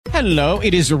Hello,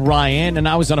 it is Ryan, and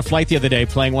I was on a flight the other day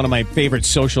playing one of my favorite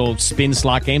social spin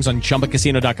slot games on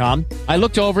ChumbaCasino.com. I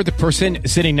looked over at the person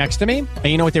sitting next to me, and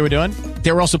you know what they were doing?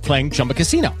 They were also playing Chumba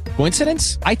Casino.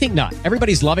 Coincidence? I think not.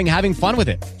 Everybody's loving having fun with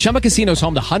it. Chumba Casino is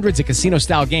home to hundreds of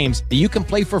casino-style games that you can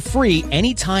play for free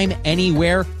anytime,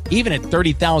 anywhere, even at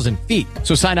 30,000 feet.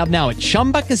 So sign up now at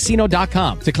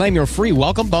ChumbaCasino.com to claim your free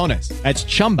welcome bonus. That's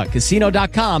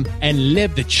ChumbaCasino.com and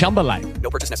live the Chumba life. No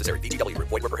purchase necessary. VGW.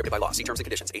 Void where prohibited by law. See terms and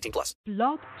conditions. 18 plus.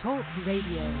 Blog Talk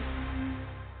Radio.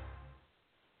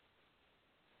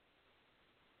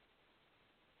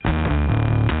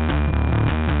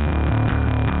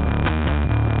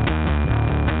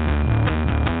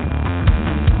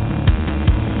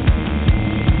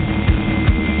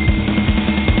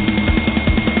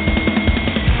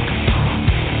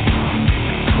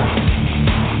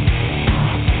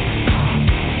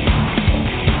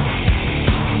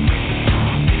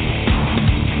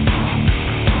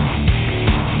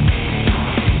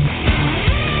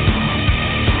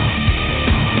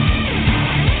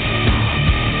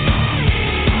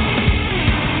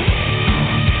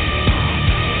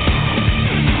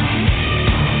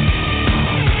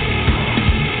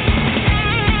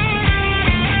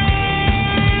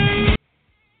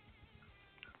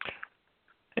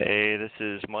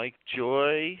 Mike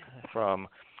Joy from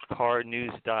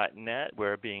hardnews.net.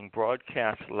 We're being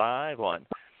broadcast live on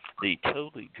the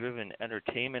Totally Driven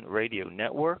Entertainment Radio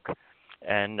Network.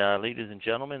 And ladies and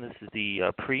gentlemen, this is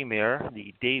the premiere,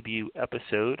 the debut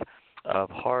episode of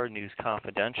Hard News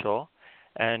Confidential.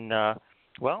 And,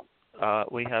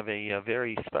 we have a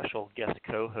very special guest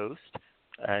co-host,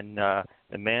 and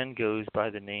the man goes by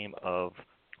the name of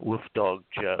Wolf Dog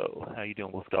Joe. How you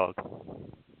doing, Wolf Dog?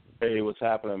 Hey, what's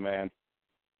happening, man?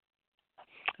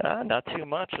 Not too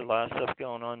much. A lot of stuff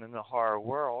going on in the horror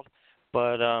world,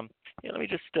 but let me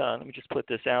just put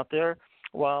this out there.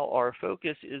 While our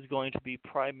focus is going to be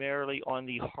primarily on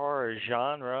the horror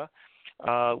genre,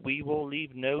 we will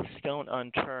leave no stone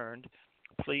unturned.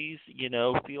 Please,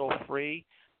 feel free.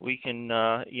 We can,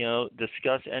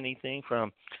 discuss anything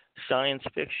from science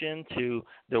fiction to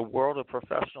the world of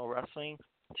professional wrestling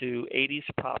to 80s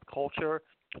pop culture,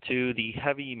 to the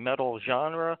heavy metal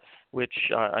genre, which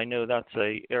I know that's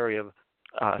a area of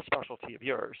specialty of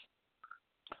yours.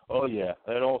 Oh, yeah.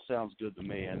 That all sounds good to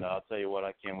me, and I'll tell you what,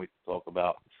 I can't wait to talk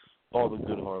about all the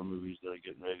good horror movies that are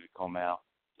getting ready to come out.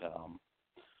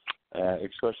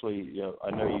 Especially,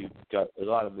 I know you got a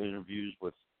lot of interviews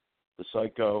with the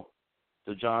Psycho,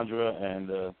 the genre, and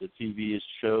the TV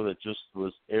show that just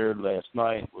was aired last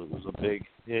night. It was a big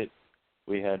hit.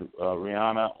 We had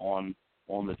Rihanna on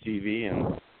the TV, and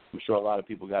I'm sure a lot of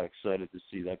people got excited to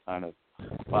see that kind of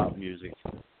pop music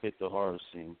hit the horror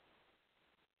scene.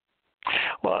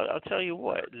 Well, I'll tell you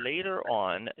what, later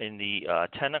on in the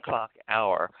 10 o'clock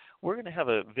hour, we're going to have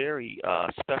a very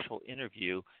special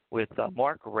interview with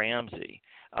Mark Ramsey.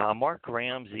 Mark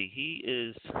Ramsey, he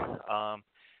is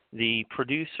the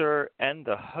producer and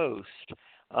the host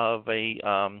of a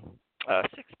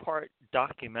 6-part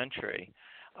documentary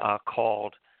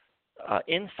called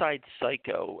Inside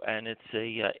Psycho, and it's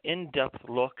a in-depth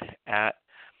look at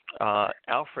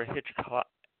Alfred Hitchcock's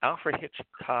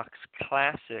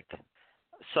classic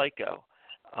Psycho,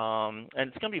 and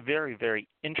it's going to be very, very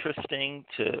interesting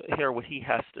to hear what he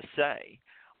has to say.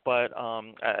 But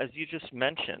as you just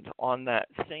mentioned, on that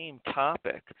same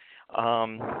topic,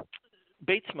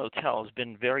 Bates Motel has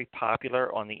been very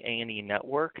popular on the A&E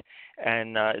network,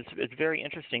 and it's very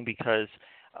interesting because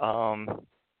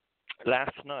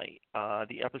last night,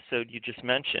 the episode you just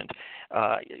mentioned,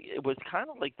 it was kind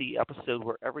of like the episode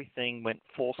where everything went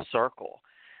full circle,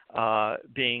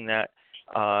 being that,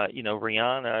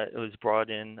 Rihanna was brought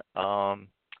in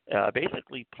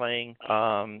basically playing,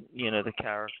 the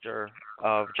character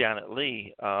of Janet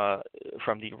Leigh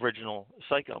from the original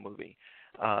Psycho movie.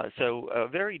 So a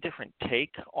very different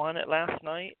take on it last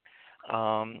night.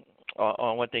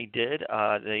 On what they did.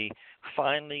 They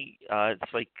finally,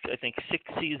 it's like, I think 6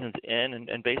 seasons in,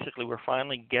 and basically we're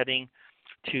finally getting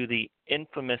to the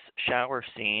infamous shower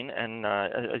scene. And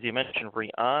as you mentioned,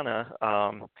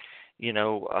 Rihanna,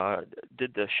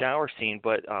 did the shower scene,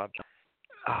 but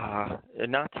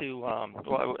not to,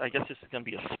 well, I guess this is going to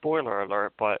be a spoiler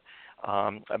alert, but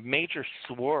a major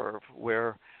swerve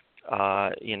where,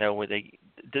 where they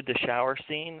did the shower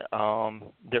scene,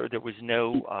 there was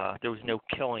no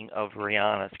killing of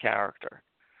Rihanna's character.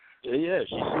 Yeah,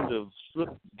 she seemed to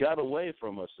have got away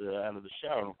from us out of the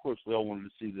shower, and of course we all wanted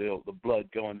to see the blood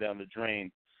going down the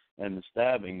drain and the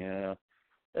stabbing.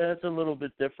 It's a little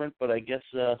bit different, but I guess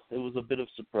it was a bit of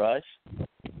surprise.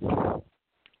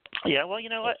 Yeah, well, you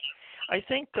know what? I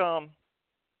think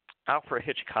Alfred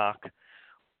Hitchcock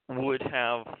would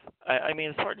have, I mean,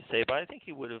 it's hard to say, but I think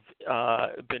he would have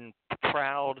been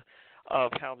proud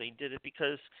of how they did it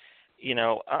because,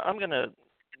 I'm going to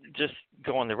just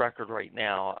go on the record right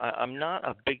now. I'm not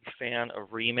a big fan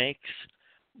of remakes,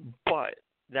 but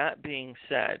that being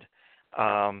said,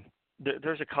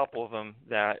 there's a couple of them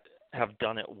that have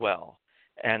done it well.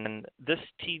 And this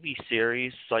TV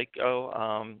series,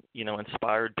 Psycho,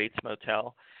 inspired Bates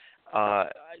Motel,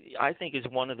 I think is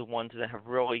one of the ones that have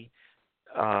really,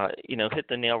 hit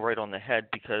the nail right on the head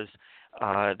because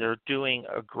they're doing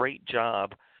a great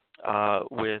job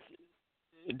with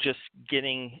just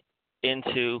getting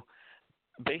into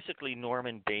basically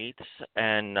Norman Bates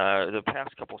and the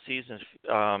past couple seasons.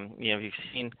 You've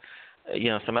seen,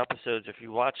 some episodes. If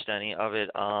you watched any of it,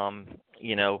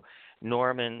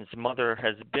 Norman's mother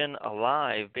has been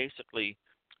alive basically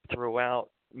throughout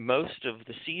most of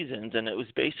the seasons, and it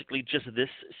was basically just this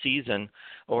season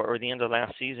or the end of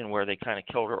last season where they kind of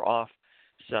killed her off.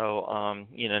 So,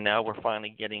 now we're finally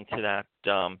getting to that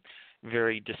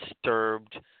very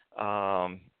disturbed,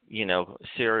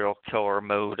 serial killer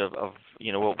mode of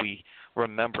what we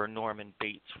remember Norman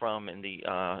Bates from in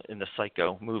the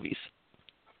Psycho movies.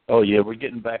 Oh yeah, we're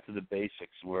getting back to the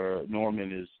basics where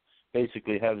Norman is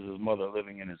basically has his mother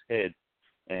living in his head,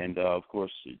 and of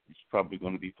course he's probably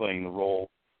going to be playing the role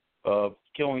of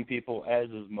killing people as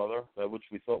his mother, which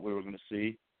we thought we were going to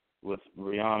see with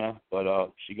Rihanna,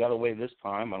 but she got away this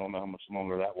time. I don't know how much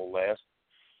longer that will last.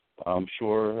 I'm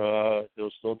sure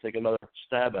they'll still take another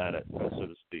stab at it, so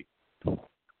to speak.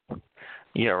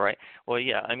 Yeah, right. Well,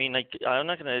 yeah. I mean, I'm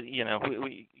not gonna,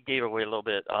 we gave away a little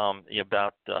bit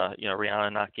about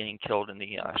Rihanna not getting killed in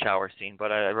the shower scene,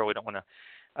 but I really don't want to,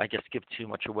 I guess, give too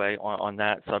much away on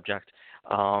that subject.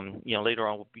 Later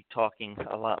on we'll be talking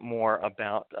a lot more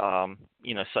about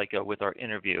Psycho with our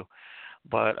interview,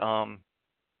 but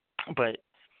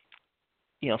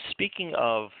speaking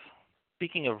of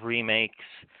remakes,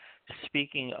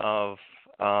 speaking of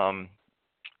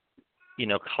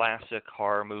classic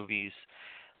horror movies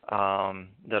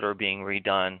that are being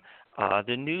redone.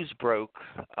 The news broke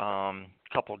a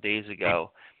couple days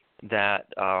ago that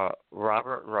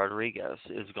Robert Rodriguez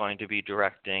is going to be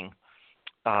directing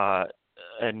a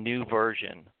new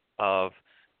version of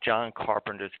John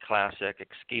Carpenter's classic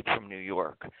Escape from New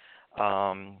York.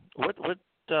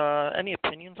 Any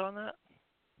opinions on that?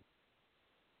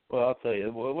 Well, I'll tell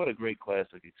you, what a great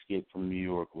classic Escape from New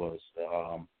York was.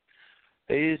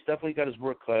 He's definitely got his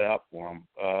work cut out for him.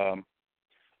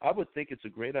 I would think it's a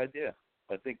great idea.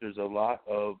 I think there's a lot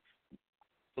of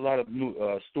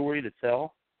new, story to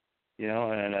tell,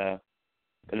 and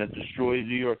it destroys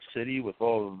New York City with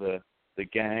all of the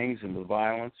gangs and the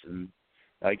violence, and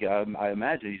I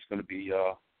imagine he's going to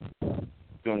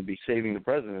be saving the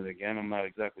president again. I'm not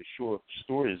exactly sure if the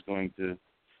story is going to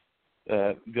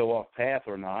go off path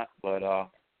or not, but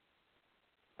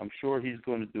I'm sure he's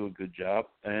going to do a good job.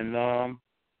 And I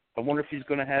wonder if he's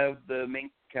going to have the main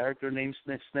character named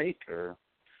Snake, or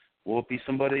will it be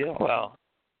somebody else?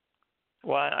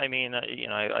 Well, I mean,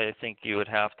 I think you would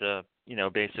have to,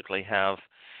 basically have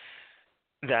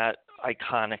that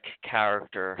iconic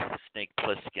character, Snake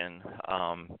Plissken.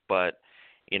 But,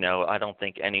 I don't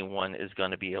think anyone is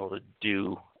going to be able to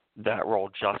do that role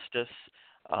justice.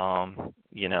 Kurt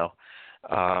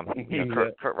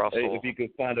Russell. If you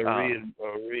could find a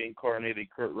reincarnated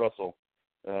Kurt Russell,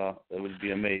 that would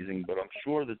be amazing. But I'm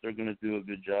sure that they're going to do a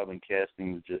good job in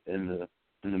casting in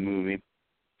the movie.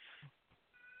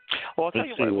 Well, I'll tell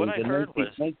you what I heard was.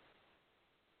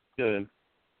 Good.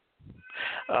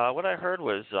 What I heard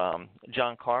was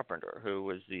John Carpenter, who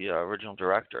was the original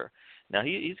director. Now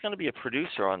he's going to be a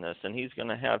producer on this, and he's going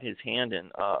to have his hand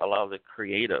in a lot of the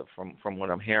creative, from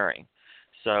what I'm hearing.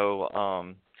 So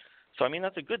I mean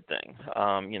that's a good thing.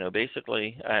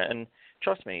 Basically, and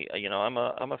trust me, I'm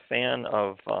a fan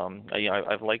of.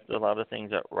 I've liked a lot of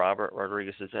things that Robert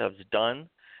Rodriguez has done.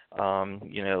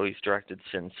 He's directed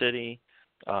Sin City.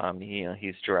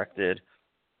 He's directed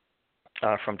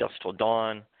From Dusk Till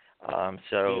Dawn.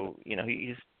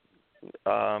 He's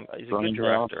a good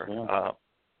director. Yeah.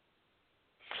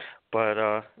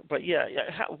 But yeah.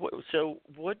 So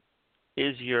what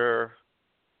is your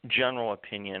general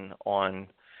opinion on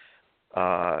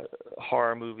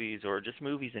horror movies or just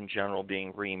movies in general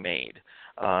being remade?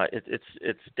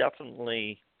 It's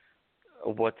definitely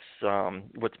what's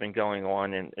been going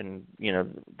on in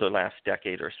the last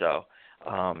decade or so.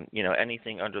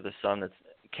 Anything under the sun that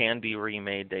can be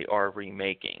remade, they are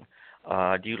remaking.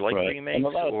 Do you like remakes? And a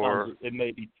lot of times it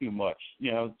may be too much,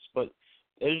 but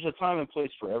there's a time and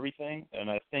place for everything.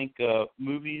 And I think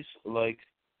movies like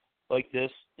like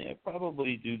this,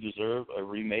 probably do deserve a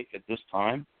remake at this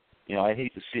time. I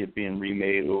hate to see it being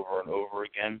remade over and over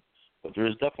again, but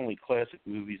there's definitely classic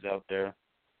movies out there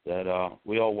that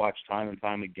we all watch time and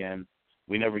time again.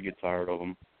 We never get tired of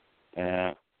them.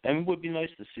 And it would be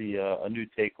nice to see a new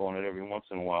take on it every once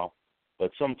in a while.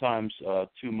 But sometimes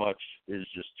too much is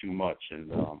just too much.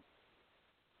 And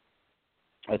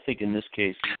I think in this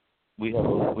case, we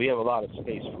have a lot of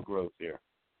space for growth here.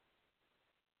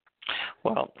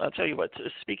 Well, I'll tell you what,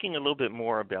 speaking a little bit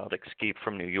more about Escape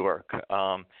from New York,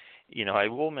 I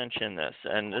will mention this,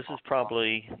 and this is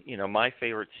probably, my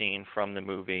favorite scene from the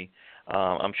movie.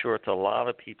 I'm sure it's a lot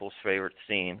of people's favorite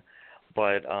scene,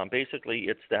 but basically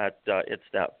it's that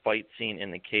fight scene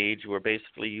in the cage where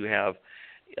basically you have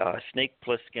Snake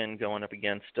Plissken going up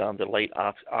against the late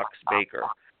Ox Baker,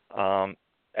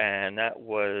 and that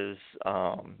was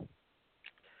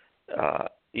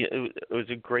it was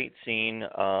a great scene,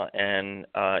 and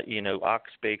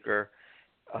Ox Baker,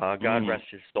 God rest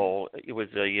his soul, it was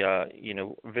a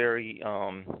very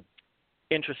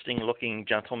interesting looking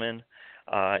gentleman.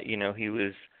 He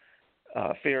was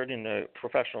feared in the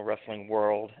professional wrestling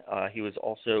world. He was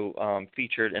also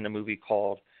featured in a movie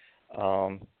called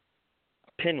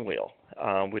Pinwheel,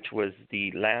 which was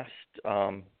the last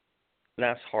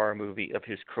horror movie of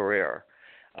his career.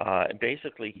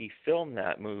 Basically, he filmed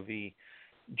that movie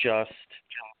just,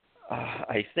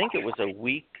 I think it was a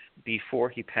week before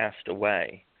he passed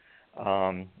away.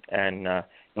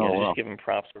 Just giving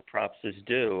props where props is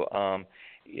due.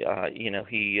 He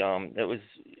it was,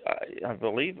 I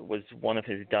believe it was one of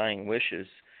his dying wishes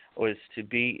was to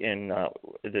be in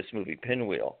this movie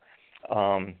Pinwheel.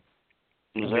 Is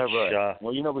that right?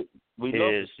 Well, we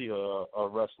love to see our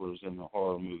wrestlers in the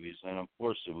horror movies, and of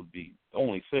course it would be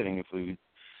only fitting if we would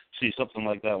see something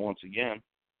like that once again.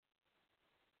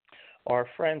 Our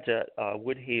friends at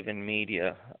Woodhaven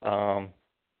Media are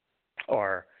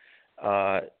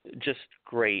just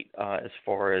great as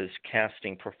far as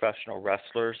casting professional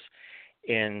wrestlers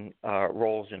in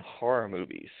roles in horror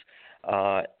movies.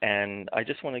 And I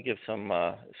just want to give some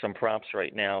props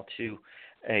right now to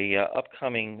a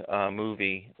upcoming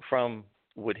movie from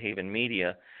Woodhaven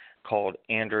Media called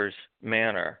Anders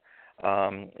Manor,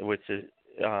 which is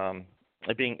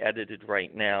being edited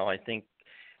right now. I think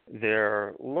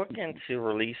they're looking to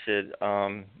release it,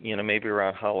 maybe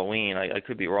around Halloween. I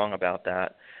could be wrong about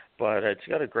that, but it's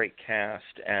got a great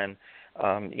cast. And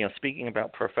speaking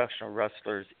about professional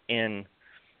wrestlers in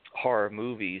horror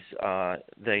movies,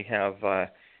 they have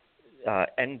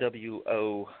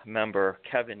NWO member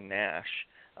Kevin Nash,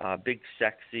 Big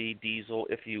Sexy Diesel,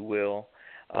 if you will,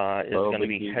 is going to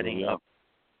be heading up.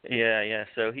 Yeah.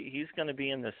 So he's going to be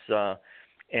in this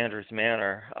Anders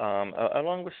Manor,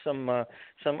 along with some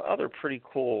other pretty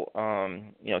cool,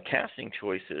 casting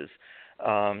choices.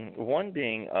 One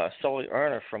being Sully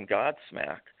Erna from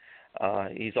Godsmack.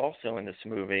 He's also in this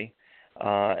movie.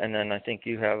 And then I think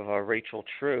you have Rachel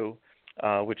True,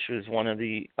 which was one of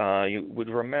the, you would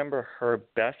remember her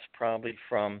best probably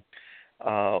from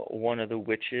one of the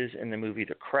witches in the movie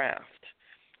The Craft.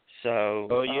 So,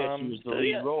 she was the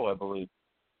lead role, I believe.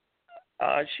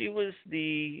 She was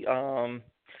the,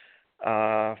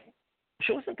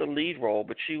 she wasn't the lead role,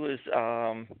 but she was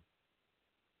one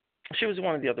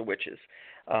of the other witches.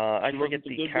 I forget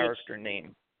the character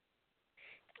name.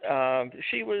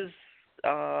 She was,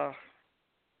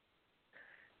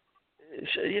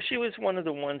 she was one of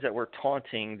the ones that were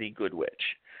taunting the Good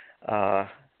Witch.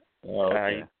 Okay.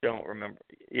 I don't remember.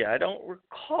 Yeah, I don't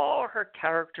recall her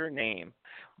character name,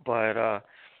 but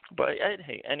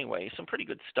hey, anyway, some pretty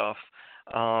good stuff.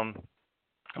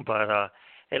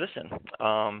 Hey, listen,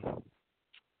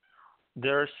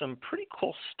 there's some pretty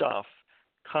cool stuff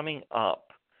coming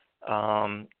up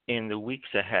in the weeks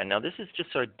ahead. Now, this is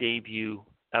just our debut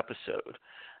episode,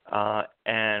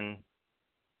 and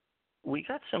we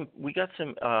got some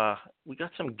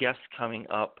guests coming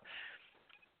up,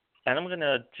 and I'm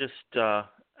gonna just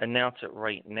announce it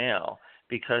right now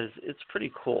because it's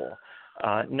pretty cool.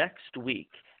 Next week,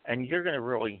 and you're gonna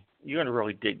really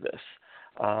dig this.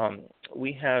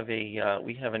 We have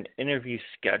an interview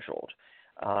scheduled,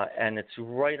 and it's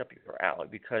right up your alley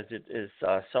because it is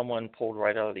someone pulled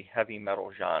right out of the heavy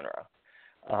metal genre.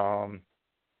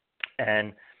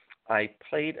 And I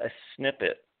played a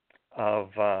snippet of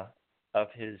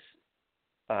his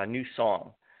new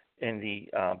song in the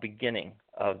beginning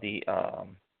of the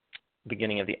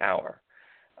hour.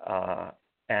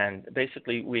 And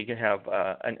basically, we can have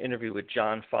an interview with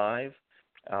John Five.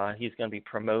 He's going to be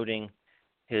promoting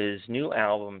his new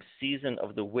album, Season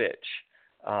of the Witch,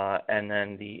 and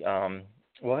then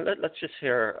let's just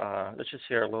hear a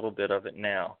little bit of it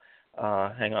now.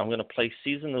 Hang on, I'm going to play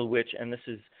Season of the Witch, and this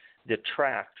is the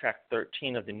track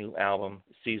 13 of the new album,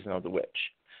 Season of the Witch.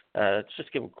 Let's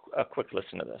just give a quick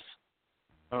listen to this.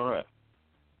 All right.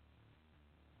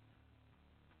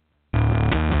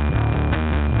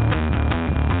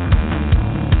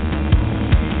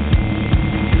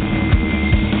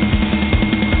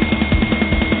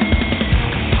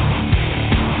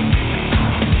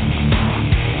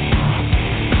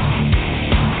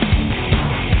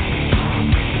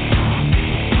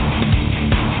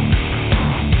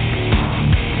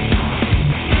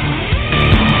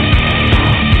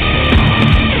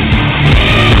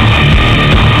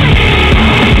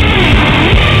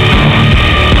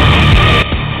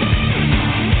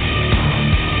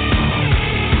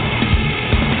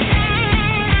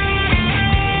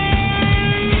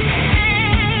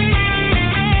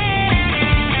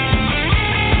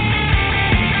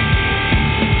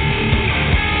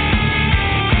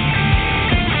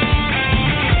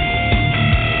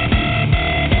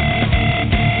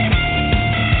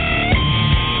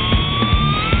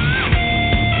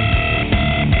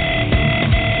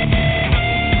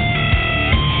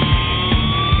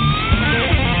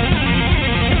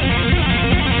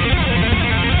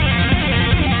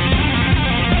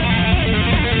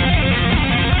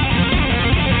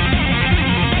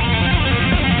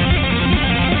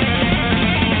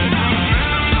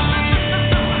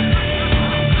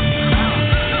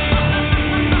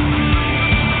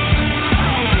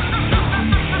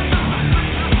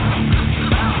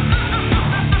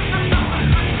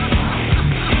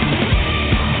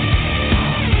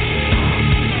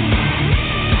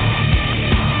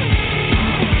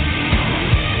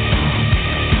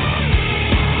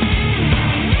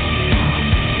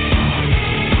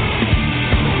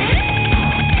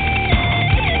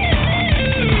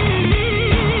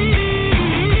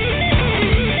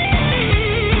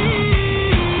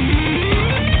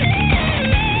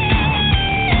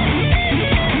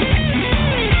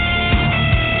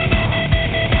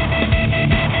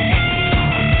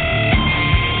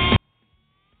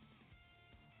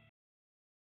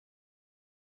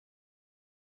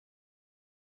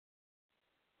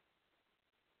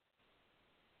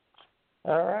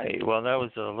 All right. Well, that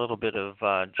was a little bit of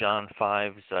John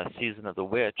Five's Season of the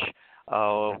Witch.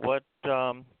 What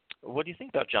do you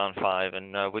think about John Five,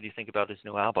 and what do you think about his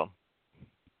new album?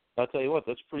 I'll tell you what,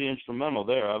 that's pretty instrumental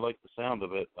there. I like the sound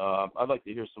of it. I'd like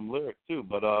to hear some lyric too,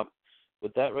 but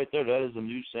with that right there, that is a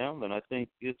new sound, and I think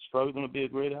it's probably going to be a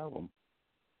great album.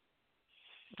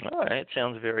 All right,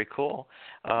 sounds very cool.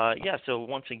 Yeah, so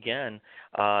once again,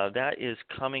 that is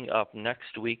coming up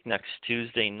next week, next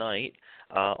Tuesday night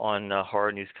on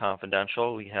Horror News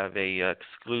Confidential. We have a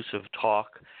exclusive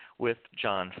talk with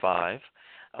John Five.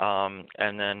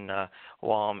 And then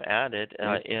while I'm at it,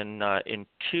 in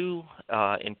 2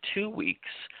 weeks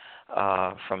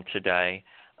from today,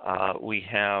 we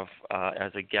have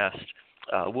as a guest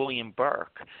William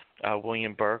Burke.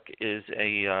 William Burke is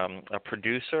a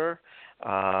producer,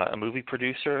 a movie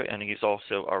producer, and he's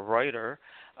also a writer.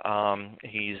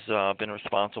 He's been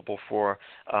responsible for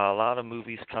a lot of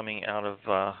movies coming out of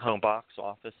home box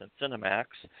office and Cinemax,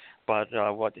 but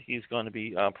what he's going to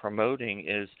be promoting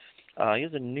is he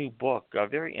has a new book, a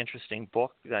very interesting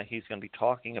book that he's going to be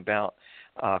talking about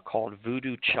called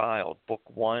Voodoo Child, Book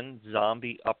 1,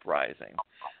 Zombie Uprising.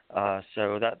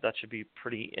 So that should be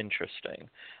pretty interesting.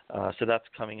 So that's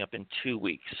coming up in 2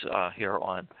 weeks here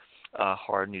on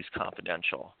Hard News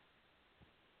Confidential.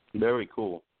 Very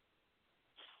cool.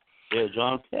 Yeah,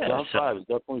 John Five is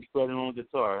definitely spreading on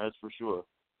guitar, that's for sure.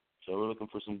 So we're looking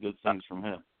for some good things from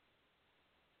him.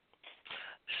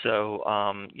 So,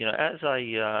 as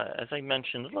I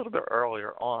mentioned a little bit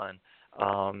earlier on,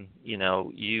 I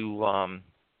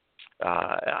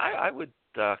would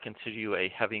consider you a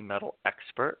heavy metal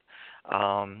expert,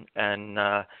 and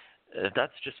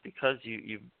that's just because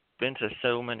you've been to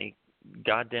so many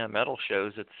goddamn metal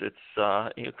shows.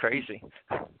 It's crazy.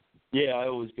 Yeah, I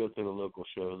always go to the local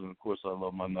shows, and of course I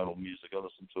love my metal music. I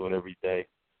listen to it every day.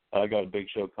 I got a big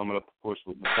show coming up, of course,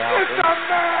 with Metallica. It's a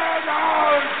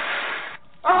madhouse!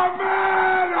 A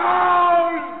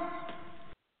madhouse!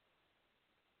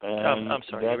 And I'm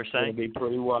sorry, you were saying? That's going to be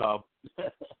pretty wild.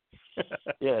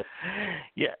 Yeah.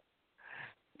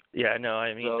 Yeah, no,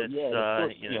 I mean, so, it's, of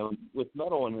course, with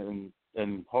metal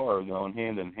and horror going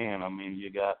hand in hand, I mean, you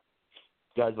got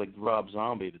guys like Rob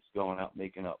Zombie that's going out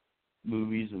making up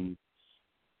movies and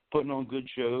putting on good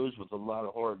shows with a lot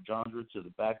of horror genre to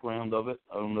the background of it.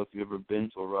 I don't know if you've ever been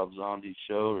to a Rob Zombie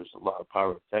show. There's a lot of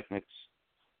pyrotechnics,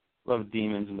 a lot of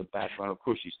demons in the background. Of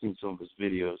course, you've seen some of his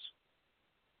videos.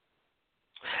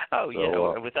 Oh,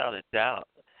 yeah, without a doubt.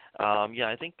 Yeah,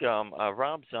 I think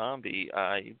Rob Zombie,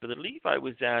 I believe I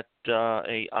was at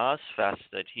a Ozfest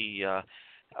that he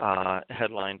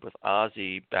headlined with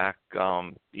Ozzy back,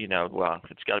 well,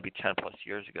 it's got to be 10 plus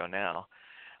years ago now.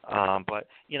 But,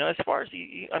 as far as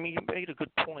you made a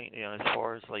good point, as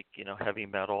far as like, heavy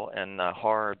metal and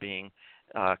horror being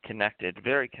connected,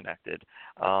 very connected.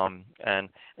 And, I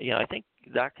think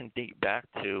that can date back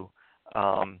to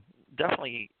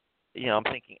definitely, I'm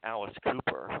thinking Alice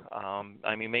Cooper.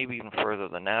 Maybe even further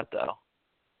than that, though.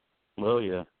 Well,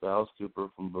 yeah, Alice Cooper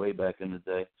from way back in the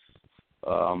day.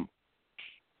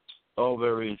 All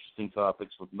very interesting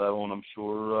topics with metal, and I'm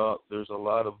sure there's a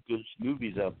lot of good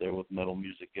movies out there with metal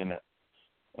music in it.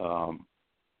 One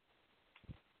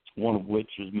of which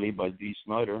is made by Dee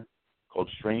Snider, called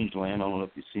Strangeland. I don't know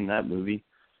if you've seen that movie.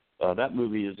 That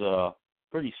movie is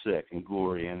pretty sick and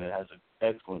gory, and it has an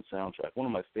excellent soundtrack. One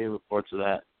of my favorite parts of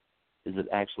that is it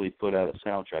actually put out a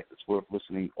soundtrack that's worth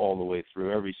listening all the way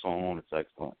through. Every song on it's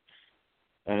excellent.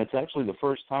 And it's actually the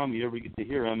first time you ever get to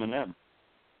hear Eminem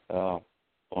on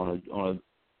a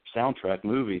soundtrack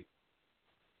movie.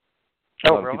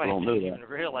 Oh, really? I didn't even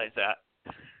realize that.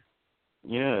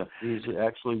 Yeah, he's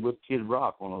actually with Kid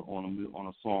Rock on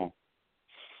a song.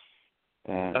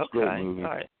 And it's a great movie. All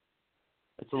right.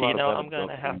 It's a lot of I'm going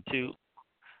to have to.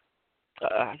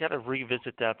 I got to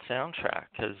revisit that soundtrack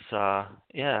because, I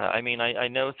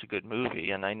know it's a good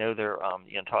movie, and I know they're,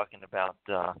 talking about,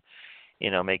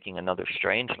 making another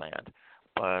Strangeland.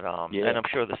 But and I'm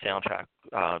sure the soundtrack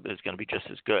is going to be just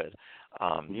as good.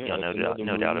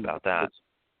 No doubt about that.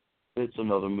 It's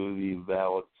another movie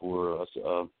valid for a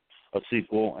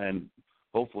sequel, and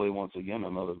hopefully once again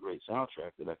another great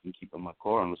soundtrack that I can keep in my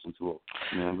car and listen to.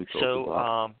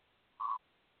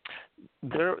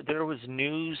 There was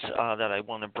news that I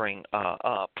want to bring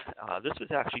up. This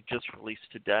was actually just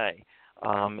released today.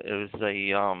 It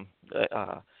was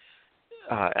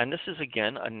and this is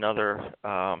again another.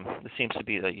 This seems to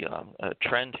be a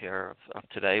trend here of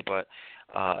today, but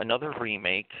another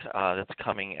remake that's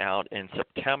coming out in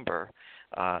September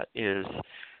is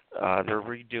they're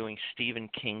redoing Stephen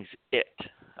King's It.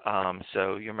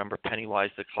 So you remember Pennywise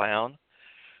the Clown?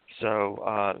 So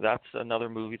that's another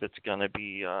movie that's going to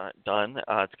be done.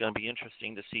 It's going to be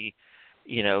interesting to see,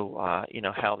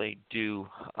 how they do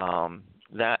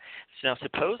that. So now,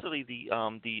 supposedly the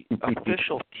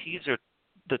official teaser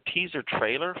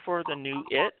trailer for the new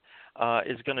It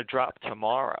is going to drop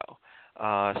tomorrow.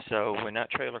 So when that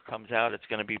trailer comes out, it's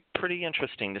going to be pretty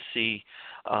interesting to see,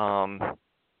 how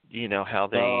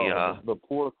they. The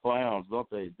poor clowns, don't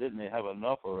they? Didn't they have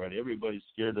enough already? Everybody's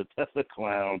scared to death of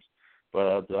clowns.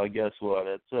 But I guess what?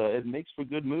 It makes for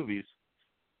good movies.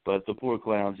 But the poor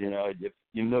clowns, if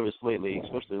you've noticed lately,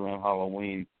 especially around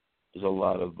Halloween, there's a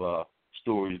lot of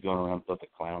stories going around about the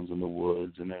clowns in the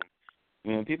woods. And then,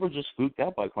 people are just spooked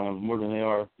out by clowns more than they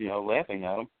are, laughing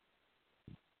at them.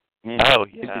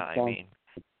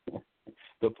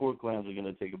 The poor clowns are going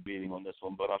to take a beating on this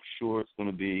one, but I'm sure it's going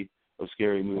to be a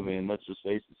scary movie. And let's just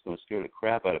face it, it's going to scare the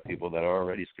crap out of people that are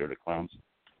already scared of clowns.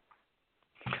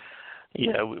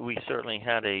 Yeah, we certainly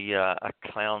had a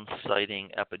clown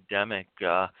sighting epidemic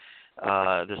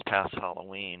this past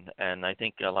Halloween, and I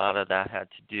think a lot of that had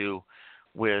to do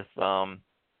with,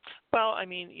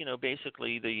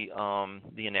 basically the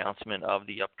announcement of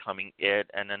the upcoming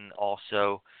It, and then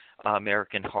also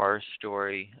American Horror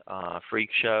Story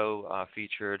Freak Show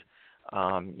featured,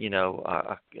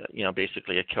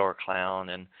 basically a killer clown,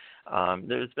 and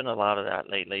there's been a lot of that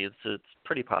lately. It's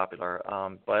pretty popular.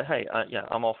 But hey,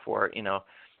 I'm all for it.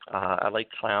 I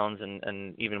like clowns,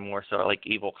 and even more so, I like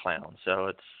evil clowns. So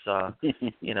it's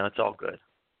it's all good.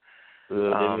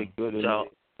 They make good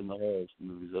in the horror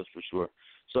movies, that's for sure.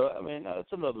 So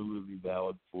it's another movie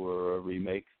valid for a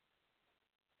remake.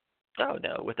 Oh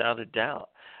no, without a doubt.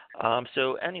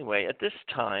 So anyway, at this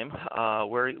time,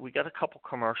 we got a couple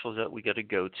commercials that we got to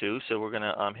go to, so we're going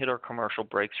to hit our commercial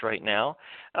breaks right now.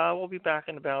 We'll be back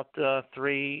in about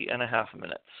 3.5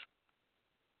 minutes.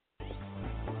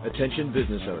 Attention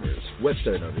business owners,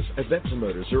 website owners, event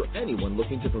promoters, or anyone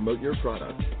looking to promote your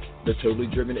product. The Totally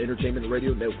Driven Entertainment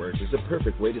Radio Network is the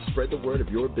perfect way to spread the word of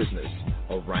your business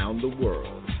around the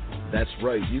world. That's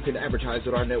right, you can advertise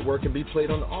at our network and be played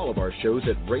on all of our shows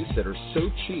at rates that are so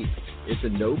cheap, it's a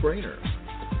no-brainer.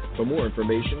 For more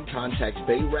information, contact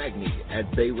Bay Ragney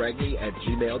at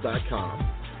bayragney@gmail.com.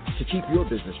 To keep your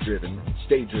business driven,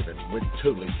 stay driven with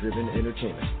Totally Driven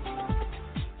Entertainment.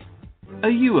 Are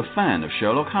you a fan of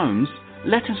Sherlock Holmes?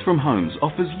 Letters from Holmes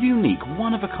offers unique,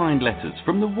 one-of-a-kind letters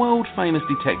from the world-famous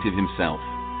detective himself.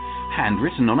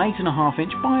 handwritten on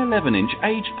 8.5-inch by 11-inch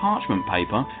aged parchment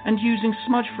paper and using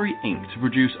smudge-free ink to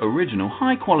produce original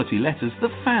high-quality letters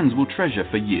that fans will treasure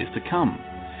for years to come.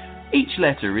 Each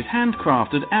letter is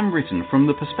handcrafted and written from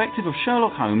the perspective of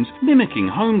Sherlock Holmes, mimicking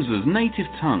Holmes's native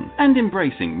tongue and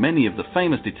embracing many of the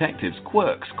famous detective's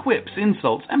quirks, quips,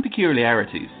 insults and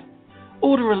peculiarities.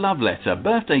 Order a love letter,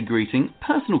 birthday greeting,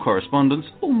 personal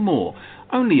correspondence or more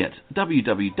only at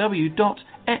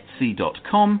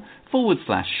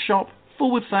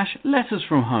www.etsy.com/shop/letters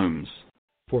from Holmes.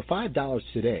 For $5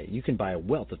 today, you can buy a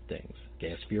wealth of things.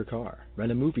 Gas for your car,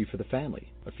 rent a movie for the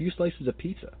family, a few slices of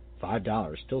pizza.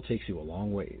 $5 still takes you a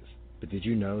long ways. But did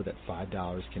you know that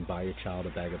 $5 can buy your child a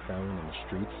bag of heroin in the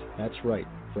streets? That's right.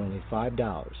 For only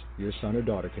 $5, your son or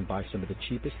daughter can buy some of the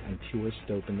cheapest and purest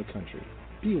dope in the country.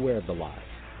 Be aware of the lies.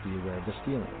 Be aware of the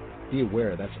stealing. Be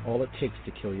aware that's all it takes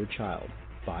to kill your child.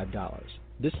 $5.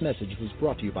 This message was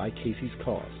brought to you by Casey's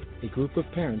Cause, a group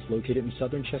of parents located in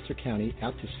southern Chester County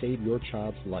out to save your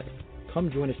child's life. Come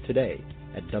join us today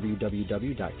at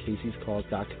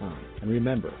www.caseyscause.com. And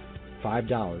remember,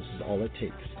 $5 is all it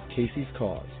takes. Casey's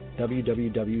Cause,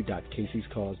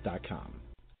 www.caseyscause.com.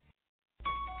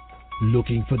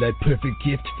 Looking for that perfect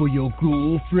gift for your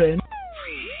girlfriend?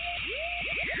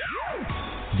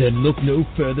 Then look no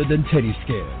further than Teddy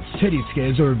Scares. Teddy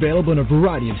Scares are available in a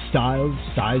variety of styles,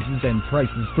 sizes, and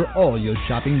prices for all your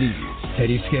shopping needs.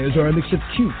 Teddy Scares are a mix of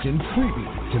cute and creepy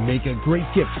to make a great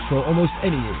gift for almost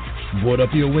any age. Board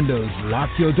up your windows, lock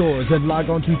your doors, and log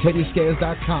on to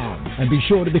TeddyScares.com. And be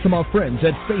sure to become our friends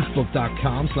at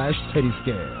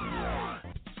Facebook.com/TeddyScares.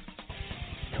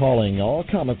 Calling all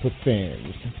comic book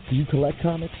fans. Do you collect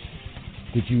comics?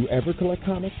 Did you ever collect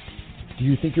comics? Do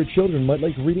you think your children might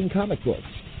like reading comic books?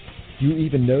 Do you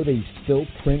even know they still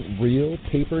print real,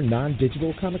 paper,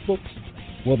 non-digital comic books?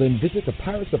 Well, then visit the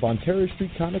Pirates of Ontario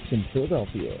Street Comics in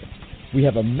Philadelphia. We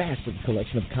have a massive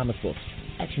collection of comic books,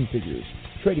 action figures,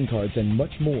 trading cards, and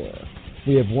much more.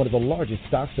 We have one of the largest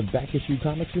stocks of back-issue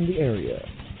comics in the area.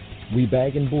 We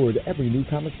bag and board every new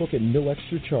comic book at no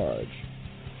extra charge.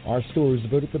 Our store is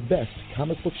voted the best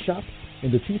comic book shop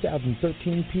in the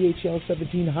 2013 PHL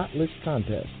 17 Hot List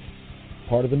contest.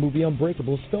 Part of the movie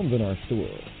Unbreakable is filmed in our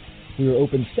store. We are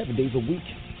open 7 days a week.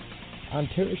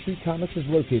 Ontario Street Comics is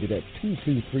located at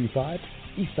 2235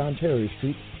 East Ontario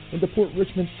Street in the Port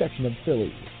Richmond section of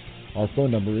Philly. Our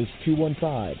phone number is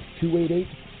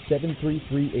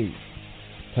 215-288-7338.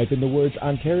 Type in the words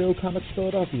Ontario Comics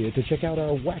Philadelphia to check out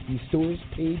our Wacky Stores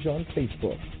page on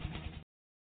Facebook.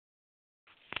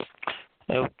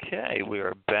 Okay, we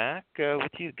are back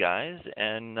with you guys,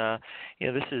 and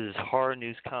this is Horror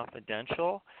News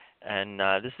Confidential, and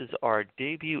this is our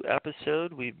debut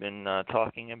episode. We've been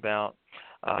talking about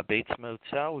Bates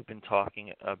Motel. We've been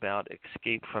talking about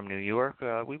Escape from New York.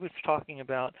 We were talking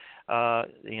about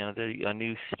the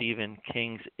new Stephen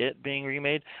King's It being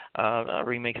remade,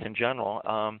 remakes in general.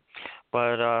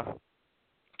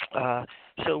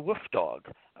 So Wolf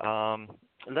Dog,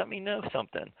 let me know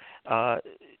something.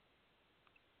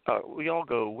 We all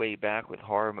go way back with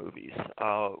horror movies.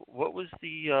 What was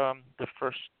the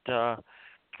first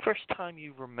time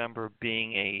you remember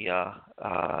being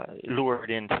lured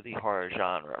into the horror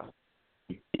genre?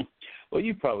 Well,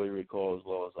 you probably recall as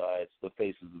well as I. It's the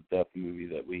Faces of Death movie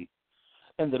that we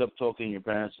ended up talking your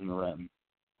parents into renting.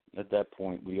 At that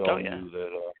point, we all knew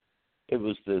that it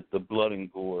was the blood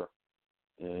and gore.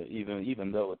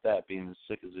 Even though with that being as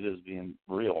sick as it is, being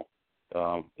real,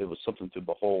 it was something to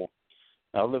behold.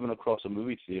 Now, living across a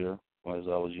movie theater as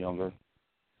I was younger,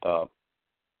 a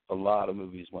lot of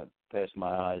movies went past my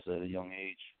eyes at a young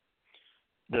age.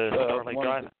 The Starlight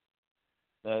Drive.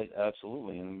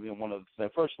 Absolutely, and one of the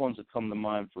first ones that come to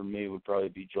mind for me would probably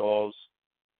be Jaws,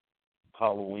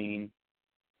 Halloween.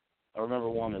 I remember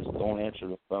one is Don't Answer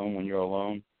the Phone When You're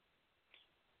Alone.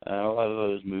 And a lot of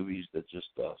those movies that just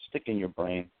stick in your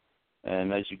brain,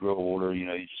 and as you grow older,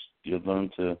 you learn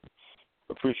to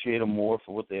appreciate them more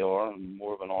for what they are and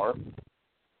more of an art.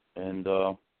 And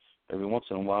every once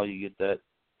in a while you get that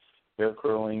hair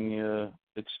curling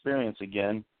experience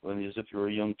again, as if you're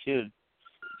a young kid,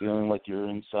 feeling like you're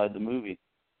inside the movie,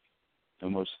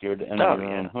 almost scared to enter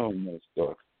your own home when it's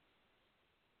dark.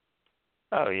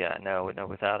 Oh yeah, no,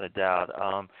 without a doubt.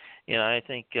 I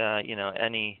think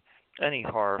any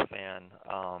horror fan,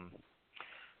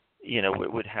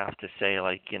 would have to say,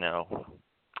 like,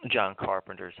 John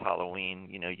Carpenter's Halloween,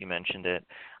 you mentioned it.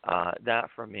 That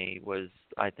for me was,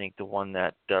 I think, the one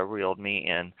that reeled me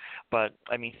in. But,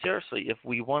 I mean, seriously, if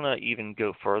we want to even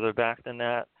go further back than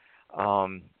that, I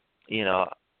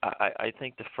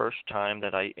think the first time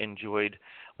that I enjoyed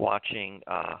watching,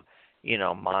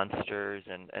 monsters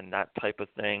and that type of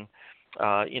thing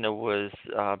was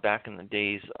back in the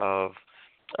days of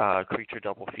Creature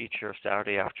Double Feature,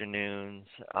 Saturday afternoons,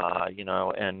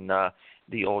 and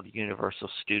the old Universal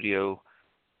Studio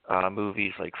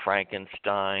movies like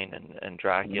Frankenstein and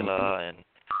Dracula and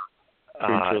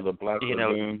Creature, the Black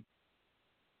Lagoon.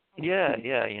 Yeah,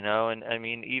 and I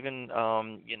mean even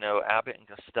Abbott and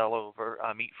Costello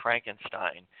Meet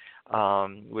Frankenstein,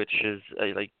 which is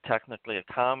like technically a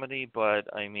comedy,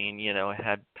 but I mean it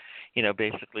had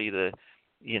basically the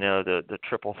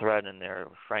triple threat in there: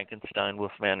 Frankenstein,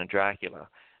 Wolfman, and Dracula.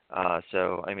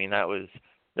 So I mean that was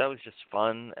just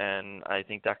fun, and I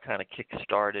think that kind of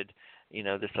kick-started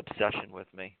this obsession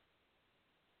with me.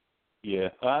 Yeah,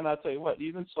 and I'll tell you what,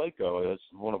 even Psycho is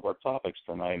one of our topics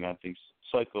tonight, and I think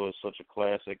Psycho is such a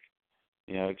classic,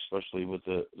 especially with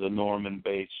the Norman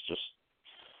Bates just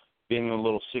being a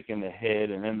little sick in the head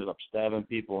and ended up stabbing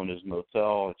people in his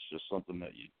motel. It's just something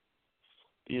that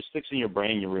it sticks in your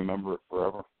brain, you remember it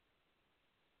forever.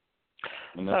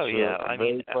 And that's a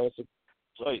very classic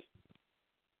sight.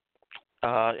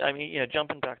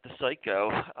 Jumping back to Psycho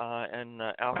and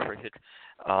Alfred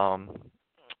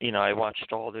I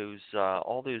watched all those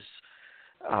Alfred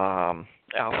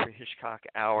Hitchcock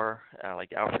Hour,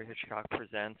 like Alfred Hitchcock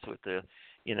Presents with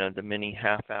the mini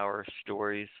half-hour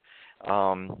stories,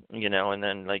 and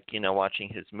then watching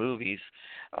his movies.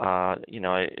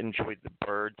 I enjoyed The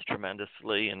Birds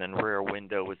tremendously, and then Rear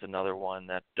Window was another one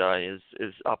that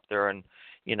is up there and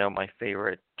my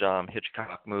favorite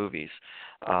Hitchcock movies.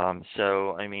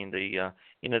 So I mean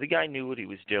the guy knew what he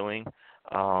was doing.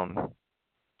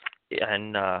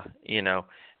 And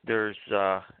there's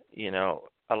a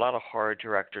lot of horror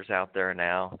directors out there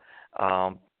now,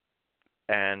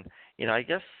 and I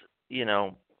guess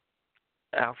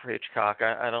Alfred Hitchcock.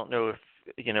 I don't know if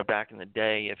back in the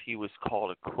day if he was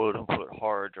called a quote unquote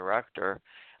horror director.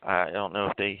 I don't know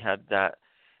if they had that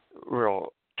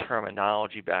real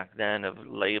terminology back then of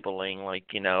labeling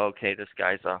like okay, this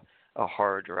guy's a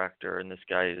horror director and this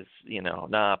guy is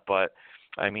not. But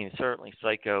I mean certainly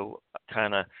Psycho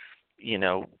kind of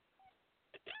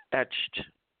etched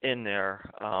in there,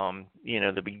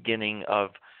 the beginning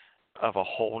of a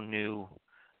whole new,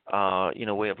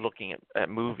 way of looking at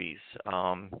movies.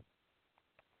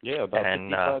 Yeah, about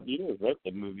 55 years, right?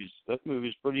 That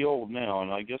movie's pretty old now,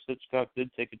 and I guess Hitchcock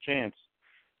did take a chance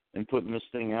in putting this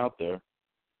thing out there.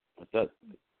 But that.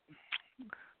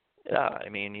 Yeah, I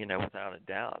mean, without a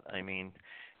doubt. I mean,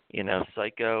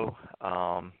 Psycho.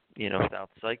 Without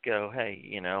Psycho,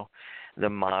 hey, the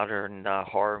modern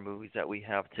horror movies that we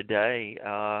have today,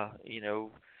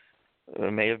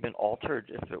 may have been altered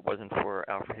if it wasn't for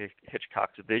Alfred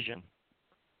Hitchcock's vision.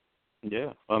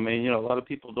 Yeah, I mean, a lot of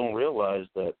people don't realize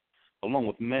that, along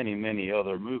with many, many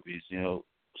other movies,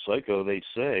 Psycho, they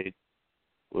say,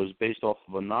 was based off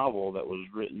of a novel that was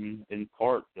written in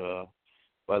part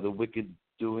by the wicked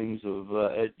doings of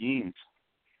Ed Gein.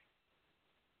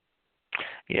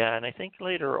 Yeah, and I think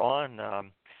later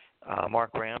on,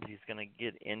 Mark Ramsey's going to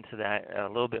get into that a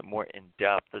little bit more in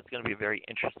depth. It's going to be a very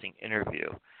interesting interview,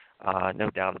 no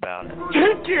doubt about it.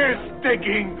 Take your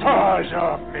stinking paws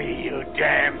off me, you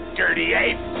damn dirty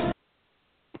ape!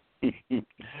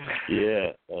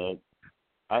 Yeah,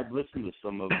 I've listened to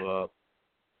some of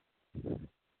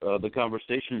the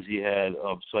conversations he had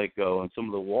of Psycho and some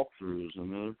of the walkthroughs,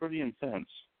 and they're pretty intense.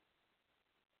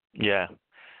 Yeah.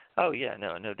 Oh, yeah,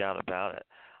 no doubt about it.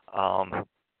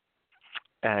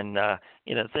 And the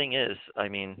thing is, I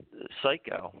mean,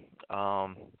 Psycho,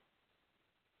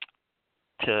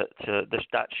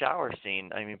 that shower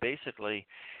scene, I mean, basically,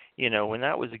 when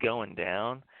that was going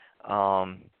down,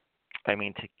 I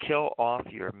mean, to kill off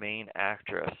your main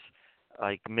actress,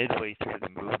 like, midway through the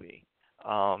movie,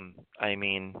 I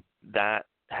mean, that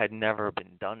had never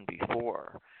been done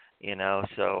before,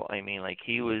 so, I mean, like,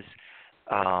 he was,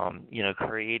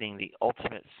 creating the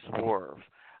ultimate swerve.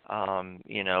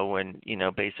 When,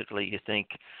 basically you think,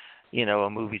 a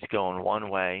movie's going one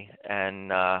way and,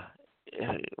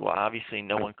 well, obviously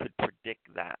no one could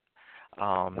predict that.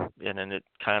 And then it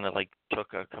kind of like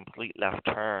took a complete left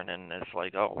turn and it's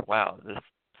like, oh, wow, this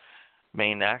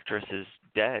main actress is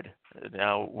dead.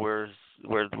 Now where's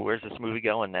this movie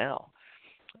going now?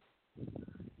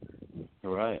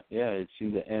 Right. Yeah, it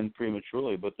seemed to end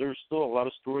prematurely, but there's still a lot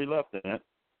of story left in it.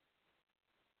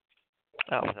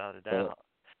 Oh, without a doubt.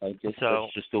 I guess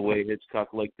that's just the way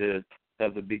Hitchcock liked to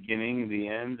have the beginning, the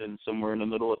end, and somewhere in the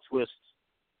middle a twist.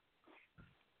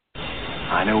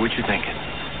 I know what you're thinking.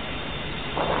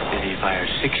 Did he fire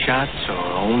 6 shots or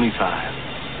only 5?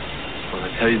 Well, to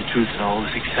tell you the truth, in all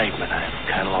this excitement, I've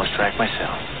kind of lost track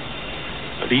myself.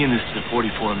 But Ian, this is a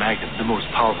 .44 Magnum, the most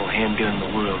powerful handgun in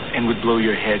the world, and would blow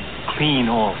your head clean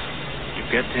off.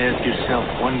 got to ask yourself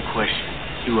one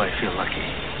question. Do I feel lucky?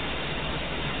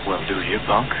 Well, do you,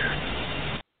 punk?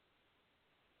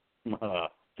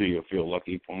 Do you feel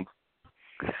lucky, punk?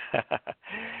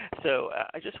 So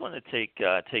I just want to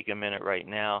take a minute right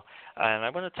now, and I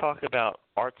want to talk about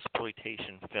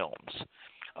artsploitation films.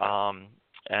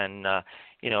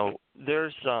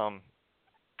 There's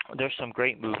some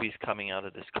great movies coming out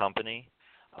of this company.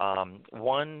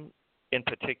 One in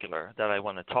particular that I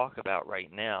want to talk about right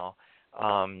now,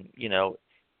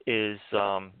 is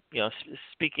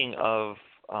speaking of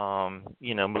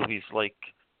movies like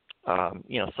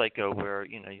Psycho, where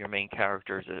your main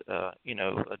character is a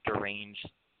deranged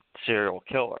serial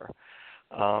killer.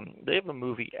 They have a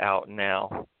movie out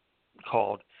now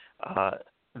called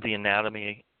The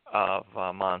Anatomy of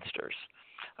Monsters.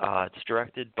 It's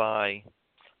directed by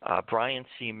Brian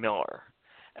C. Miller,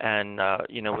 and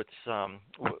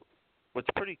what's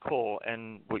pretty cool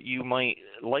and what you might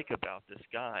like about this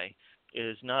guy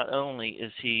is not only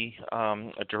is he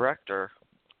a director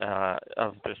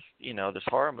of this this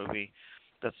horror movie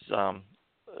that's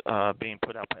being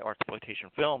put out by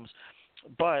Artsploitation Films,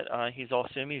 but he's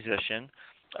also a musician,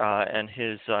 and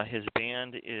his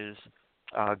band is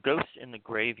Ghosts in the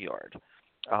Graveyard,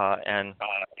 and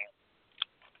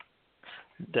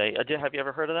they have you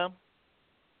ever heard of them?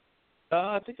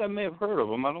 I think I may have heard of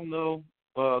them. I don't know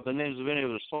the names of any of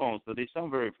their songs, but they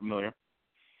sound very familiar.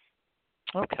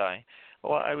 Okay.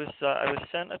 Well, I was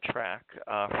sent a track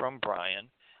from Brian,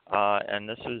 and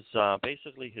this is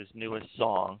basically his newest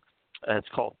song. It's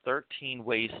called 13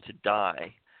 Ways to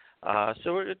Die.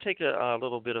 So we're going to take a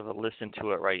little bit of a listen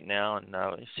to it right now and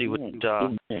see what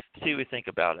we think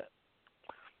about it.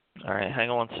 All right, hang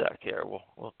on one sec here.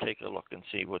 We'll take a look and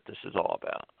see what this is all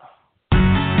about.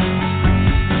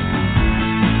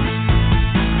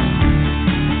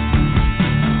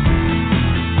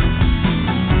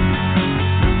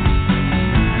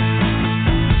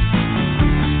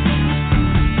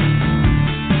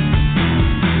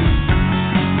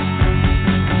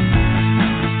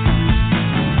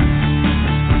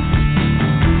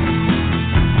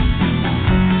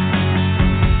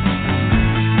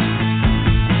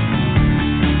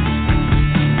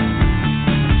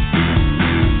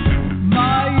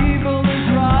 My evil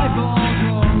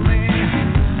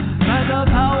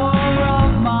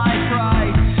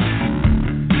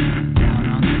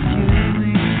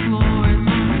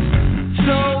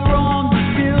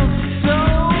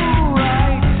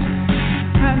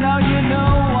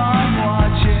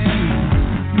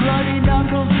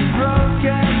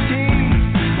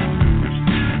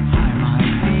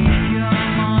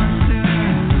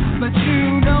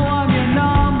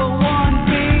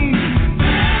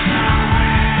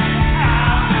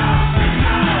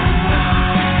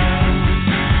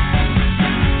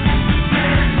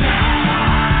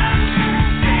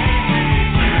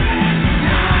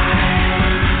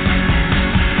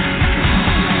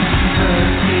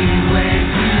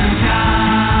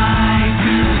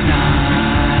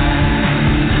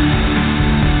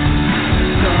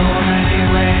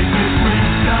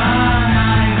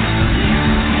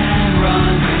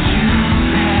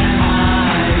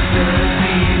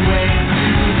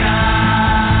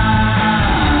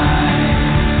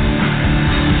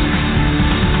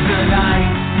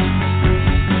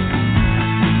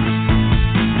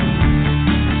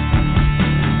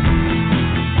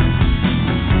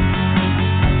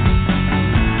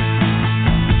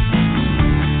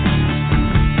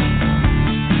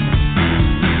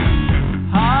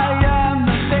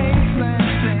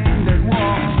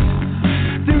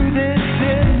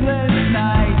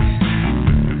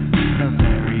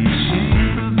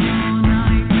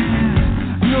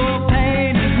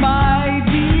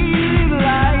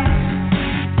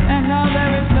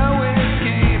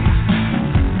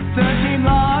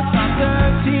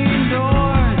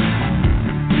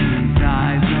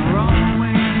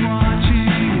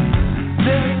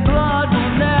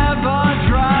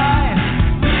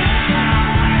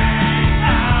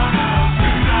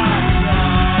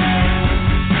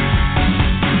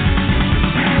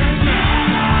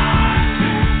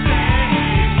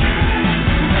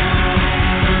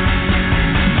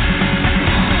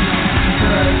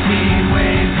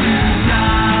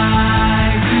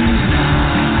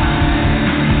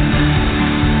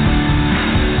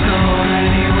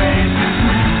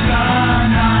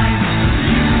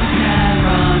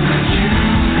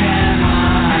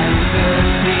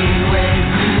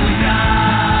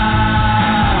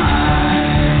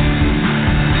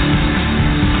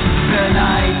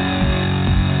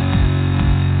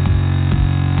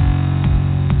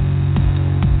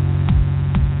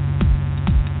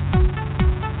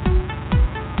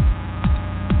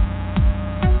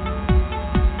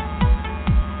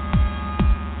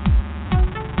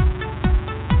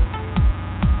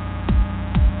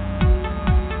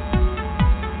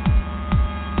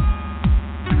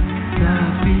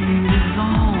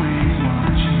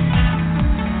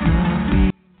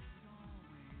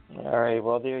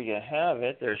there you have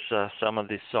it. There's some of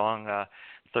the song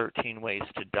 13 Ways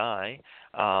to Die.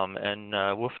 And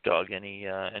Wolf Dog, any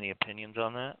opinions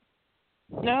on that?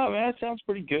 No, man, that sounds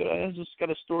pretty good. It's just got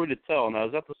a story to tell. Now,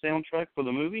 is that the soundtrack for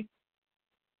the movie?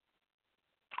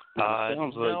 It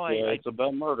sounds like it's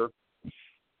about murder.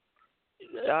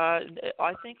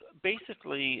 I think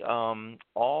basically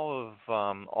all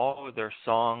of their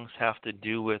songs have to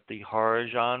do with the horror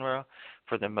genre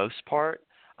for the most part.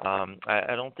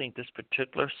 I don't think this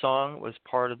particular song was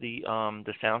part of the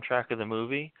soundtrack of the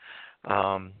movie,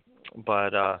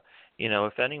 but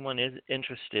if anyone is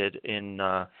interested in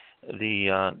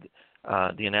the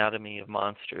Anatomy of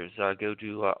Monsters, go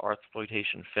to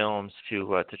Artsploitation Films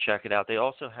to check it out. They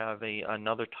also have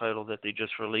another title that they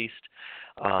just released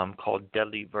called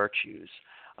Deadly Virtues.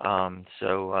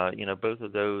 So both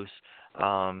of those,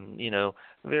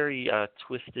 very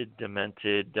twisted,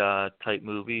 demented type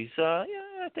movies. Yeah,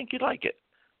 I think you'd like it.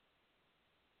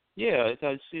 Yeah,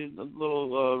 I see a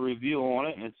little review on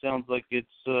it, and it sounds like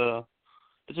it's a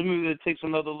movie that takes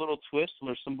another little twist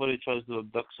where somebody tries to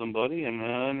abduct somebody and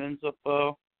ends up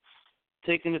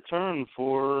taking a turn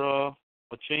for a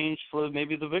change for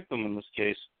maybe the victim in this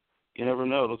case. You never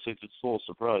know. It looks like it's full of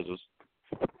surprises.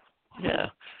 Yeah.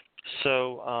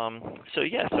 So I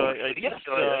just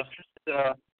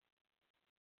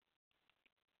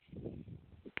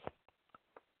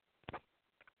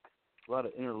a lot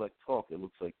of intellect talk, it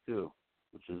looks like, too,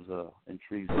 which is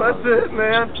intriguing. That's it,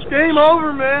 man. It's game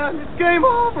over, man. It's game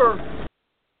over.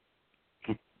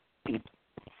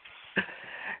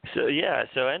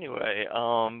 So anyway,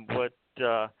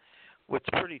 what's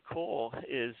pretty cool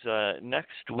is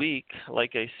next week,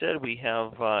 like I said, we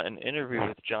have an interview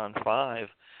with John 5,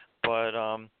 but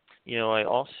I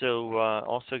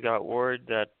also got word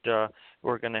that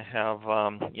we're going to have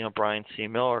Brian C.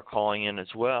 Miller calling in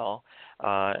as well,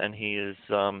 and he is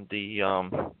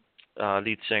the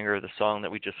lead singer of the song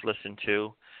that we just listened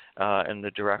to, and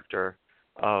the director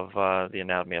of the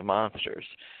Anatomy of Monsters.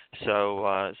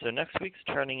 So next week's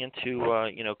turning into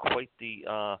quite the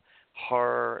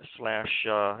horror /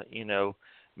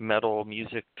 metal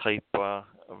music type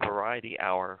variety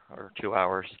hour or 2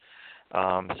 hours.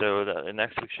 So the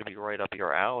next week should be right up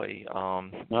your alley.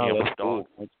 That's cool.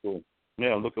 That's cool.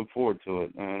 Yeah, I'm looking forward to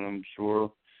it, and I'm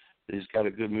sure he's got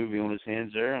a good movie on his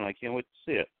hands there, and I can't wait to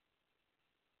see it.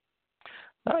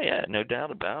 Oh yeah, no doubt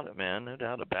about it, man. No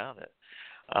doubt about it.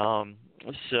 We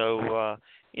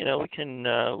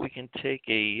can take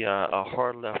a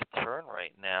hard left turn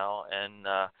right now, and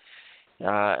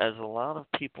as a lot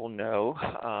of people know,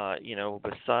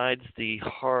 besides the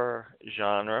horror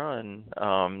genre, and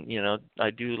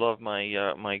I do love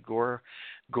my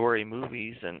gory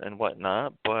movies and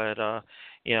whatnot, but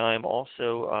I'm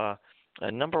also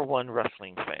a number one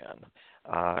wrestling fan.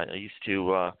 I used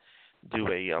to do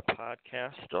a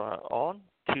podcast on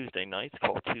Tuesday nights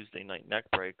called Tuesday Night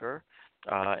Neckbreaker,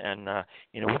 and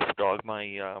Wolf Dog,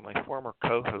 my former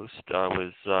co-host,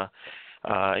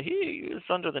 he was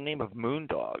under the name of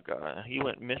Moondog. He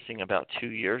went missing about 2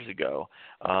 years ago.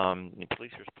 The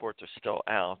police reports are still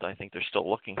out. I think they're still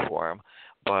looking for him,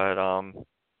 but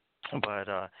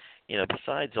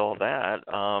besides all that,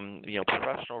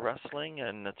 professional wrestling,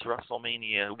 and it's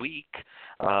WrestleMania week.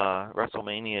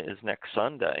 WrestleMania is next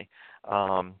Sunday.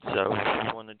 So if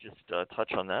you want to just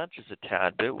touch on that just a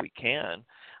tad bit, we can.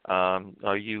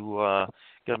 Are you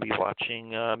going to be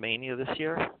watching Mania this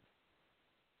year?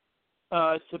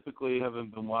 I typically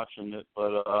haven't been watching it,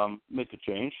 but make a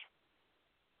change.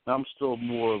 I'm still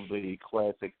more of the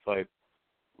classic type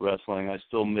wrestling. I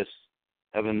still miss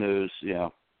having those,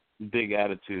 big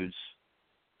attitudes,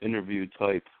 interview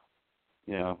type,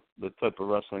 the type of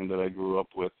wrestling that I grew up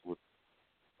with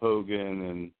Hogan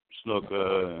and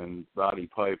Snuka and Roddy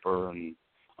Piper and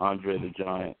Andre the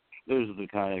Giant. Those are the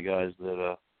kind of guys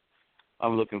that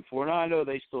I'm looking for. And I know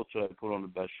they still try to put on the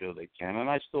best show they can, and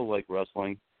I still like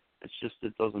wrestling. It's just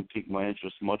it doesn't pique my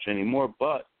interest much anymore,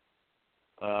 but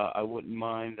I wouldn't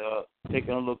mind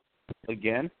taking a look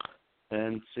again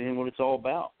and seeing what it's all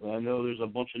about. I know there's a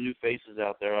bunch of new faces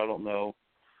out there. I don't know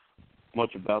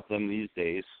much about them these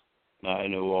days. I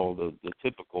know all the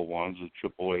typical ones. The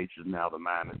Triple H is now the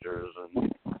managers,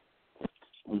 and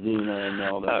Zena and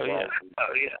all that. Oh yeah.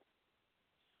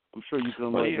 I'm sure you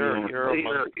can. Well, you're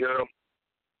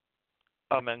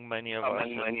among many of us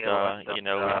that,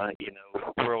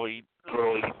 really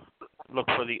look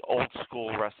for the old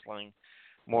school wrestling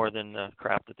more than the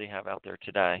crap that they have out there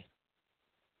today.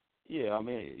 Yeah, I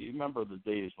mean, you remember the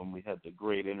days when we had the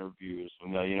great interviews,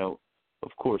 and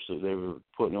of course they were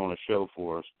putting on a show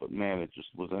for us, but man, it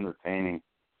just was entertaining,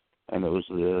 and it was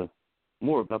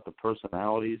more about the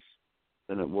personalities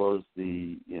than it was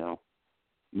the,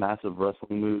 massive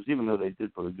wrestling moves, even though they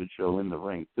did put a good show in the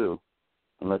ring, too.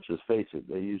 And let's just face it,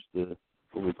 they used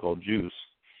what we call juice.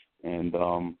 And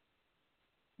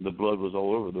the blood was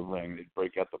all over the ring. They'd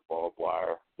break out the barbed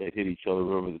wire. They'd hit each other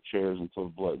over the chairs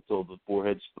until the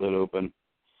forehead split open.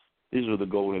 These were the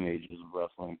golden ages of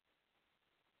wrestling.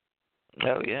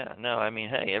 Oh yeah, no, I mean,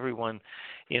 hey, everyone,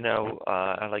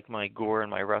 I like my gore in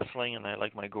my wrestling, and I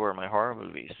like my gore in my horror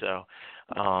movies. So,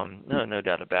 no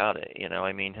doubt about it.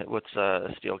 I mean, what's a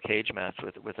steel cage match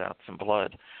without some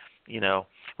blood?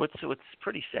 What's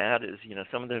pretty sad is,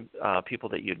 some of the people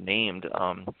that you named,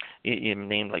 you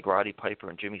named like Roddy Piper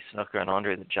and Jimmy Snuka and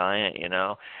Andre the Giant, and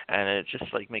it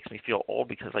just like makes me feel old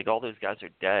because like all those guys are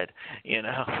dead,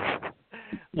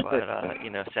 But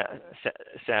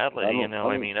sadly,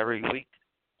 I mean, every week,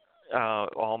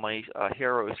 all my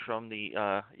heroes from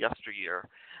the yesteryear,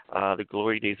 the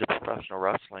glory days of professional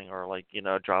wrestling, are like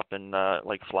dropping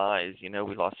like flies. We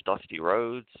lost Dusty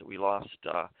Rhodes. We lost.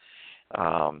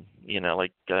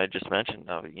 Like I just mentioned,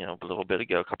 a little bit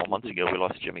ago, a couple months ago, we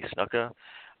lost Jimmy Snuka.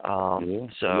 Local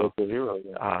hero.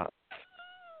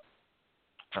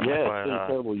 It's been a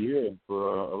terrible year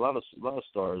for a lot of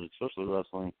stars, especially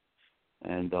wrestling.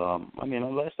 And I mean, the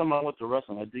last time I went to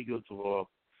wrestling, I did go to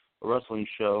a wrestling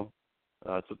show.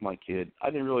 I took my kid. I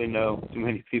didn't really know too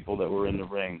many people that were in the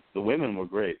ring. The women were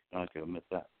great. I can admit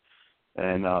that.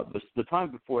 And the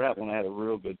time before that, when I had a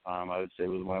real good time, I would say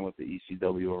was when I went to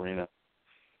ECW Arena.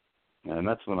 And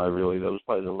that's when that was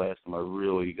probably the last time I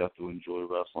really got to enjoy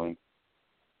wrestling.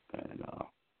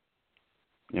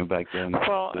 And, back then.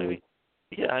 Well,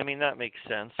 I mean, that makes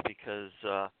sense because,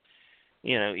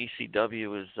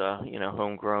 ECW is,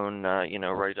 homegrown,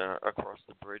 right across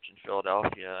the bridge in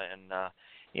Philadelphia. And,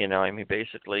 I mean,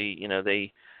 basically,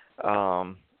 they,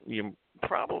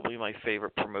 probably my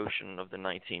favorite promotion of the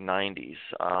 1990s,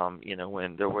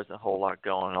 when there wasn't a whole lot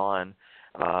going on.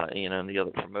 In the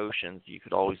other promotions, you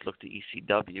could always look to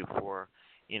ECW for,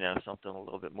 something a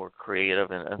little bit more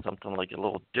creative and something like a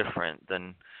little different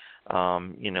than,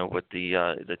 what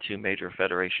the two major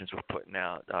federations were putting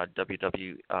out,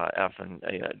 WWF and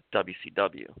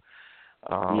WCW.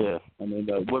 I mean,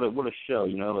 what a show,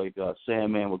 like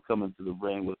Sandman would come into the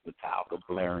ring with the talc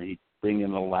blaring, he'd bring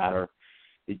in a ladder,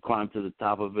 he'd climb to the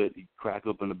top of it, he'd crack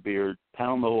open a beard,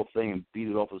 pound the whole thing, and beat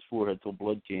it off his forehead till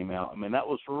blood came out. I mean, that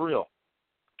was for real.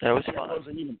 That was fun.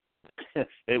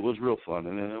 It was real fun.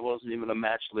 And then it wasn't even a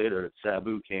match later that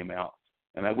Sabu came out.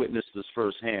 And I witnessed this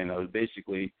firsthand. I was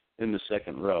basically in the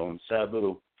second row, and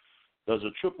Sabu does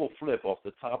a triple flip off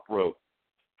the top rope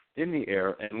in the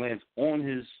air and lands on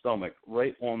his stomach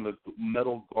right on the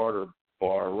metal garter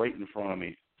bar right in front of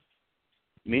me.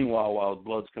 Meanwhile, while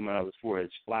blood's coming out of his forehead,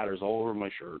 it splatters all over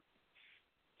my shirt.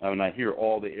 I mean, I hear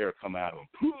all the air come out of him.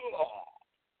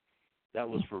 That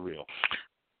was for real.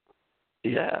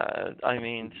 Yeah, I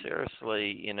mean,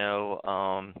 seriously,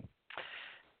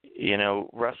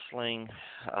 wrestling,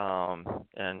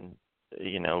 and,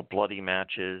 bloody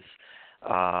matches,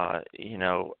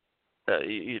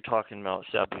 you're talking about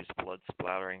Sabu's blood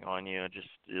splattering on you. It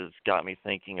just got me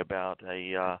thinking about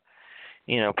prior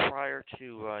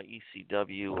to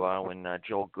ECW, when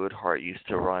Joel Goodhart used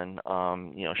to run,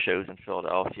 shows in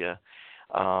Philadelphia,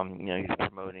 he was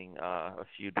promoting a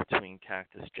feud between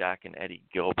Cactus Jack and Eddie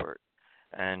Gilbert.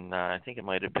 And I think it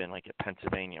might have been like at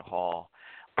Pennsylvania Hall.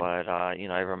 But, I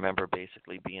remember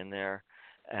basically being there,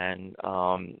 and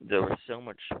there was so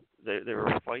much, they were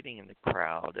fighting in the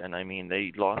crowd, and I mean,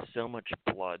 they lost so much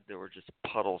blood, there were just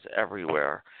puddles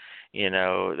everywhere. They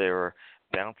were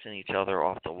bouncing each other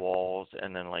off the walls,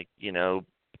 and then, like,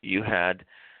 you had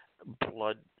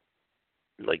blood,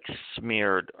 like,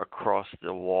 smeared across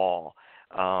the wall.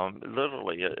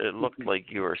 Literally, it looked like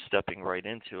you were stepping right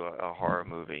into a horror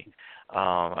movie.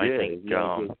 I think.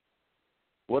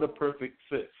 What a perfect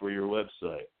fit for your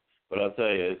website. But I'll tell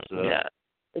you,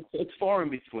 it's far in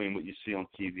between what you see on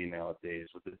TV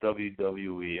nowadays with the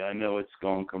WWE. I know it's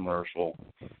gone commercial.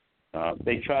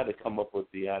 They try to come up with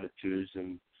the attitudes,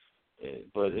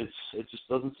 but it just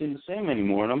doesn't seem the same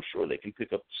anymore. And I'm sure they can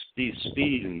pick up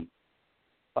speed and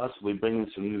possibly bring in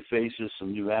some new faces,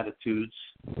 some new attitudes.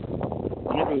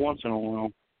 And every once in a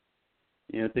while,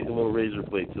 take a little razor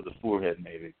blade to the forehead,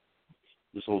 maybe.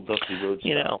 This old Dusty Rhodes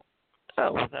style.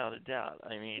 Without a doubt.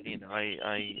 I mean,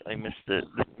 I miss the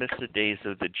days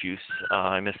of the juice.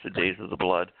 I miss the days of the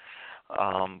blood. But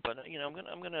I'm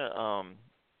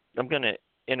gonna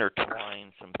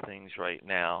intertwine some things right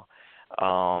now.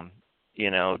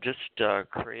 Just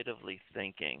creatively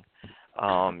thinking.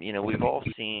 We've all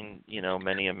seen,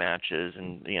 many matches,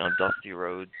 and Dusty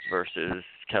Rhodes versus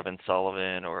Kevin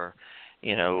Sullivan, or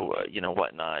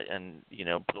whatnot, and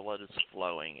blood is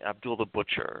flowing. Abdul the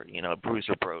Butcher,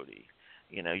 Bruiser Brody,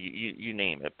 you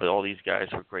name it. But all these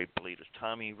guys were great bleeders.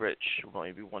 Tommy Rich,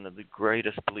 maybe one of the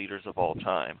greatest bleeders of all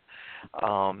time.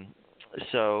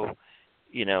 So,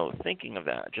 thinking of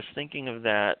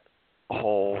that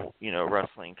whole,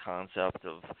 wrestling concept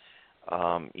of,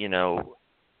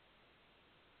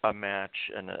 a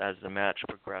match, and as the match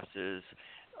progresses,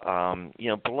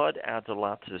 blood adds a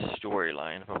lot to the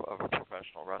storyline of a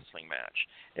professional wrestling match.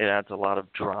 It adds a lot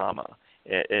of drama.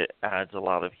 It adds a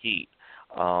lot of heat.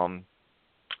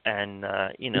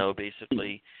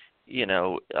 Basically,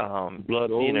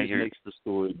 blood always makes the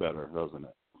story better, doesn't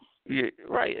it?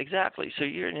 Right, exactly. So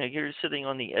you're sitting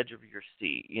on the edge of your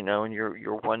seat, and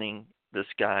you're wanting this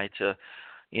guy to,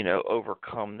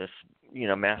 overcome this,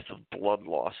 massive blood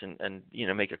loss and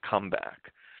make a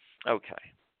comeback.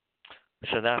 Okay.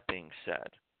 So that being said,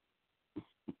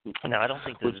 now I don't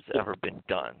think this has ever been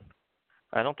done.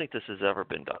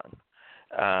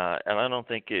 And I don't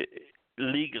think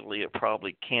legally it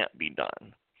probably can't be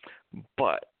done.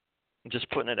 But just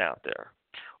putting it out there,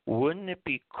 wouldn't it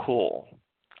be cool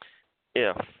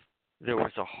if there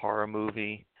was a horror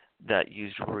movie that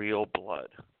used real blood?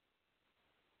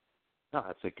 No,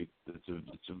 I think it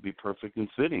would be perfect and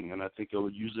fitting, and I think I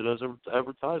would use it as an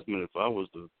advertisement if I was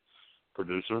the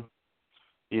producer.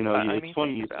 It's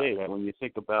funny you say that when you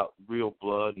think about real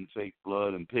blood and fake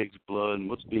blood and pig's blood and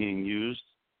what's being used.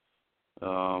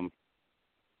 One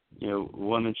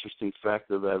interesting fact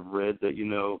that I've read that,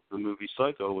 the movie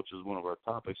Psycho, which is one of our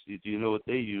topics, do you know what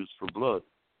they used for blood?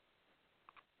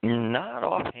 Not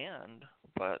offhand,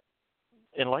 but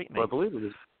enlighten me. I believe it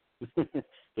is.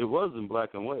 It was in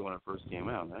black and white when it first came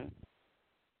out, right?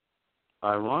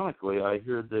 Ironically, I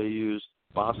heard they used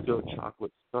Bosco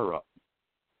chocolate syrup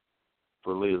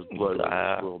for Leah's blood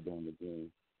swirled down the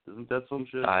drain. Isn't that some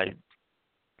shit? I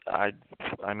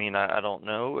don't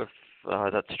know if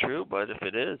that's true, but if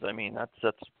it is,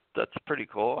 that's pretty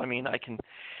cool. I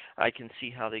can see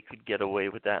how they could get away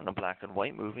with that in a black and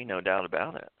white movie, no doubt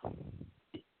about it.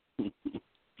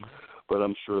 But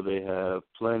I'm sure they have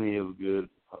plenty of good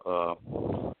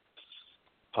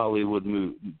Hollywood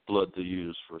blood to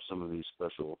use for some of these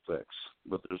special effects.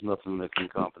 But there's nothing that can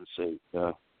compensate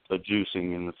the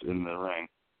juicing in the ring.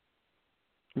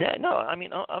 Yeah, no,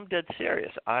 I'm dead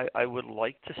serious. I would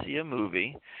like to see a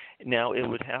movie. Now, it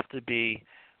would have to be,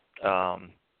 a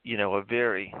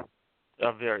very,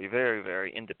 very,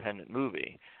 very independent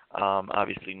movie.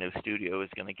 Obviously, no studio is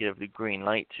going to give the green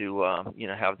light to,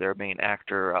 have their main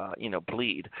actor,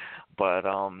 bleed. But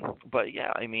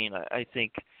yeah, I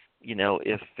think,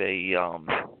 if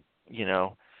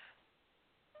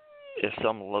if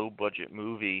some low budget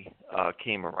movie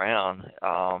came around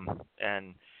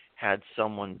and had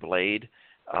someone blade,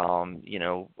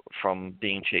 from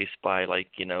being chased by a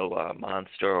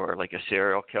monster or like a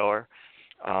serial killer,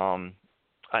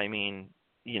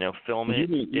 film it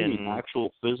in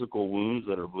actual physical wounds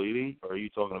that are bleeding, or are you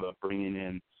talking about bringing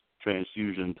in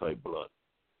transfusion type blood?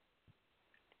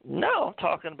 No, I'm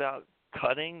talking about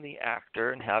cutting the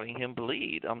actor and having him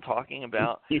bleed. I'm talking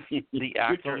about the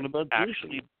actor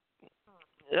actually.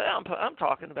 Yeah, I'm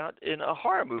talking about in a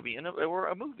horror movie or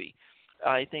a movie.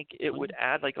 I think it would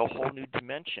add like a whole new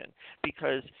dimension,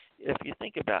 because if you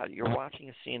think about it, you're watching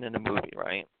a scene in a movie,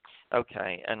 right?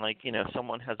 Okay, and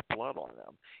someone has blood on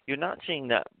them. You're not seeing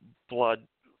that blood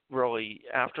really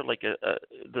after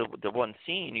the one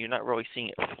scene. You're not really seeing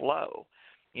it flow.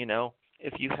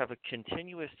 If you have a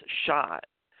continuous shot,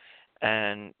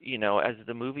 and as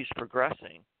the movie's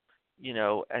progressing,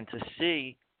 and to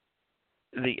see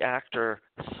the actor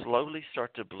slowly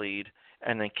start to bleed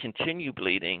and then continue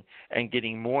bleeding and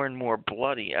getting more and more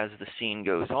bloody as the scene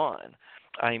goes on.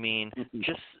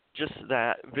 Just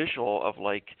that visual of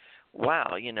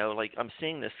wow, I'm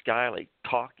seeing this guy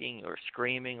talking or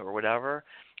screaming or whatever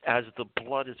as the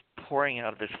blood is pouring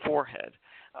out of his forehead.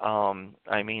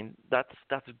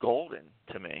 That's golden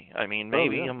to me.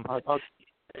 Maybe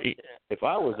if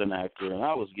I was an actor and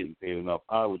I was getting paid enough,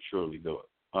 I would surely do it.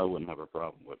 I wouldn't have a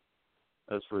problem with it.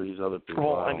 As for these other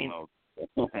people, well, I don't know.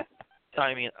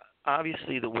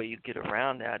 Obviously, the way you get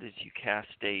around that is you cast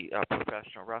a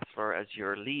professional wrestler as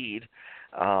your lead.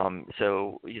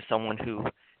 So you're someone who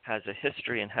has a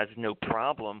history and has no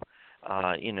problem,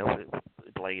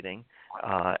 with blading.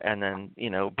 And then,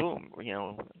 boom,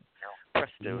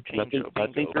 presto, change. I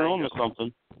think you're on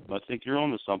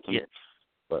to something. Yeah.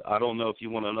 But I don't know if you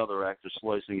want another actor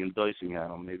slicing and dicing at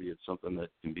them. Maybe it's something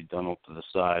that can be done off to the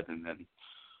side and then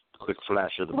quick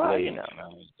flash of the blade.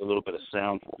 A little bit of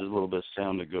sound. There's a little bit of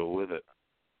sound to go with it.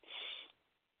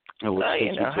 And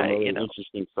another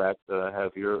interesting fact that I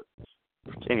have here,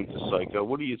 pertaining to Psycho,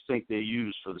 what do you think they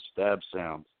used for the stab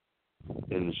sound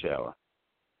in the shower?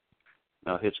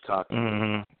 Now Hitchcock,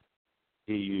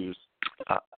 he used.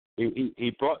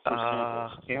 He brought for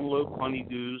samples cantaloupe,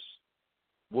 honeydews,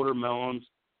 watermelons,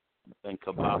 and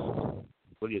kibasas.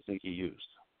 What do you think he used?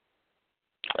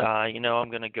 I'm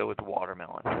going to go with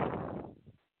watermelon.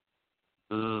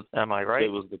 Am I right? It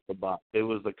was the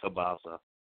kibasa.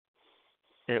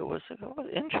 It was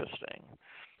interesting.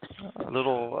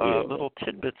 Little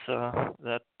tidbits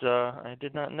that I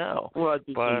did not know. Well, I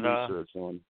did some research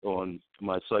on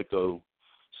my Psycho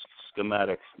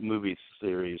schematic movie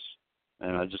series,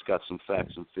 and I just got some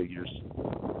facts and figures.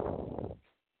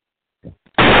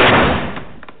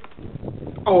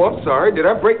 Oh, I'm sorry. Did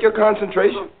I break your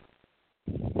concentration?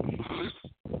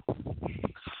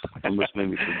 That must make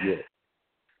me forget.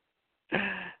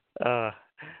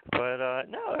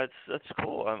 No, that's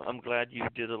cool. I'm glad you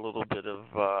did a little bit of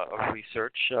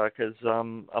research because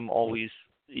I'm always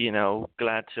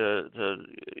glad to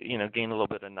gain a little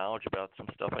bit of knowledge about some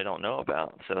stuff I don't know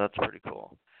about. So that's pretty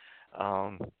cool.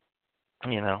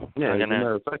 Yeah, as a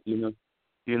matter of fact, you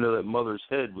know that Mother's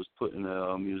head was put in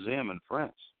a museum in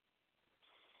France.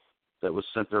 That was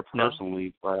sent there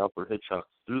personally by Alfred Hitchcock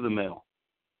through the mail.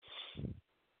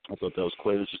 I thought that was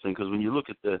quite interesting because when you look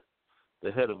at the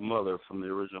head of Mother from the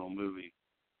original movie,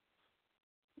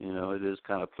 it is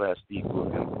kind of plastique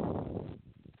looking.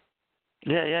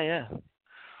 Yeah.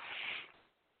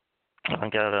 I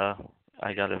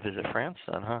gotta visit France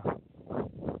then, huh?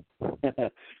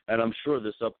 And I'm sure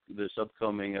this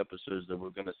upcoming episode that we're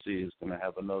going to see is going to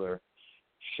have another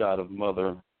shot of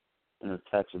Mother in her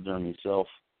taxidermy self,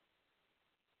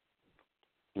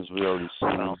 as we already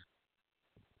seen.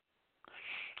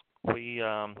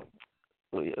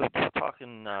 We're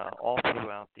talking all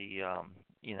throughout the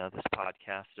this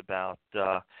podcast about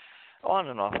on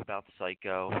and off about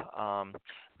Psycho.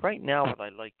 Right now, what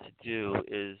I'd like to do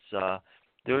is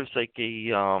there's like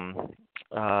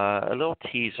a little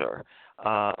teaser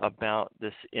about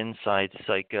this Inside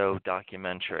Psycho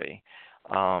documentary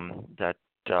that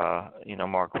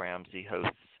Mark Ramsey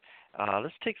hosts.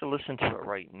 Let's take a listen to it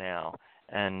right now,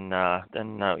 and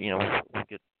then we'll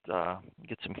get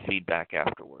some feedback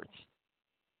afterwards.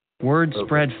 Word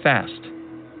spread fast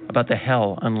about the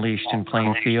hell unleashed in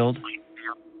Plainfield.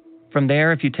 From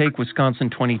there, if you take Wisconsin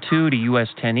 22 to US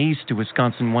 10 East to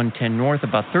Wisconsin 110 North,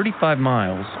 about 35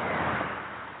 miles,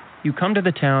 you come to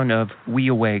the town of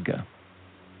Weowega.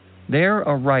 There,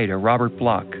 a writer, Robert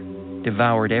Bloch,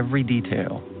 devoured every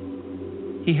detail.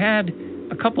 He had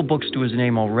a couple books to his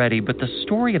name already, but the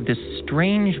story of this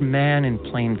strange man in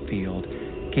Plainfield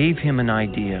gave him an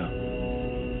idea.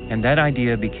 And that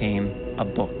idea became a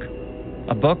book.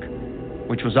 A book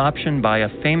which was optioned by a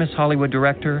famous Hollywood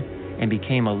director and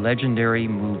became a legendary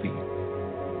movie.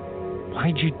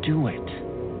 Why'd you do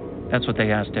it? That's what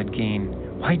they asked Ed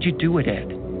Gein. Why'd you do it,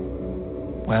 Ed?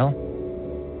 Well,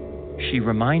 she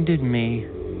reminded me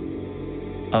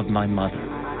of my mother.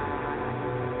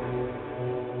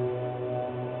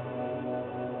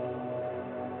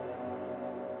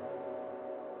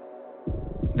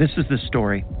 This is the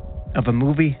story of a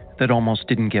movie that almost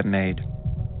didn't get made.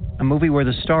 A movie where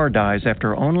the star dies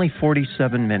after only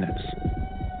 47 minutes.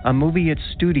 A movie its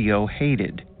studio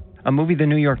hated. A movie the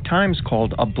New York Times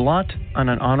called a blot on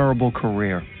an honorable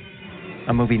career.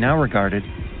 A movie now regarded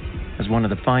as one of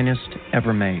the finest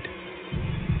ever made.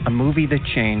 A movie that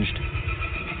changed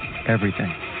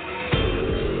everything.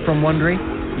 From Wondery,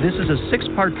 this is a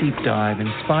 6-part deep dive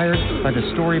inspired by the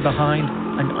story behind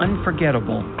an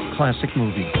unforgettable classic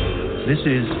movie. This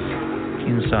is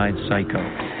Inside Psycho.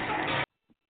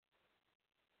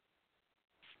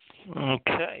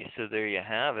 Okay, so there you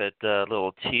have it, a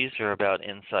little teaser about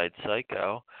Inside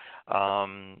Psycho.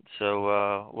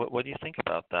 What do you think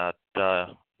about that?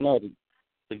 No,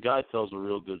 the guy tells a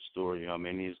real good story. I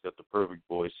mean, he's got the perfect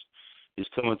voice. He's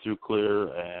coming through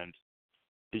clear, and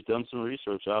he's done some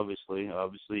research, obviously.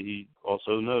 Obviously, he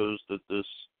also knows that this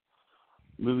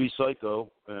movie Psycho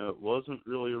wasn't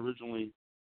really originally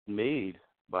made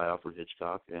by Alfred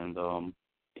Hitchcock, and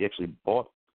he actually bought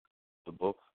the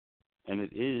book. And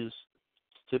it is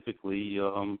typically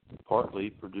partly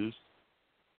produced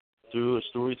through a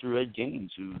story through Ed Gein,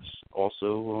 who's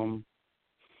also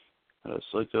a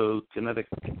psychokinetic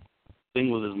thing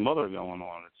with his mother going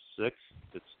on. It's sick,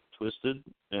 it's twisted,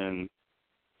 and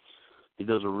he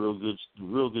does a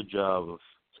real good job of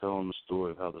telling the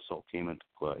story of how this all came into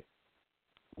play.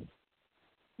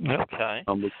 Okay.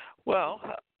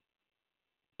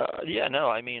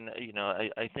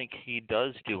 I think he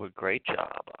does do a great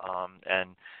job,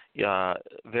 and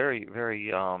very,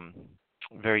 very,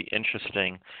 very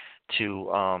interesting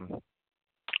to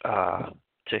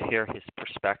to hear his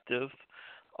perspective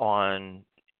on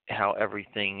how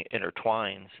everything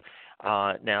intertwines.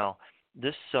 Now,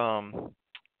 this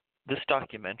this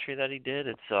documentary that he did,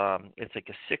 it's like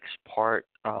a 6-part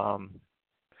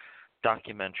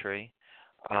documentary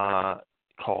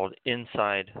called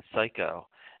Inside Psycho,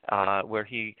 where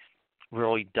he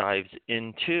really dives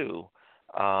into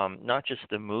not just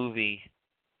the movie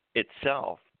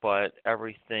itself, but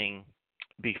everything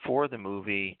before the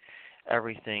movie,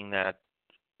 everything that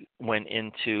went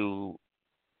into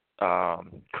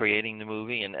creating the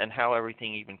movie, and how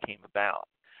everything even came about.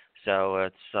 So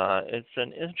it's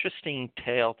an interesting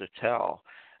tale to tell,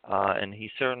 and he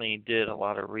certainly did a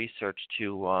lot of research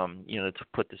to to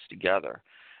put this together.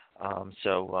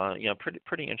 So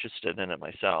pretty interested in it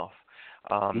myself.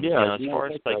 As far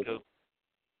as Psycho,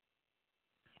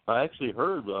 I actually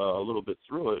heard a little bit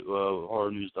through it,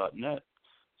 horrornews.net,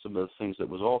 some of the things that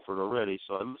was offered already.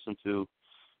 So I listened to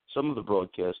some of the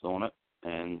broadcast on it,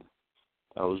 and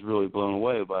I was really blown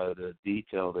away by the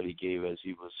detail that he gave as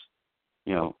he was,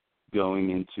 going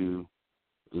into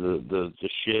the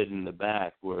shed in the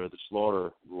back where the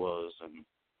slaughter was, and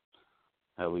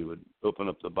how he would open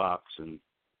up the box and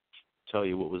tell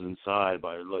you what was inside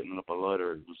by lighting up a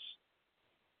lighter. It was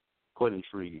quite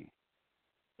intriguing.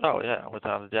 Oh yeah,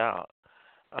 without a doubt.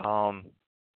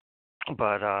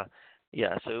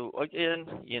 So again,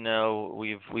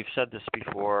 we've said this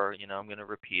before. I'm going to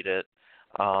repeat it.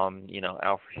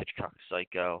 Alfred Hitchcock's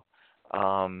Psycho.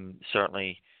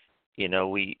 Certainly,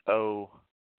 we owe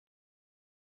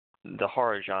the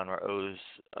horror genre owes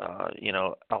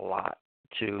a lot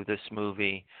to this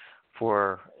movie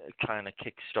for kind of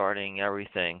kickstarting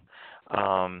everything.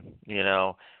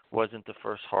 Wasn't the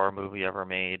first horror movie ever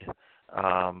made,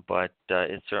 but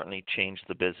it certainly changed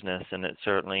the business, and it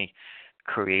certainly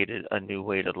created a new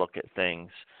way to look at things.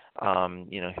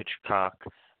 Hitchcock,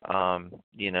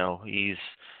 he's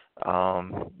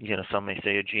some may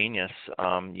say a genius,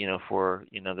 for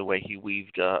the way he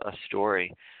weaved a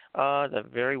story that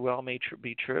very well may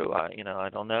be true. I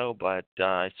don't know, but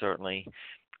I certainly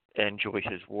enjoy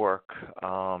his work.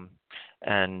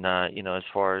 As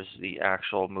far as the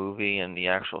actual movie and the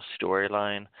actual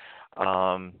storyline,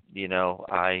 I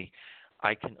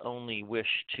can only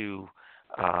wish to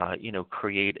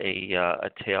create a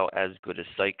tale as good as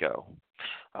Psycho.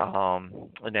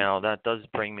 Now that does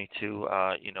bring me to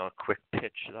a quick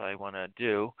pitch that I want to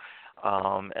do,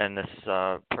 and this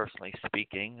personally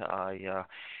speaking, I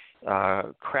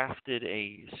crafted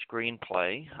a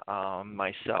screenplay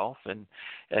myself, and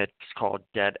it's called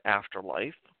Dead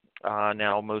Afterlife.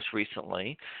 Now, most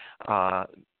recently,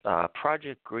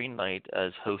 Project Greenlight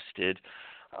has hosted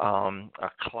a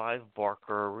Clive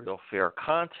Barker Real Fair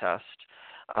contest,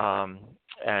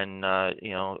 and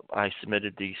I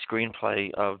submitted the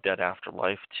screenplay of Dead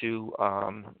Afterlife to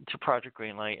Project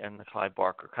Greenlight and the Clive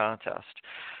Barker contest.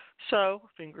 So,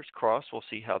 fingers crossed, we'll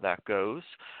see how that goes.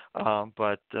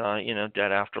 But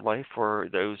Dead Afterlife, for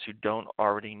those who don't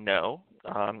already know,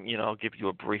 I'll give you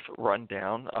a brief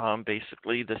rundown.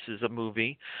 Basically, this is a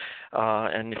movie,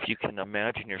 and if you can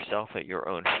imagine yourself at your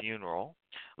own funeral,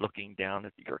 looking down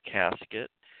at your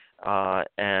casket,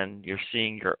 and you're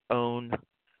seeing your own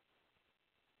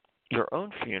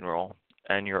funeral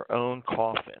and your own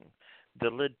coffin, the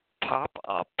lid pop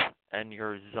up, and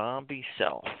your zombie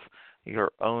self,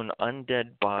 your own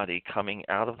undead body coming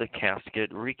out of the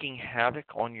casket, wreaking havoc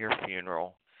on your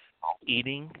funeral,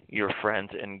 eating your friends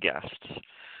and guests.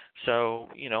 So,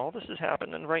 all this is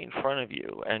happening right in front of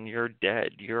you, and you're dead.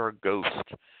 You're a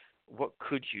ghost. What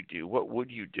could you do? What would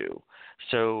you do?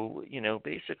 So,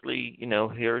 basically,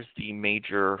 here's the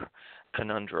major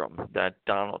conundrum that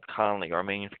Donald Connolly, our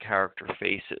main character,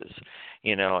 faces.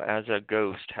 As a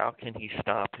ghost, how can he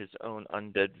stop his own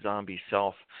undead zombie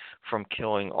self from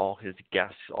killing all his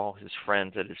guests, all his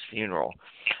friends at his funeral?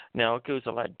 Now, it goes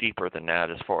a lot deeper than that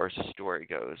as far as the story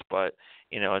goes, but,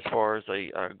 as far as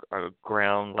a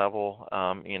ground level,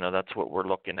 that's what we're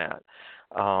looking at.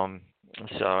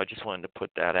 So I just wanted to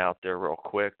put that out there real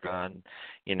quick.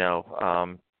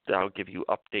 I'll give you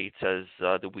updates as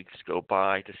the weeks go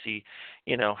by to see,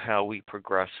 how we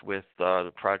progress with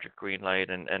the Project Greenlight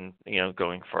and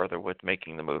going further with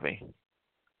making the movie.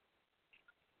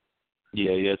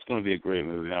 Yeah, it's going to be a great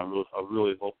movie. I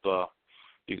really hope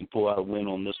you can pull out a win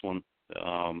on this one,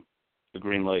 the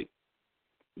Greenlight.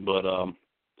 But I'm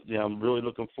really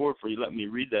looking forward for you letting me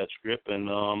read that script, and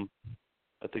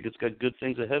I think it's got good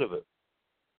things ahead of it.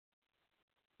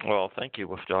 Well, thank you,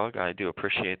 Wolf Dog. I do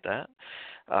appreciate that.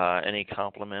 Any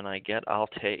compliment I get, I'll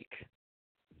take.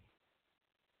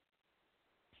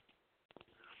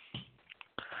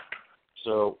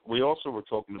 So we also were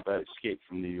talking about Escape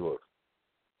from New York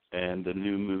and the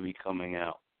new movie coming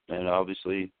out. And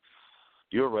obviously,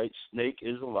 you're right, Snake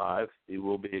is alive. He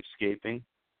will be escaping.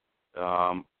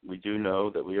 We do know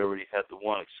that we already had the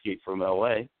one Escape from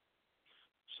L.A.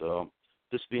 So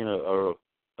this being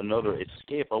another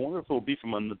escape, I wonder if it will be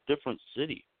from a different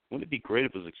city. Wouldn't it be great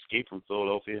if it was Escape from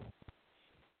Philadelphia?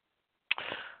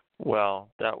 Well,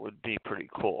 that would be pretty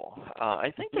cool.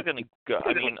 I think they're going to go.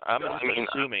 I mean, I'm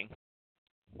assuming.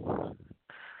 Go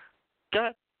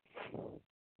ahead.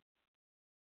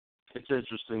 It's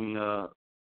interesting,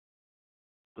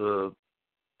 the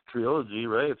trilogy,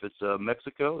 right? If it's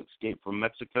Mexico, Escape from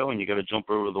Mexico, and you got to jump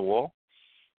over the wall.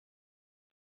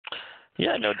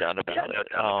 Yeah, no doubt about it.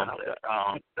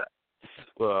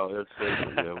 Well, let's say,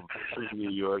 first in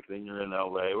New York, then you're in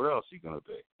L.A. Where else are you going to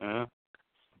be?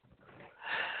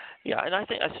 Yeah, and I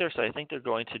think I think they're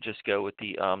going to just go with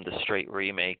the straight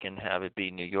remake and have it be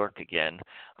New York again.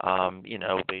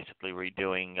 Basically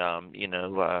redoing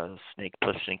Snake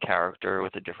Plissken character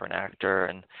with a different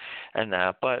actor and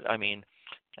that. But I mean,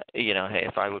 hey,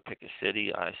 if I would pick a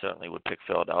city, I certainly would pick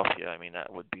Philadelphia. I mean,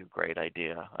 that would be a great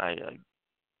idea. I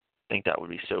think that would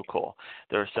be so cool.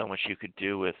 There's so much you could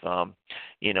do with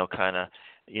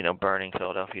burning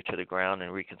Philadelphia to the ground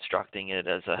and reconstructing it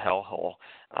as a hellhole,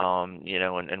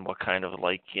 and what kind of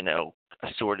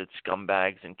assorted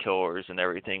scumbags and killers and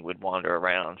everything would wander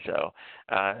around. So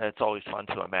it's always fun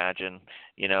to imagine,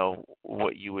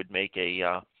 what you would make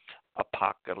a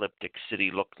apocalyptic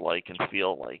city look like and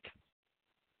feel like.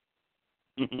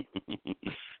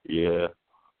 Yeah,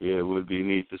 it would be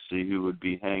neat to see who would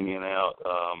be hanging out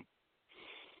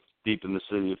deep in the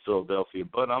city of Philadelphia.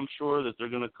 But I'm sure that they're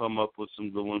going to come up with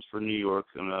some good ones for New York,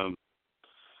 and I'm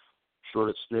sure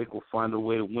that Snake will find a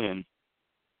way to win.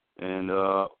 And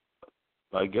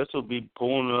I guess he'll be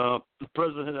pulling the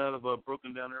president out of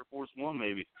broken down Air Force One,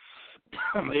 maybe.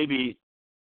 Maybe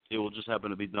it will just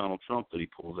happen to be Donald Trump that he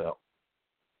pulls out.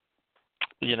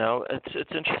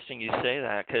 It's interesting you say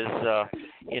that because,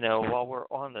 while we're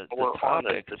on the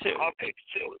topic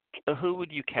too, who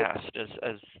would you cast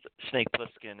as Snake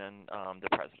Plissken and the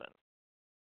president?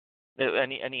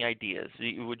 Any ideas?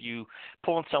 Would you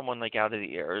pull someone out of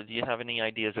the air? Do you have any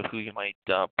ideas of who you might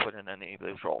put in any of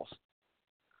those roles?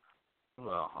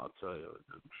 Well, I'll tell you.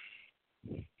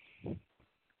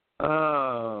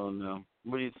 Oh, no.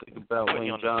 What do you think about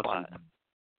Wayne Johnson?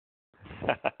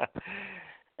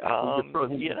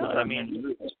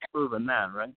 It's proven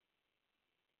that, right?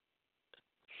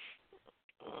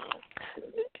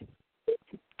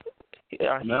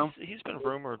 Yeah, he's been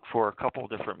rumored for a couple of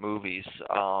different movies,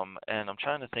 and I'm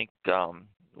trying to think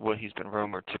what he's been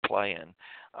rumored to play in.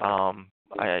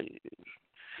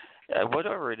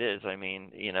 Whatever it is, I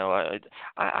mean,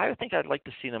 I think I'd like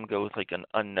to see them go with an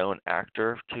unknown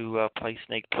actor to play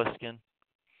Snake Plissken.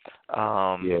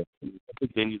 Yeah, I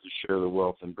think they need to share the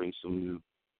wealth and bring some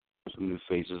new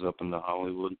faces up into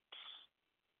Hollywood.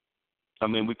 I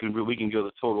mean, we can go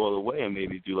the total other way and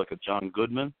maybe do a John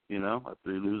Goodman, after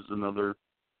he loses another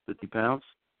 50 pounds.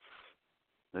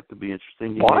 That could be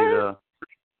interesting.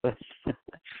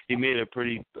 He made a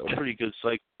pretty good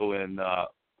Psycho in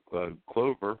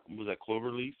Clover. Was that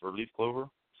Cloverleaf or Leaf Clover?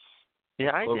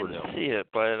 Yeah, I didn't see it,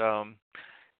 but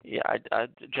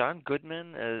John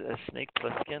Goodman as Snake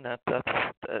Plissken.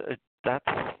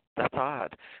 That's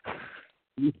odd.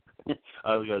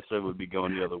 I was gonna say it would be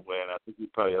going the other way, and I think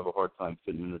we'd probably have a hard time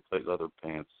fitting in the tight leather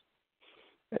pants.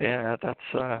 Yeah,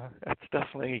 that's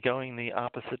definitely going the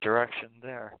opposite direction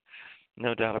there,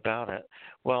 no doubt about it.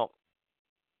 Well,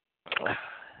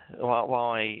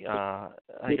 while I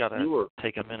gotta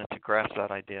take a minute to grasp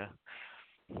that idea.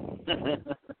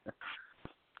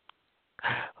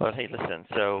 Well, hey, listen.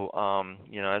 So,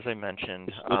 as I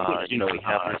mentioned, we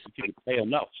have this. If you could pay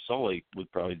enough, Sully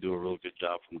would probably do a real good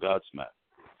job from Godsmack.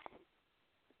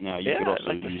 Now, you could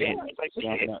also use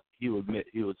he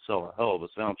would sell a hell of a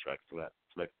soundtrack for that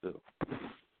flick too.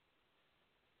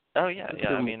 Oh yeah.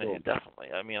 I mean,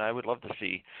 definitely. I mean, I would love to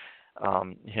see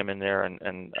him in there,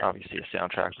 and obviously a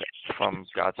soundtrack from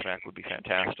Godsmack would be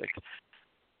fantastic.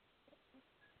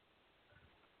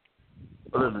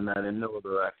 Other than that, and no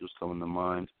other actors coming to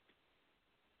mind.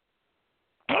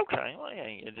 Okay, well, yeah,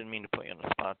 I didn't mean to put you on the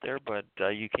spot there, but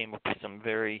you came up with some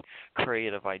very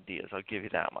creative ideas. I'll give you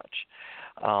that much.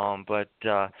 But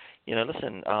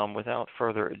listen, without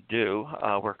further ado,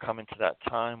 we're coming to that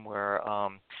time where,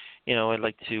 I'd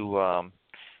like to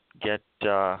get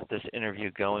this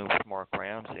interview going with Mark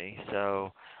Ramsey.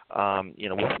 So,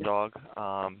 Wolf Dog,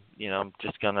 I'm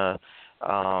just going to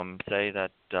say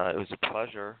that it was a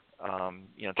pleasure,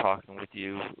 talking with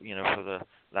you, for the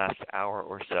last hour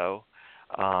or so.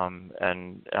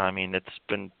 And I mean, it's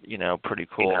been, pretty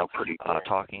cool,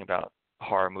 talking about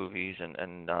horror movies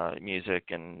and music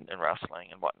and wrestling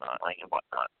and whatnot.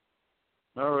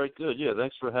 All right, good. Yeah,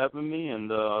 thanks for having me,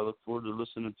 and I look forward to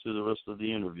listening to the rest of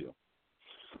the interview.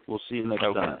 We'll see you next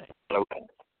time. Okay.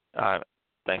 All right.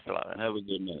 Thanks a lot, man. Have a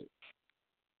good night.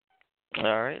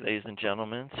 All right, ladies and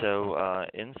gentlemen. So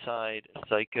Inside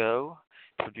Psycho,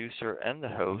 producer and the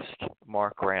host,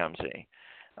 Mark Ramsey.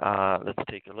 Let's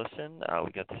take a listen.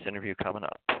 We got this interview coming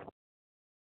up.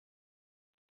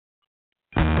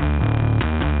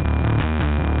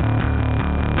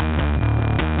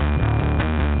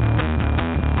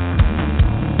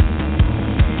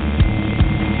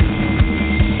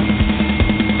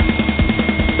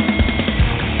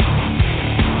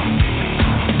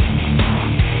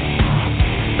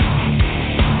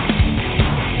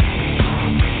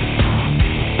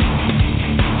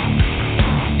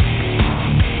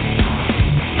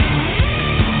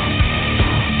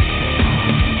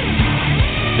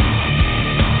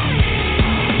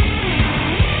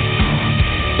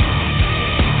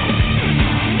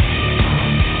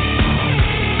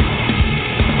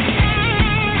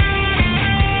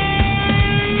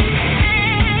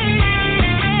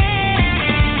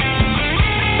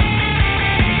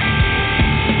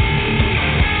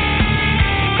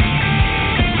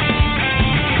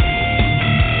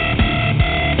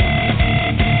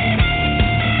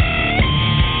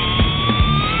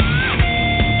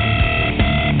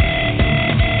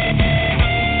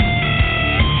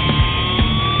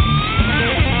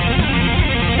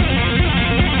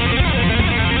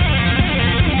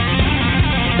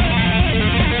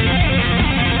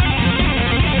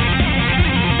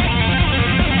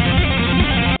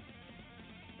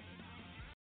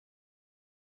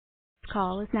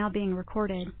 Call is now being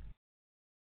recorded.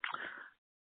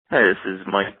 Hey, this is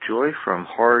Mike Joy from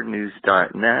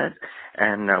HorrorNews.net,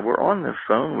 and we're on the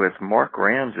phone with Mark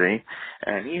Ramsey,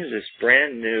 and he has this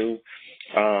brand new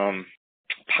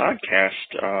podcast,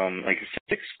 like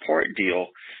a 6-part deal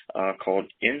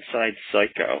called Inside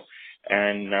Psycho.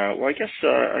 And well, I guess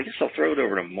I'll throw it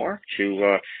over to Mark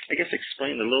to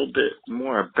explain a little bit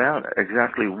more about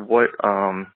exactly what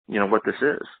what this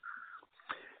is.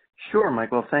 Sure,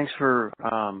 Mike. Well, thanks for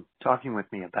talking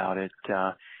with me about it.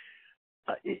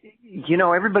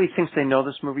 Everybody thinks they know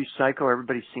this movie Psycho.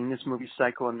 Everybody's seen this movie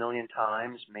Psycho a million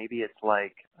times. Maybe it's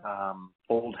like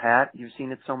old hat. You've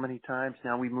seen it so many times.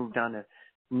 Now we moved on to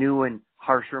new and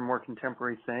harsher, more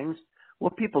contemporary things.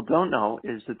 What people don't know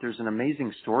is that there's an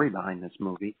amazing story behind this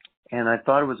movie, and I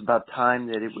thought it was about time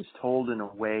that it was told in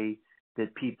a way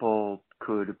that people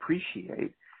could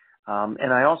appreciate.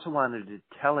 And I also wanted to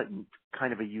tell it in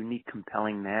kind of a unique,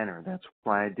 compelling manner. That's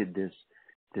why I did this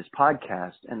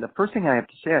podcast. And the first thing I have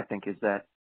to say, I think, is that,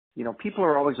 people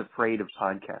are always afraid of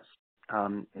podcasts.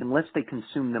 Unless they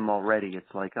consume them already,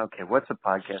 it's like, okay, what's a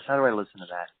podcast? How do I listen to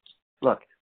that? Look,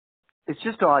 it's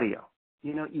just audio.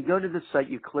 You go to the site,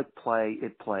 you click play,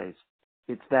 it plays.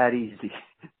 It's that easy.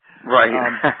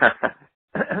 Right.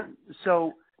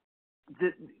 So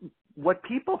what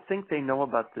people think they know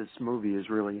about this movie is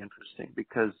really interesting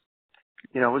because,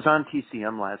 it was on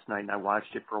TCM last night and I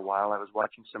watched it for a while. I was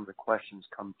watching some of the questions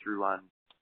come through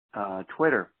on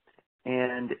Twitter.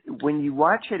 And when you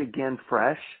watch it again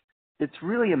fresh, it's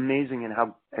really amazing in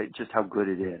how good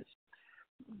it is.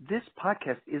 This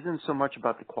podcast isn't so much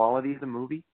about the quality of the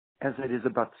movie as it is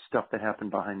about the stuff that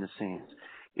happened behind the scenes.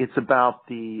 It's about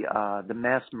the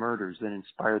mass murders that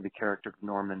inspired the character of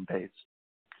Norman Bates.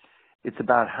 It's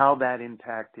about how that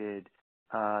impacted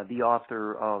the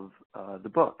author of the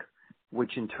book,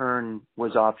 which in turn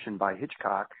was optioned by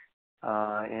Hitchcock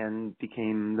and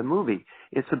became the movie.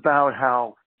 It's about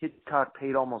how Hitchcock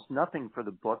paid almost nothing for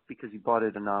the book because he bought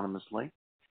it anonymously.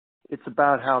 It's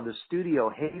about how the studio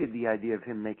hated the idea of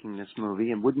him making this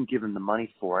movie and wouldn't give him the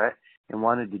money for it and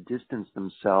wanted to distance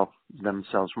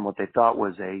themselves from what they thought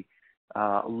was a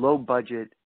low-budget,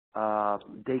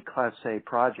 déclassé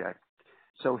project.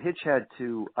 So Hitch had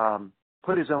to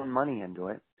put his own money into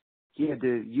it. He had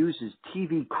to use his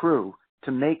TV crew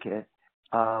to make it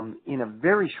in a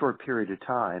very short period of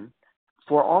time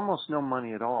for almost no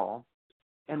money at all.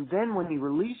 And then when he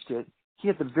released it, he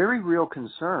had the very real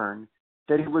concern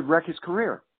that it would wreck his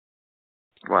career.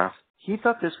 Wow. He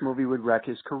thought this movie would wreck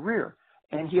his career.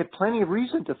 And he had plenty of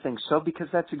reason to think so because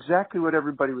that's exactly what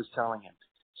everybody was telling him.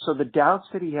 So the doubts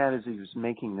that he had as he was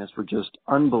making this were just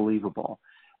unbelievable.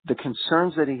 The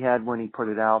concerns that he had when he put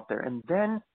it out there. And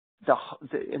then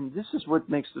and this is what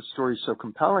makes the story so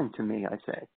compelling to me, I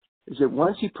think, is that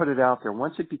once he put it out there,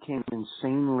 once it became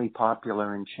insanely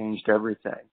popular and changed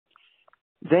everything,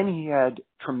 then he had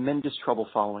tremendous trouble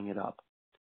following it up.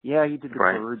 Yeah, he did The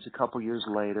Birds a couple years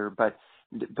later, but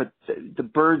the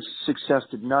Birds' success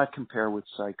did not compare with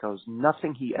Psycho's.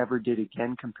 Nothing he ever did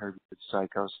again compared with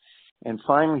Psycho's. And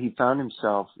finally, he found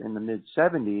himself in the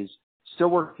mid-'70s still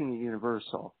working at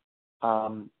Universal,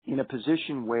 in a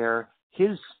position where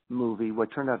his movie,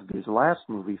 what turned out to be his last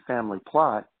movie, Family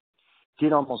Plot,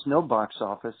 did almost no box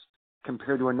office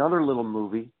compared to another little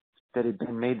movie that had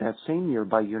been made that same year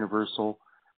by Universal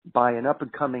by an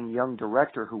up-and-coming young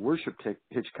director who worshipped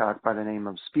Hitchcock by the name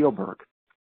of Spielberg.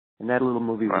 And that little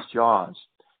movie was Jaws.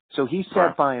 So he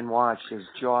sat by and watched as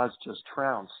Jaws just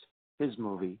trounced his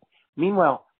movie.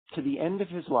 Meanwhile, to the end of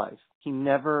his life, he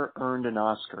never earned an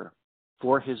Oscar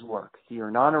for his work. He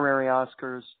earned honorary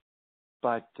Oscars,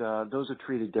 but those are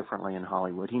treated differently in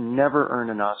Hollywood. He never earned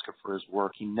an Oscar for his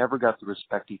work. He never got the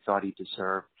respect he thought he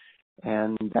deserved.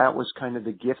 And that was kind of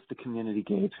the gift the community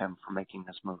gave him for making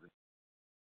this movie.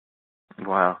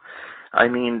 Wow. I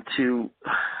mean, to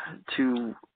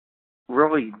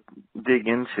really dig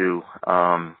into,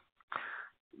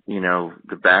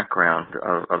 the background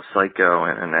of Psycho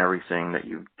and everything that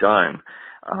you've done,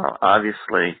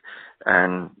 obviously,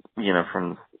 and,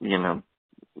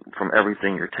 from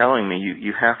everything you're telling me,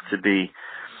 you have to be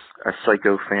a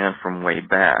Psycho fan from way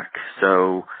back.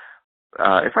 So,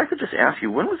 if I could just ask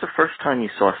you, when was the first time you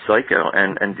saw Psycho,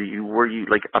 and were you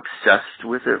like obsessed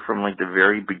with it from like the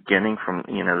very beginning, from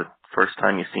the first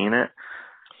time you seen it?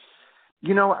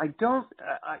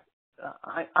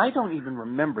 I don't even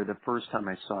remember the first time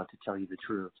I saw it, to tell you the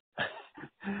truth.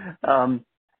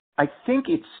 I think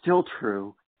it's still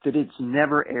true that it's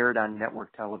never aired on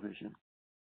network television.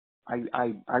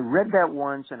 I read that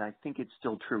once, and I think it's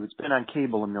still true. It's been on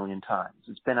cable a million times.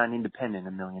 It's been on independent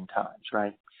a million times,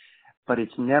 right? But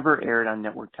it's never aired on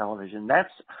network television.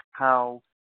 That's how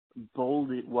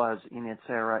bold it was in its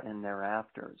era and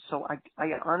thereafter. So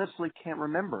I honestly can't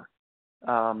remember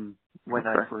when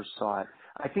I first saw it.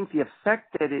 I think the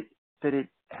effect that it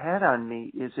had on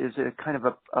me is a kind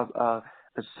of a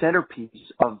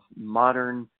centerpiece of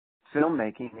modern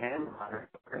filmmaking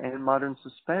and modern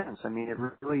suspense. I mean, it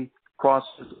really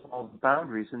crosses all the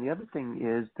boundaries. And the other thing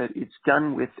is that it's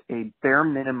done with a bare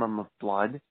minimum of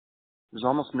blood. There's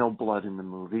almost no blood in the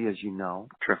movie, as you know.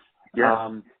 True.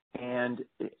 Yeah. And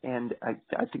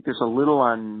I think there's a little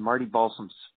on Marty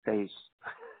Balsam's face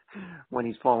when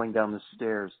he's falling down the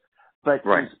stairs, but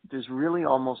there's really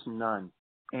almost none.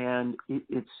 And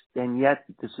and yet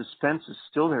the suspense is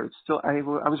still there. It's still. I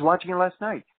was watching it last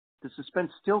night. The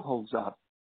suspense still holds up,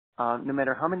 no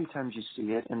matter how many times you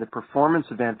see it. And the performance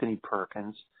of Anthony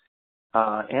Perkins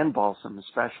and Balsam,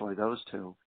 especially those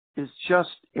two, is just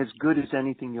as good as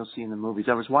anything you'll see in the movies.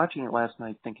 I was watching it last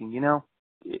night thinking,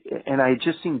 and I had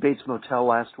just seen Bates Motel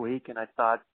last week, and I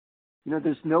thought,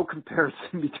 there's no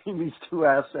comparison between these two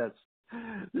assets.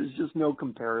 There's just no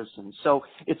comparison. So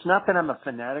it's not that I'm a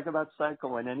fanatic about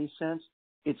Psycho in any sense.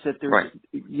 It's that there's,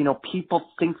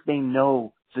 people think they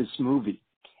know this movie,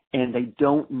 and they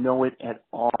don't know it at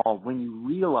all. When you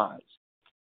realize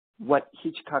what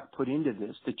Hitchcock put into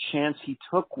this, the chance he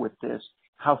took with this,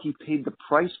 how he paid the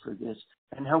price for this,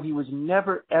 and how he was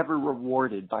never, ever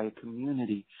rewarded by a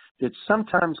community that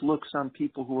sometimes looks on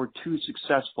people who are too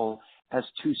successful as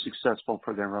too successful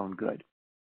for their own good.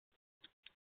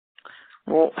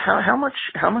 Well, how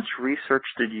much research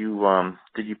did you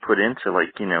put into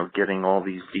getting all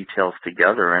these details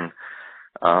together, and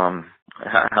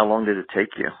how long did it take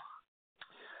you?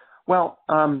 Well,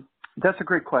 that's a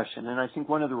great question, and I think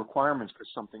one of the requirements for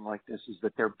something like this is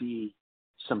that there be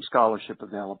some scholarship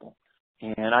available.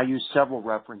 And I use several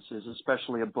references,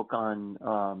 especially a book on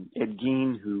Ed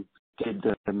Gein, who did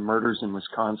the murders in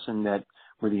Wisconsin that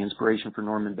were the inspiration for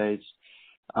Norman Bates.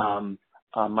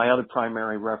 My other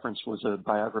primary reference was a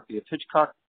biography of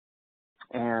Hitchcock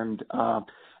and a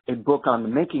book on the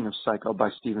making of Psycho by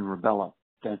Stephen Rebello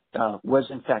that was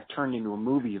in fact turned into a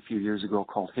movie a few years ago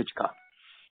called Hitchcock.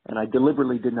 And I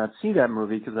deliberately did not see that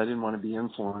movie because I didn't want to be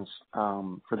influenced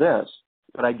for this,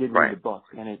 but I did read the book,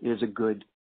 and it is a good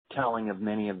telling of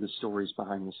many of the stories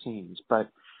behind the scenes. But,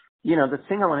 the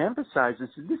thing I want to emphasize is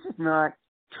this is not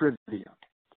trivia.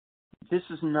 This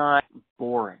is not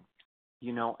boring.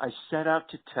 I set out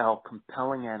to tell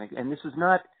compelling anecdotes, and this is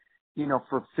not,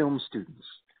 for film students.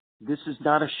 This is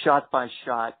not a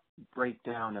shot-by-shot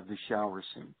breakdown of the shower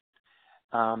scene.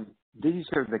 These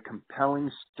are the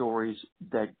compelling stories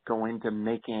that go into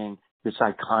making this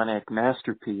iconic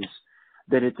masterpiece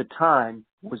that at the time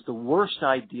was the worst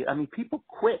idea. I mean, people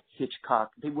quit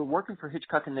Hitchcock. They were working for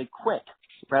Hitchcock and they quit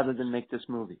rather than make this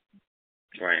movie.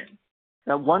 Right.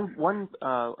 Now, one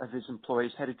of his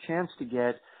employees had a chance to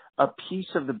get a piece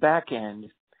of the back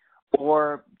end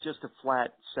or just a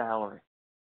flat salary.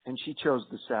 And she chose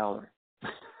the salary.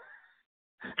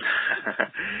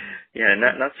 Yeah,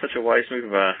 not such a wise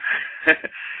move, but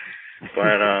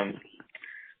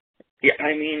yeah,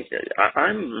 I mean,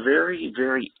 I'm very,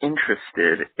 very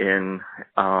interested in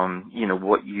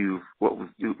what you've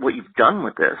done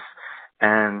with this,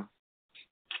 and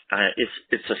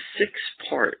it's a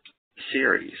 6-part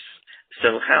series.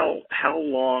 So how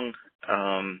long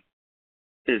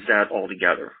is that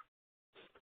altogether?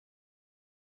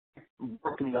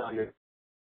 Working on your,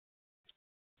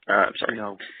 I'm sorry.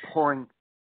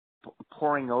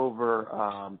 Pouring over,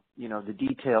 the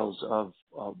details of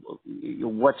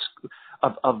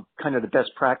kind of the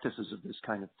best practices of this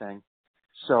kind of thing.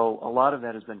 So a lot of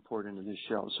that has been poured into this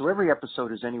show. So every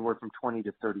episode is anywhere from 20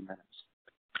 to 30 minutes.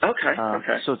 Okay.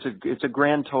 So it's a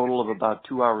grand total of about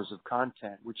 2 hours of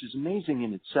content, which is amazing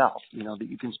in itself. That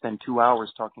you can spend 2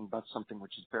 hours talking about something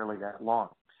which is barely that long.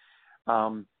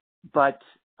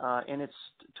 And it's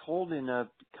told in a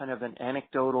kind of an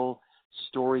anecdotal,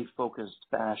 story-focused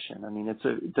fashion. I mean, it's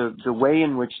the way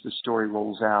in which the story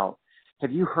rolls out.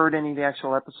 Have you heard any of the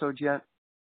actual episodes yet?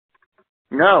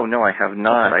 No, I have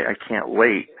not. I can't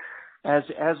wait. As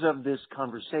of this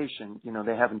conversation,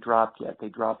 they haven't dropped yet. They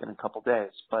drop in a couple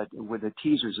days, but with the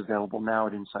teasers available now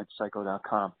at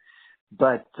InsidePsycho.com.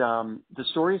 But the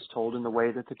story is told in the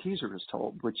way that the teaser is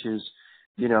told, which is,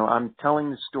 I'm telling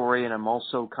the story and I'm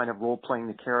also kind of role-playing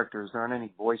the characters. There aren't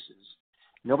any voices.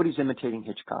 Nobody's imitating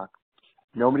Hitchcock.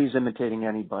 Nobody's imitating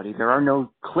anybody. There are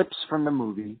no clips from the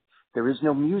movie. There is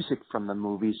no music from the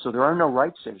movie, so there are no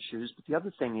rights issues. But the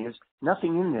other thing is,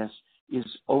 nothing in this is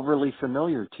overly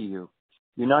familiar to you.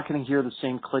 You're not going to hear the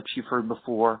same clips you've heard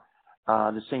before,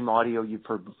 the same audio you've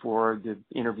heard before, the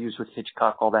interviews with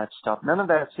Hitchcock, all that stuff. None of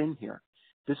that's in here.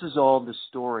 This is all the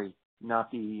story, not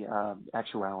the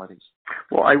actualities.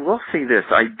 Well, I will say this.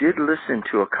 I did listen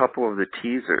to a couple of the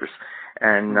teasers,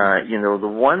 and the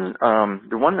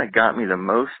one that got me the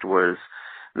most was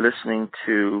listening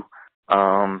to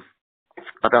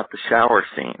about the shower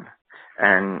scene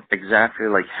and exactly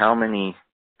like how many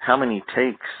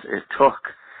takes it took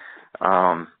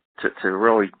to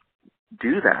really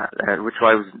do that, which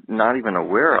I was not even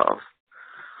aware of.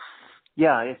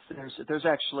 Yeah, there's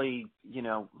actually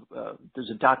there's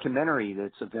a documentary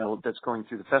that's available that's going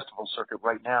through the festival circuit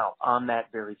right now on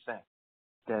that very thing.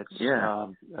 That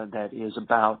is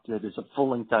a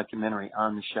full-length documentary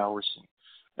on the shower scene.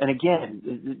 And again,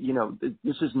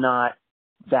 this is not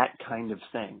that kind of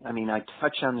thing. I mean, I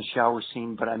touch on the shower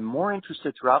scene, but I'm more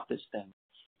interested throughout this thing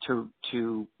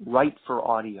to write for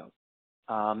audio.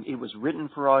 It was written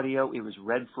for audio. It was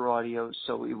read for audio.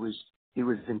 So it was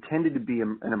intended to be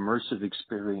an immersive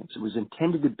experience. It was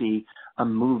intended to be a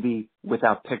movie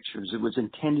without pictures. It was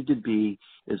intended to be,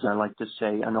 as I like to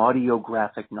say, an audio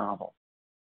graphic novel.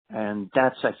 And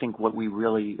that's, I think, what we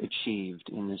really achieved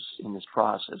in this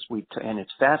process. And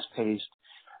it's fast-paced.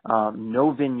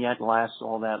 No vignette lasts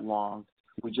all that long.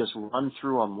 We just run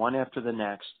through them one after the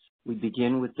next. We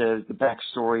begin with the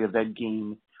backstory of Ed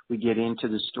Gein. We get into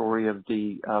the story of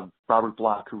Robert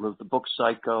Bloch, who wrote the book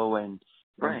Psycho, and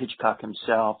Hitchcock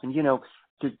himself. And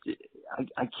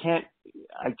I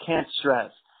can't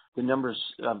stress the numbers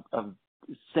of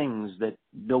things that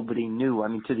nobody knew. I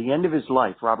mean, to the end of his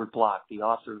life, Robert Bloch, the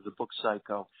author of the book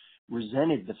Psycho,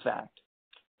 resented the fact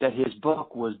that his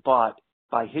book was bought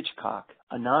by Hitchcock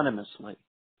anonymously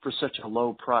for such a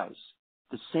low price.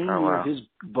 The same year his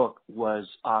book was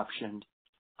optioned,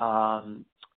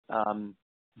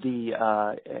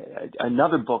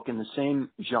 another book in the same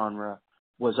genre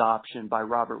was optioned by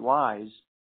Robert Wise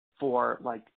for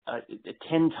like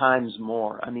 10 times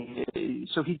more. I mean,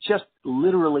 so he just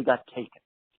literally got taken.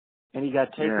 And he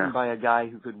got taken by a guy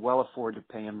who could well afford to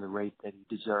pay him the rate that he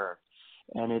deserved.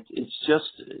 And it's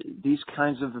just these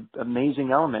kinds of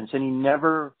amazing elements. And he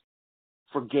never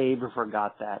forgave or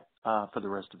forgot that for the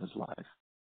rest of his life.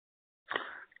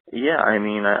 Yeah, I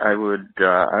mean, I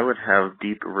would have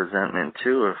deep resentment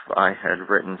too if I had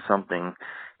written something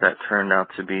that turned out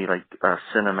to be like a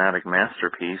cinematic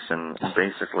masterpiece and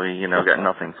basically, got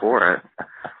nothing for it.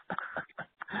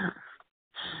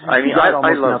 I mean,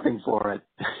 I love nothing for it.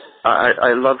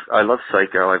 I love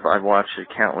Psycho. I've watched it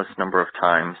countless number of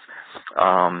times.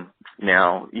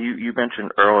 Now, you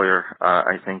mentioned earlier,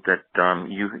 I think that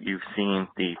you've seen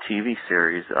the TV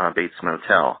series Bates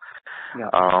Motel.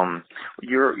 Yeah.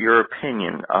 Your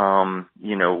opinion, how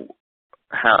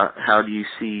do you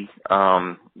see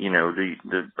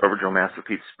the original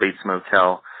masterpiece Bates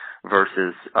Motel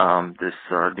versus this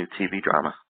new TV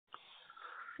drama?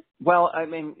 Well, I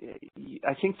mean,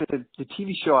 I think that the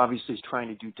TV show obviously is trying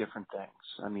to do different things.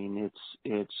 I mean,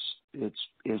 it's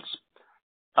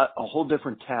a whole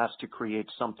different task to create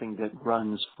something that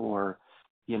runs for,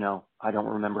 I don't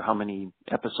remember how many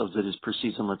episodes it is per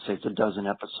season. Let's say it's 12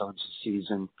 episodes a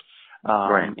season,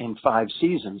 in 5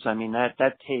 seasons. I mean,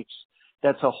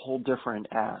 that's a whole different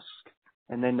ask.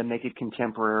 And then to make it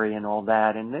contemporary and all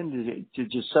that, and then to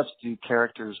just substitute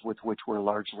characters with which we're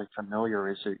largely familiar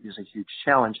is a huge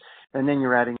challenge. And then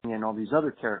you're adding in all these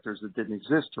other characters that didn't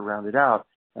exist to round it out.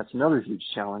 That's another huge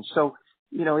challenge. So,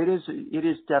 it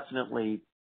is definitely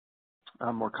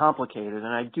more complicated, and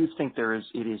I do think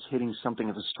it is hitting something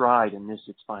of a stride in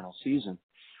its final season.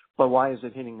 But why is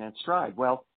it hitting that stride?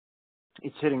 Well,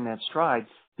 it's hitting that stride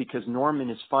because Norman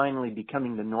is finally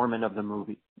becoming the Norman of the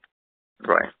movie.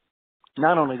 Right.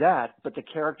 Not only that, but the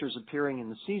characters appearing in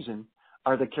the season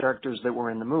are the characters that were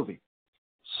in the movie.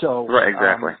 So, right,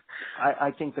 exactly.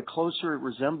 I think the closer it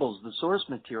resembles the source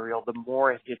material, the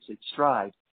more it hits its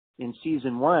stride. In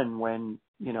season 1, when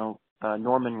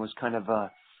Norman was kind of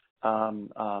a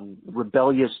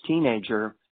rebellious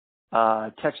teenager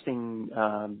texting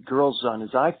girls on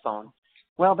his iPhone,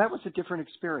 well, that was a different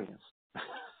experience.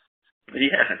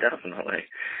 Yeah, definitely.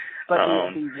 But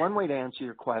the one way to answer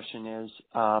your question is,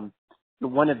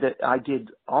 I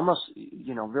did almost,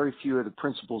 very few of the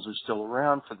principals are still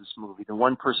around for this movie. The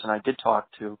one person I did talk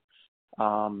to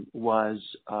was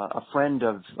a friend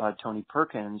of Tony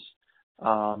Perkins,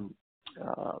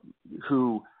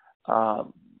 who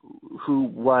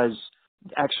was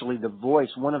actually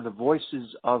one of the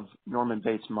voices of Norman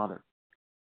Bates' mother.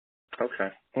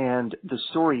 Okay. And the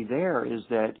story there is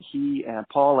that he and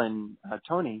Paul and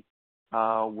Tony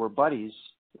were buddies,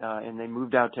 and they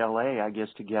moved out to L.A., I guess,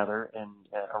 together and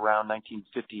around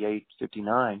 1958,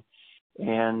 59.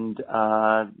 And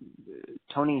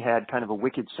Tony had kind of a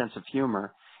wicked sense of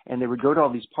humor, and they would go to all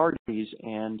these parties,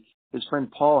 and his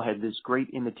friend Paul had this great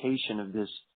imitation of this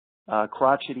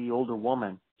crotchety older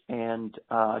woman, and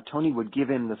Tony would give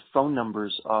him the phone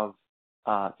numbers of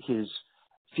his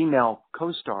female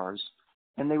co-stars,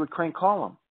 and they would crank call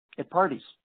him at parties.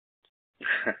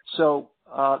 So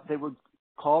they would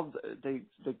call. They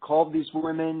called these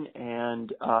women,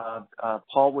 and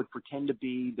Paul would pretend to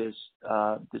be this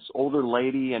older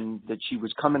lady, and that she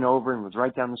was coming over and was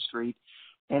right down the street,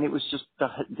 and it was just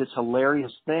this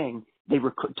hilarious thing.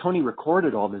 Tony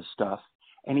recorded all this stuff,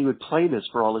 and he would play this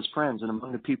for all his friends. And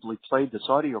among the people he played this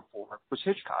audio for was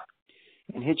Hitchcock.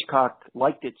 And Hitchcock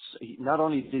liked it. Not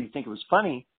only did he think it was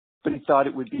funny, but he thought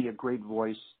it would be a great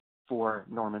voice for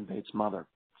Norman Bates' mother.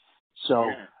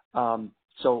 So,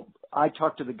 so I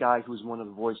talked to the guy who was one of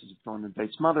the voices of Norman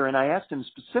Bates' mother, and I asked him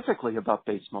specifically about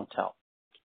Bates Motel.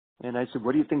 And I said,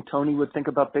 what do you think Tony would think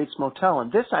about Bates Motel?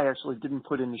 And this I actually didn't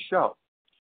put in the show.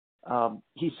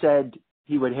 He said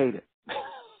he would hate it.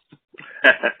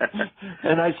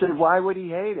 And I said, why would he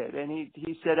hate it? And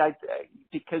he said,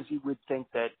 because he would think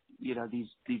that,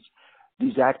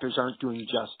 these actors aren't doing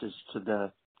justice to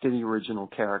the original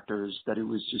characters, that it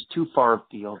was just too far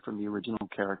afield from the original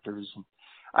characters. And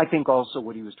I think also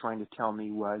what he was trying to tell me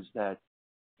was that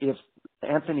if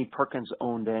Anthony Perkins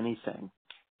owned anything,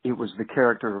 it was the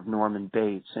character of Norman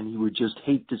Bates, and he would just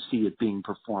hate to see it being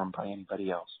performed by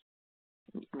anybody else.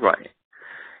 Right.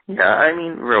 Yeah,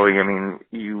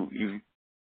 you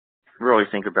really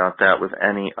think about that with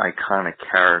any iconic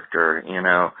character,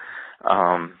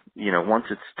 once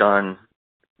it's done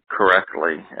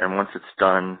correctly and once it's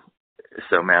done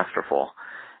so masterful,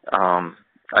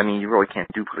 you really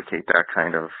can't duplicate that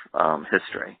kind of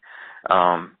history.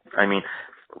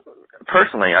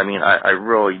 Personally, I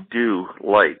really do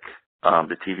like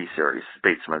the TV series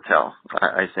Bates Motel.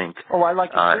 I think. Oh, I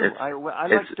like it too. I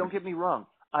like. Don't get me wrong.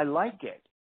 I like it,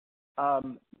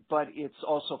 but it's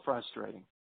also frustrating.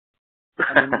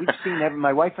 We've seen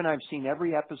my wife and I have seen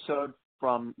every episode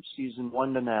from season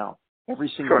 1 to now, every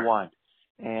single one,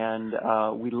 and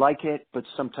we like it, but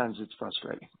sometimes it's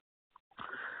frustrating.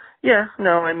 Yeah,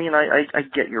 no, I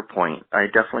get your point. I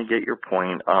definitely get your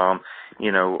point.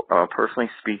 Personally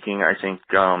speaking, I think,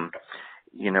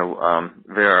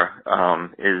 Vera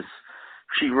is,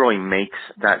 she really makes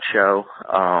that show,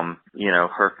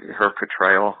 her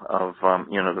portrayal of,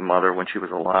 the mother when she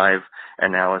was alive,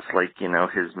 and now it's like,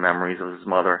 his memories of his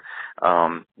mother.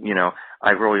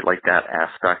 I really like that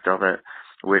aspect of it,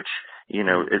 which,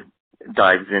 it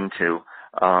dives into,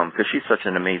 because she's such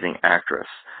an amazing actress.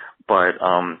 But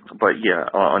yeah,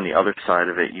 on the other side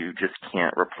of it, you just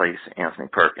can't replace Anthony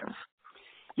Perkins.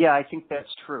 Yeah, I think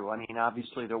that's true.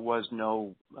 Obviously there was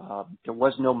no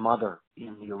mother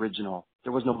in the original.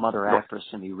 There was no mother actress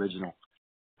in the original.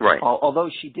 Right. Although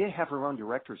she did have her own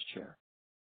director's chair.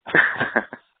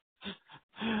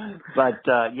 But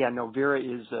Vera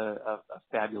is a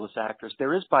fabulous actress.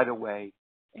 There is, by the way,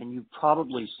 and you've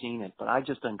probably seen it, but I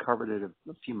just uncovered it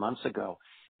a few months ago.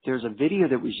 There's a video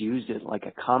that was used at like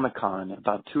a Comic-Con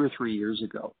about 2 or 3 years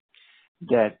ago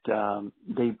that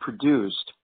they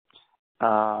produced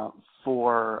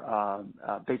for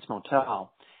Bates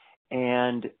Motel,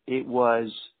 and it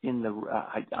was in the.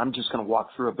 I'm just going to walk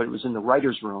through it, but it was in the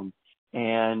writers' room,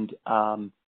 and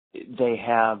they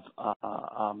have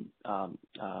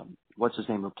what's his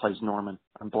name who plays Norman?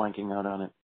 I'm blanking out on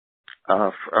it.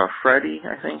 Freddie,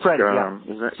 I think. Freddie,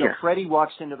 yeah. So Freddie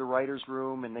walks into the writers'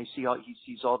 room, and he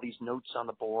sees all these notes on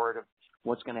the board of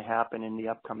what's going to happen in the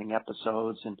upcoming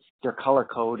episodes, and they're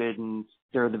color-coded, and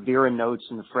there are the Vera notes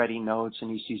and the Freddie notes, and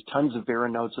he sees tons of Vera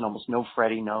notes and almost no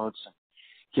Freddie notes.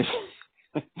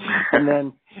 and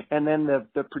then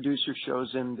the producer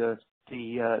shows him the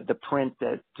print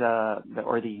that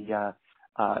or the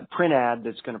print ad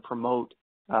that's going to promote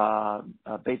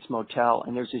Bates Motel,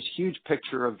 and there's this huge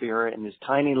picture of Vera and this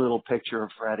tiny little picture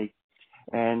of Freddie,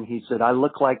 and he said, Vera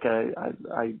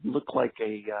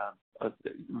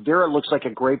looks like a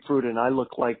grapefruit and I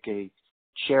look like a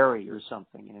cherry or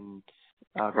something,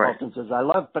 and Carlton says, I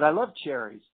love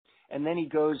cherries. And then he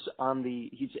goes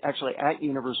he's actually at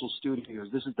Universal Studios.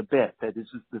 This is the bit, that this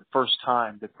is the first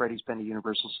time that Freddie's been to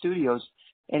Universal Studios,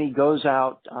 and he goes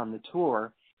out on the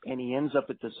tour, and he ends up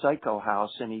at the Psycho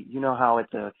House, and you know how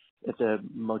at the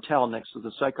motel next to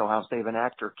the Psycho House, they have an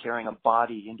actor carrying a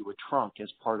body into a trunk as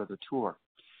part of the tour.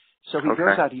 So he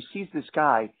goes out, he sees this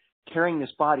guy carrying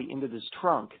this body into this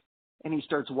trunk, and he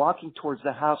starts walking towards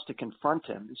the house to confront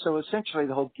him. So essentially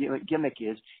the whole gimmick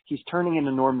is he's turning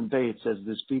into Norman Bates as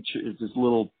this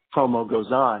little promo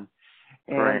goes on.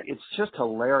 And it's just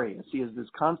hilarious. He has this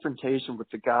confrontation with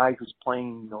the guy who's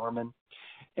playing Norman,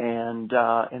 and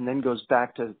then goes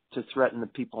back to threaten the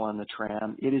people on the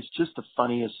tram. It is just the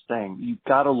funniest thing. You've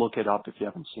got to look it up if you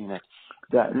haven't seen it.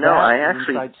 I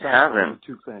actually haven't.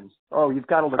 Two things. Oh, you've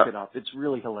got to look it up. It's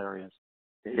really hilarious.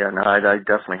 Yeah, no, I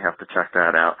definitely have to check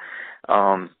that out.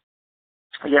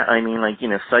 Yeah, I mean,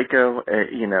 Psycho,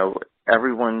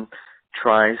 everyone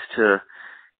tries to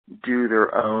do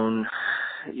their own,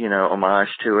 homage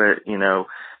to it.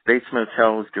 Bates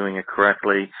Motel is doing it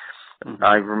correctly. Mm-hmm.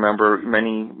 I remember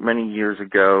many years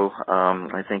ago,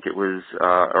 I think it was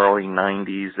early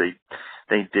 90s,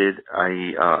 they did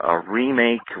a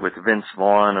remake with Vince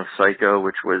Vaughn of Psycho,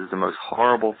 which was the most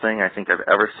horrible thing I think I've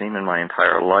ever seen in my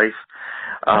entire life.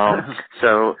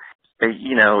 So,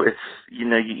 it's,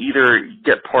 you either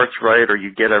get parts right or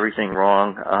you get everything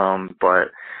wrong.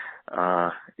 But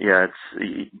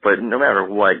but no matter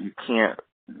what, you can't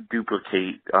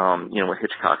duplicate, what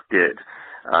Hitchcock did.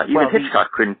 Even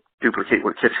Hitchcock couldn't duplicate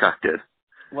what Hitchcock did.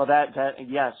 Well,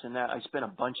 yes, and that I spent a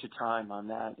bunch of time on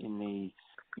that and he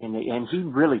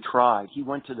really tried. He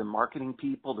went to the marketing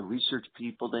people, the research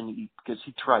people, because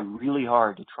he tried really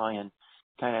hard to try and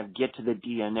kind of get to the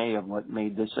DNA of what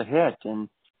made this a hit. And,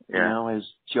 as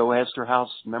Joe Esterhaus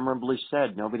memorably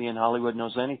said, nobody in Hollywood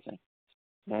knows anything.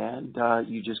 And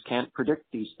you just can't predict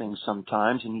these things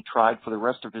sometimes. And he tried for the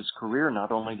rest of his career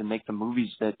not only to make the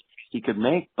movies that he could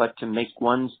make, but to make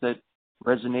ones that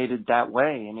resonated that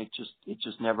way. And it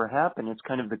just never happened. It's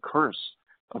kind of the curse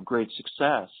of great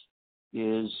success.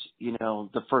 Is,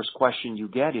 the first question you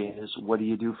get is, what do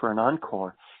you do for an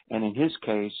encore? And in his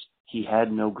case, he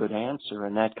had no good answer,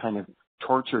 and that kind of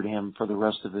tortured him for the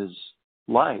rest of his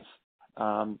life.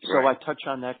 So I touch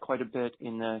on that quite a bit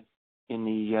in I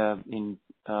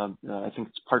think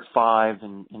it's part 5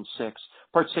 and 6.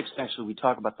 Part 6, actually, we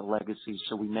talk about the legacy.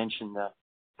 So we mentioned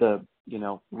the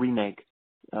remake,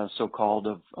 so-called,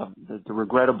 of the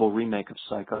regrettable remake of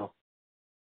Psycho.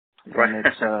 And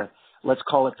it's, let's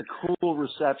call it the cool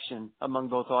reception among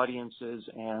both audiences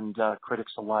and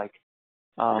critics alike.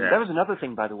 That was another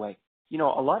thing, by the way. A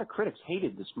lot of critics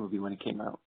hated this movie when it came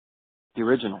out, the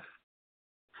original.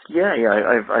 Yeah,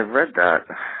 I've read that,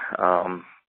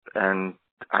 and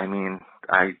I mean,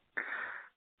 I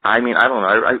don't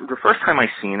know. The first time I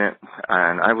seen it,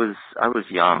 and I was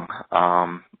young.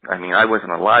 I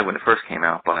wasn't alive when it first came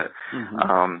out, but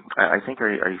I think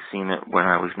I seen it when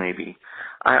I was maybe,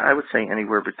 I would say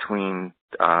anywhere between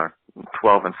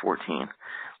 12 and 14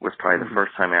 was probably the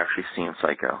first time I actually seen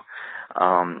Psycho.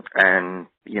 And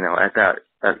at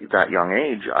that young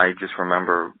age, I just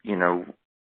remember,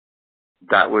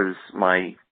 that was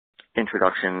my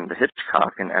introduction to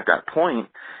Hitchcock, and at that point,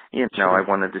 I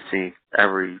wanted to see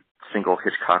every single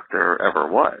Hitchcock there ever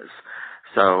was.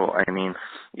 So, I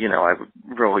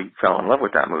really fell in love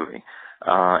with that movie.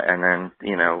 And then,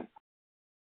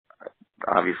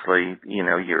 obviously,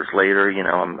 years later,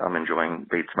 I'm enjoying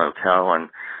Bates Motel and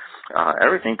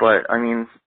everything. But,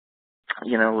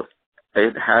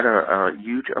 it had a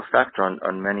huge effect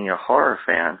on many a horror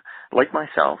fan like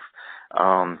myself.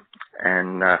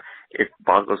 And it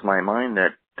boggles my mind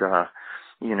that, there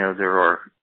are,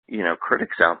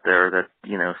 critics out there that,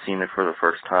 seen it for the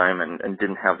first time and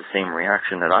didn't have the same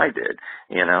reaction that I did,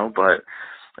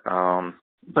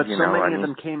 but so many of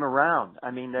them came around.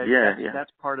 I mean,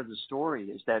 that's part of the story,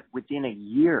 is that within a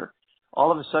year,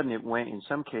 all of a sudden it went, in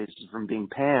some cases, from being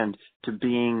panned to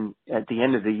being at the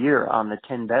end of the year on the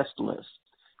 10 best list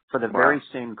for the very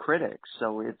same critics.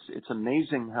 So it's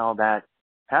amazing how that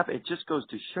happened. It just goes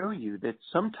to show you that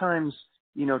sometimes,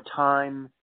 time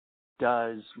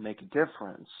does make a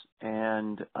difference,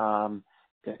 and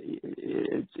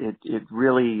it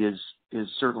really is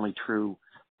certainly true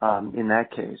in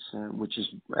that case, which is,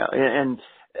 and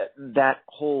that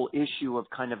whole issue of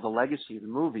kind of the legacy of the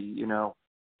movie,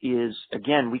 is,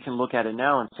 again, we can look at it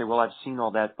now and say, well, I've seen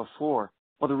all that before.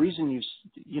 Well, the reason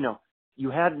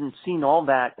you hadn't seen all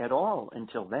that at all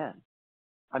until then.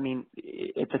 I mean,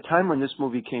 at the time when this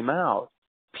movie came out,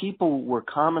 people were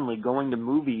commonly going to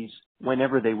movies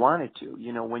whenever they wanted to.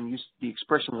 When the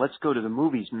expression "let's go to the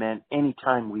movies" meant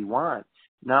anytime we want,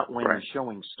 not when the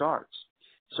showing starts.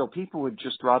 So people would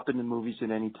just drop into movies at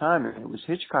any time. And it was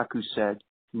Hitchcock who said,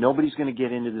 nobody's going to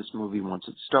get into this movie once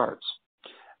it starts.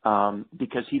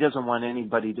 Because he doesn't want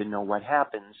anybody to know what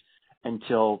happens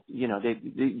until, he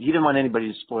didn't want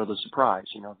anybody to spoil the surprise,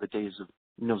 the days of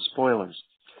no spoilers.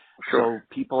 Sure.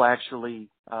 So people actually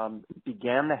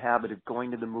began the habit of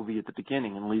going to the movie at the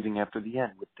beginning and leaving after the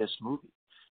end with this movie,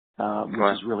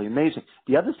 which is really amazing.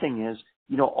 The other thing is,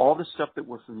 all the stuff that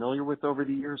we're familiar with over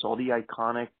the years, all the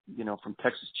iconic, from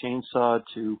Texas Chainsaw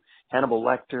to Hannibal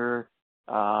Lecter,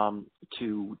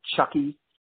 to Chucky,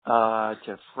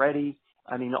 to Freddy,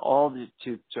 I mean,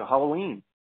 to Halloween,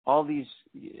 all these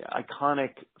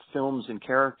iconic films and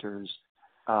characters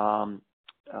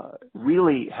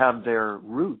really have their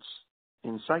roots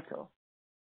in Psycho.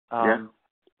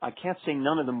 I can't say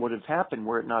none of them would have happened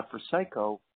were it not for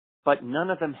Psycho, but none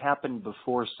of them happened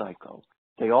before Psycho.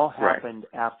 They all happened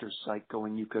after Psycho,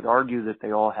 and you could argue that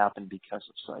they all happened because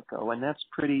of Psycho, and that's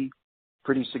pretty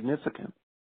significant.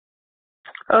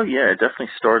 Oh yeah, it definitely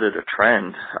started a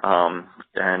trend,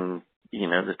 and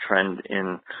the trend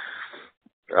in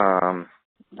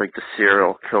like the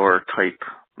serial killer type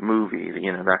movie,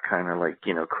 that kind of like,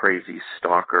 crazy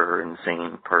stalker,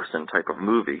 insane person type of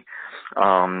movie.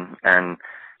 And,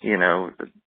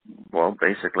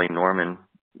 basically Norman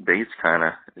Bates kind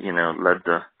of, led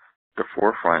the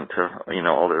forefront to,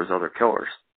 all those other killers.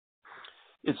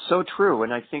 It's so true.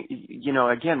 And I think,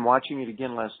 again, watching it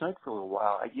again last night for a little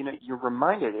while, you're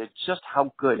reminded of just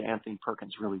how good Anthony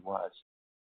Perkins really was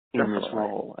in this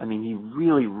role. I mean, he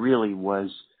really, really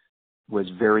was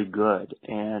very good.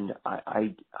 And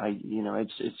I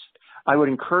would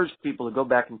encourage people to go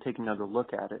back and take another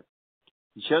look at it,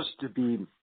 just to be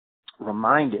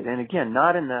reminded. And again,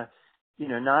 not in the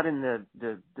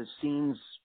scenes,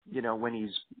 when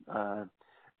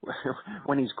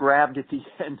he's grabbed at the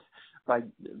end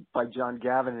by John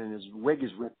Gavin and his wig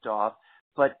is ripped off,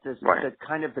 but the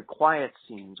kind of the quiet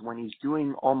scenes when he's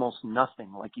doing almost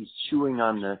nothing, like he's chewing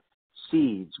on the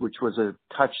seeds, which was a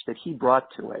touch that he brought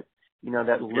to it.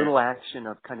 That little action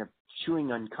of kind of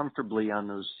chewing uncomfortably on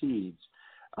those seeds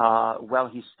while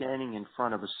he's standing in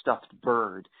front of a stuffed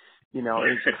bird.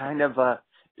 It's kind of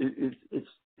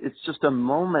it's just a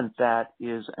moment that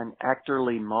is an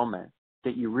actorly moment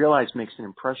that you realize makes an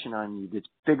impression on you that's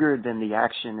bigger than the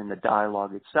action and the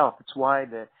dialogue itself. It's why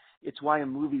a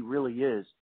movie really is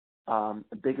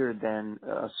bigger than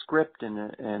a script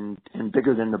and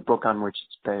bigger than the book on which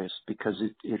it's based, because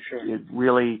it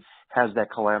really has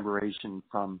that collaboration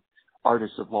from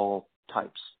artists of all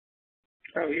types.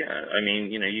 Oh yeah, I mean,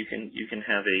 you can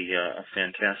have a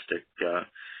fantastic book,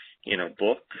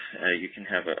 you can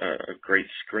have a great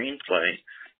screenplay,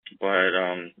 but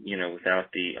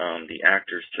without the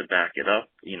actors to back it up,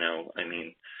 I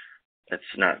mean,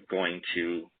 that's not going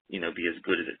to be as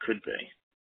good as it could be.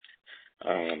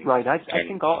 Right. I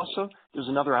think also there's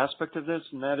another aspect of this,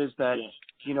 and that is that,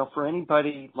 for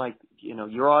anybody like,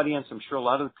 your audience, I'm sure a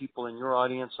lot of the people in your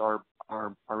audience are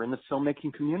in the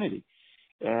filmmaking community.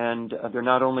 And they're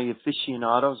not only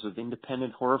aficionados of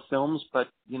independent horror films, but,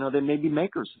 they may be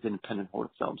makers of independent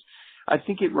horror films. I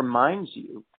think it reminds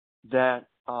you that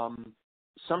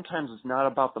sometimes it's not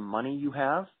about the money you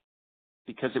have,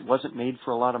 because it wasn't made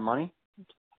for a lot of money.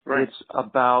 Right. It's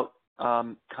about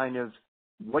kind of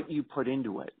what you put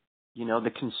into it.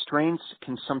 The constraints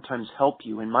can sometimes help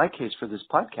you. In my case, for this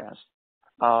podcast,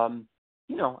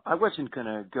 I wasn't going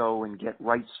to go and get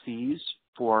rights fees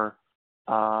for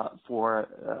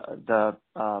the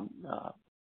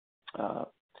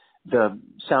the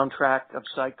soundtrack of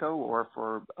Psycho or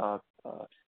for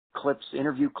clips,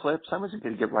 interview clips. I wasn't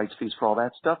going to get rights fees for all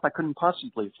that stuff. I couldn't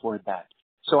possibly afford that.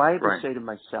 So I had to say to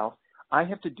myself, I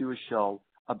have to do a show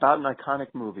about an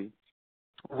iconic movie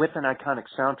with an iconic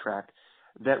soundtrack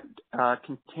that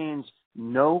contains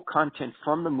no content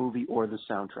from the movie or the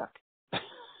soundtrack.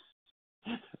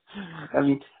 I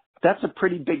mean, that's a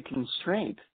pretty big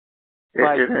constraint.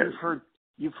 But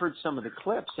you've heard some of the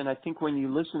clips, and I think when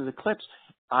you listen to the clips,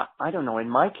 I don't know, in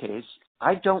my case,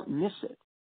 I don't miss it.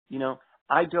 You know,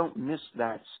 I don't miss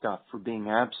that stuff for being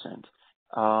absent.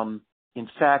 In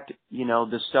fact, you know,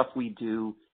 the stuff we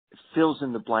do fills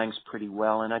in the blanks pretty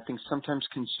well, and I think sometimes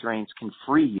constraints can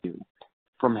free you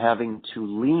from having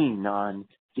to lean on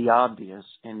the obvious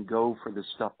and go for the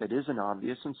stuff that isn't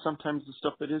obvious, and sometimes the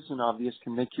stuff that isn't obvious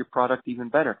can make your product even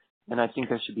better. And I think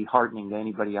that should be heartening to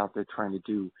anybody out there trying to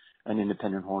do an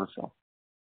independent horror film.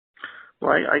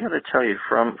 Well, I got to tell you,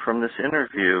 from this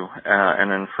interview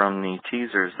and then from the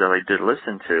teasers that I did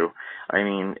listen to, I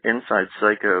mean, Inside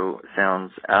Psycho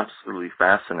sounds absolutely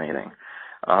fascinating.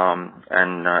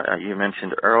 And you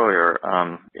mentioned earlier,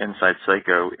 Inside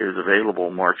Psycho is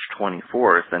available March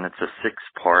 24th, and it's a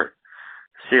 6-part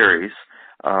series.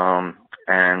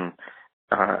 And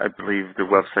I believe the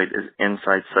website is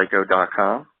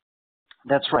InsidePsycho.com.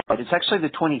 That's right. It's actually the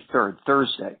 23rd,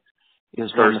 Thursday.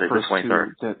 Thursday, the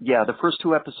 23rd. The first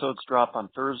 2 episodes drop on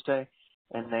Thursday,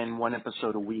 and then 1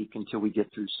 episode a week until we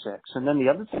get through 6. And then the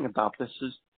other thing about this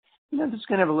is, you know, this is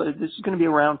going to be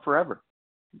around forever,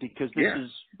 because this is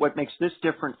what makes this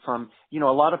different from, you know,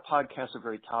 a lot of podcasts are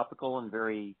very topical and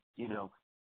very, you know,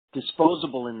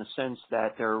 disposable in the sense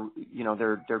that they're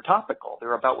topical.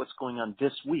 They're about what's going on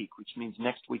this week, which means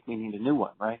next week we need a new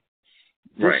one, right?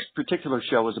 This particular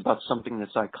show is about something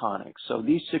that's iconic. So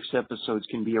these 6 episodes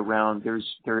can be around.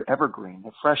 They're evergreen.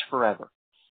 They're fresh forever.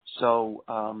 So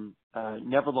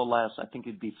nevertheless, I think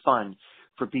it'd be fun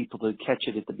for people to catch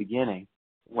it at the beginning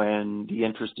when the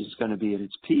interest is going to be at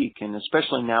its peak. And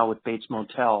especially now with Bates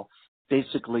Motel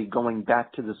basically going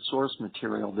back to the source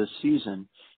material this season,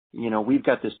 you know, we've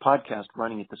got this podcast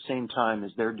running at the same time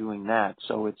as they're doing that.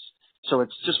 So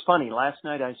it's just funny. Last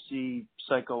night I see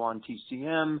Psycho on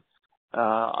TCM.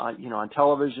 You know, on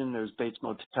television, there's Bates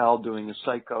Motel doing a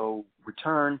Psycho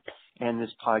return and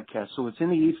this podcast. So it's in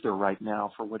the ether right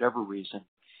now for whatever reason.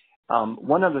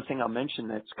 One other thing I'll mention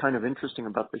that's kind of interesting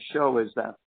about the show is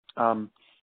that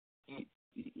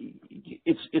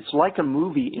it's like a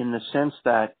movie in the sense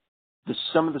that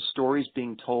some of the stories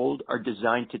being told are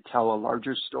designed to tell a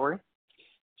larger story.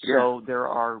 So there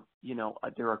are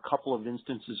a couple of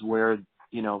instances where,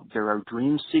 you know, there are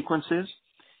dream sequences,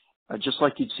 just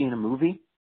like you'd see in a movie.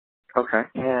 Okay.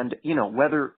 And, you know,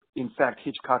 whether, in fact,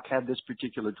 Hitchcock had this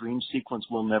particular dream sequence,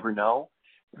 we'll never know.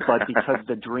 But because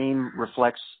the dream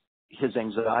reflects his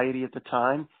anxiety at the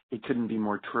time, it couldn't be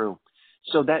more true.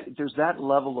 So that there's that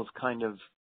level of kind of,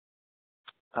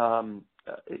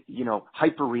 you know,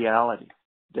 hyper reality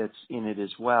that's in it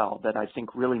as well that I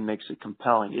think really makes it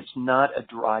compelling. It's not a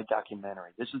dry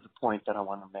documentary. This is the point that I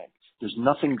want to make. There's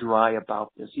nothing dry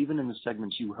about this, even in the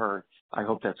segments you heard. I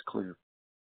hope that's clear.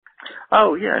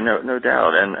 Oh yeah, no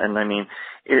doubt, and I mean,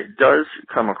 it does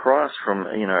come across from,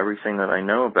 you know, everything that I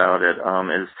know about it,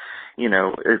 is, you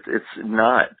know, it's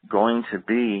not going to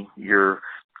be your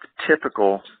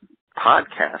typical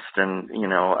podcast, and you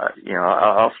know,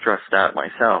 I'll stress that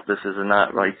myself. This is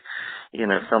not like, you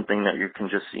know, something that you can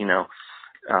just, you know,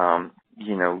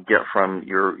 get from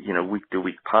your, you know, week to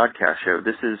week podcast show.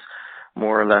 This is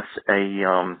more or less a,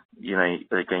 you know,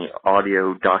 like an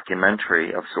audio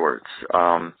documentary of sorts.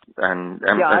 And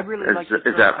yeah, I really like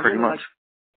is that pretty much?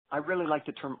 I really like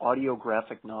the term audio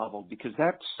graphic novel because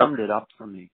that summed it up for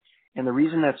me. And the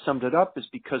reason that summed it up is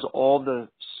because all the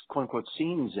quote unquote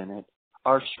scenes in it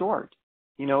are short.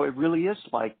 You know, it really is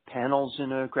like panels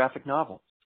in a graphic novel.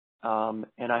 And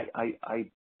I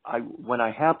when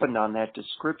I happened on that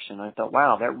description, I thought,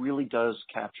 wow, that really does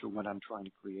capture what I'm trying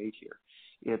to create here.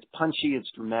 It's punchy, it's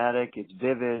dramatic, it's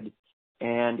vivid,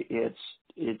 and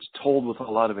it's told with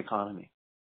a lot of economy.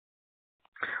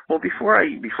 Well, before I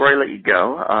let you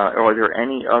go, are there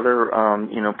any other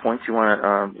you know, points you want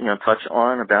to you know, touch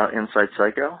on about Inside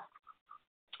Psycho?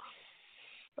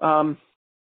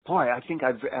 Boy, I think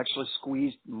I've actually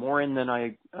squeezed more in than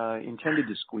I intended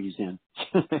to squeeze in.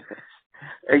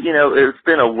 You know, it's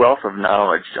been a wealth of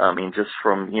knowledge. I mean, just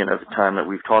from, you know, the time that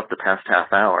we've talked the past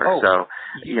half hour. Oh, so,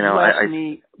 you know, asked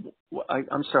me.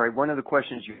 I'm sorry. One of the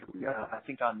questions I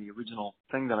think on the original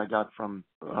thing that I got from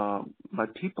my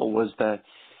people was that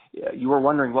you were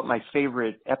wondering what my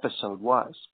favorite episode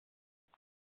was.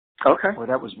 Okay. Or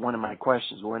that was one of my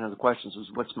questions. One of the questions was,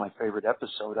 what's my favorite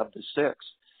episode of the 6?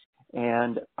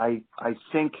 And I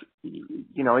think,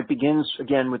 it begins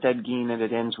again with Ed Gein and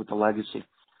it ends with the legacy.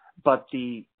 But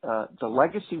the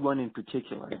legacy one in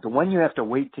particular, the one you have to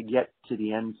wait to get to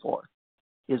the end for,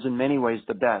 is in many ways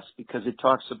the best because it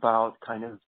talks about kind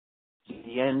of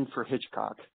the end for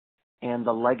Hitchcock and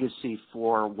the legacy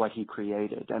for what he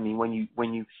created. I mean, when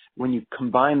you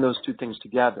combine those two things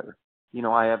together,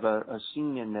 I have a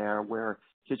scene in there where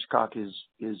Hitchcock is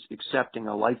accepting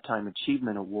a Lifetime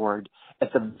Achievement Award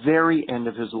at the very end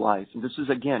of his life. And this is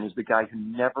the guy who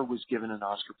never was given an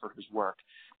Oscar for his work,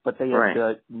 but they had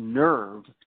the nerve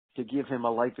to give him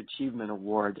a Life Achievement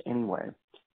Award anyway.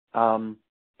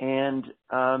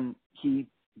 He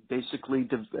basically,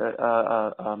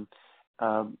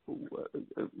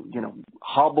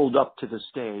 hobbled up to the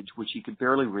stage, which he could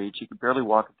barely reach. He could barely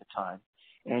walk at the time.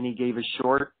 And he gave a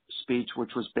short speech,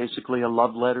 which was basically a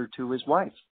love letter to his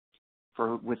wife,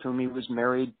 with whom he was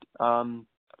married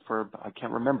for, I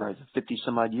can't remember, 50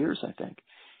 some odd years, I think.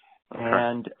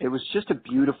 And it was just a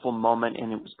beautiful moment,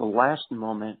 and it was the last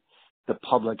moment the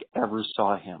public ever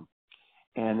saw him.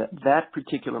 And that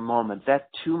particular moment, that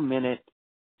 2-minute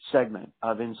segment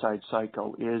of Inside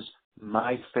Psycho is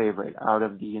my favorite out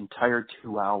of the entire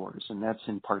 2 hours, and that's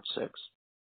in part 6.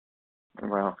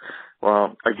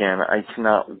 Well, again, I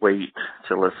cannot wait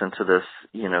to listen to this,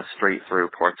 straight through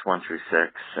parts 1 through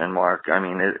 6. And Mark, I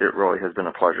mean, it really has been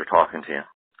a pleasure talking to you.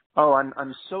 Oh,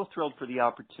 I'm so thrilled for the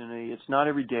opportunity. It's not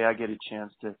every day I get a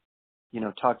chance to,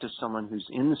 talk to someone who's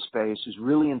in the space, who's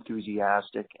really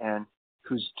enthusiastic, and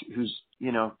who's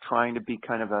trying to be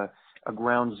kind of a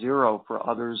ground zero for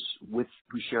others who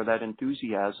share that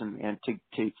enthusiasm, and to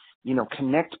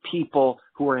connect people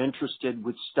who are interested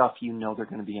with stuff they're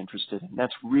going to be interested in.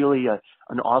 That's really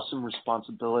an awesome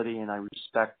responsibility, and I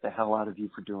respect the hell out of you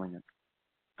for doing it.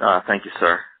 Thank you,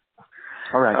 sir.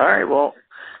 All right. Well,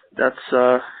 that's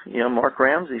Mark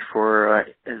Ramsey for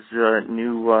his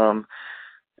new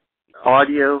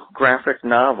audio graphic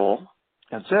novel.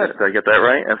 That's it. Did I get that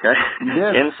right? Okay.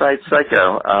 Yeah. Inside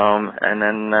Psycho. And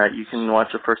then you can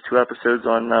watch the first 2 episodes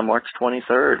on March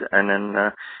 23rd, and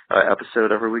then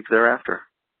episode every week thereafter.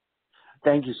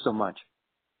 Thank you so much.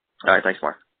 All right. Thanks,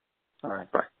 Mark. All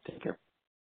right. Bye. Take care.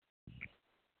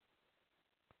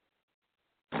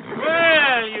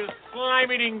 Well, you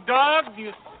slime-eating dogs,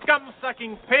 you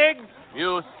scum-sucking pigs,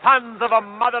 you sons of a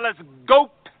motherless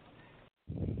goat.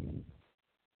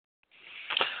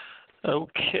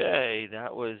 Okay,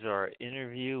 that was our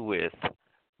interview with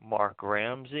Mark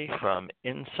Ramsey from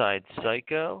Inside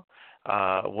Psycho.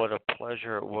 What a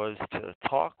pleasure it was to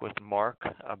talk with Mark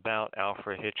about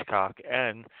Alfred Hitchcock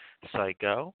and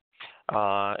Psycho.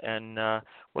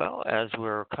 Well, as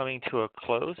we're coming to a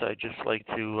close, I'd just like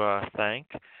to thank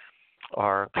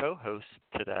our co-host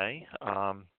today,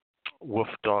 Wolf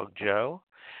Dog Joe.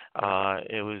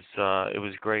 It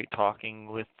was great talking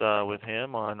with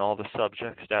him on all the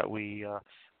subjects that we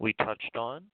touched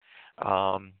on.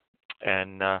 I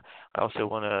also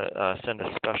want to send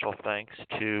a special thanks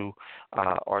to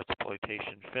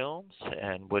Artsploitation Films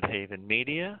and Woodhaven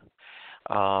Media.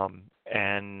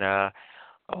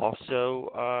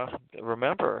 Also,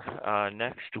 remember,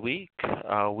 next week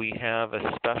we have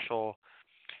a special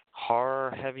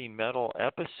horror heavy metal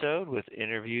episode with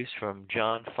interviews from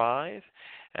John Five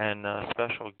and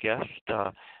special guest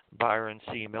Byron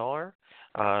C. Miller.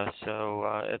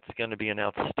 So it's going to be an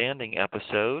outstanding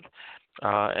episode.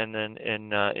 And then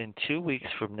in 2 weeks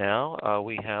from now,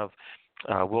 we have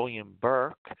William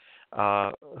Burke,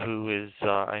 who is,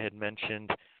 I had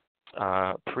mentioned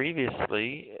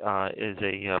previously, is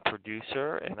a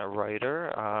producer and a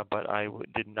writer, but I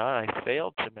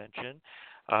failed to mention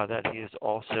that he is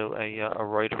also a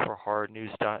writer for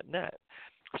HorrorNews.net.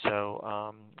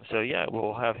 So yeah,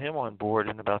 we'll have him on board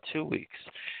in about 2 weeks.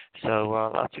 So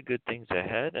lots of good things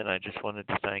ahead, and I just wanted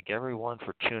to thank everyone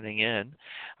for tuning in.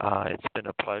 It's been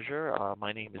a pleasure.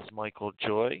 My name is Michael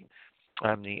Joy.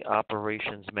 I'm the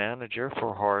operations manager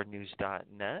for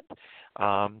HorrorNews.net.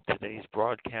 Today's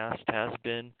broadcast has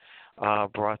been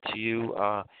brought to you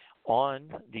on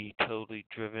the Totally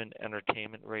Driven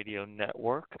Entertainment Radio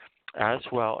Network, as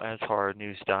well as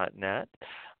HorrorNews.net.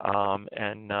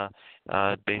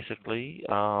 Basically,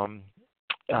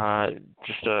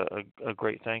 just a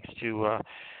great thanks to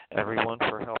everyone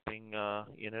for helping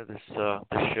this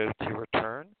show to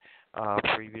return.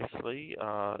 Previously,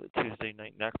 Tuesday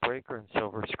Night Neckbreaker and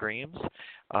Silver Screams,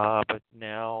 but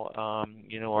now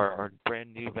our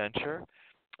brand new venture,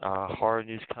 Horror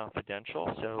News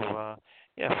Confidential. So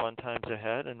yeah, fun times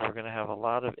ahead, and we're going to have a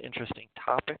lot of interesting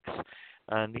topics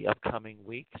in the upcoming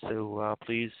week. So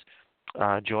please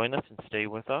join us and stay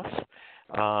with us.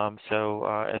 So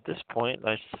at this point,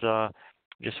 let's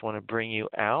just want to bring you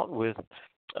out with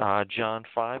John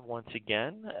 5 once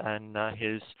again, and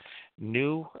his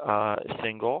new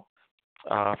single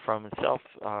from his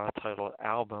self-titled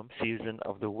album, Season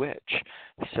of the Witch.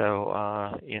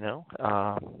 So,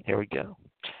 here we go.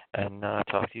 And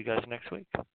talk to you guys next week.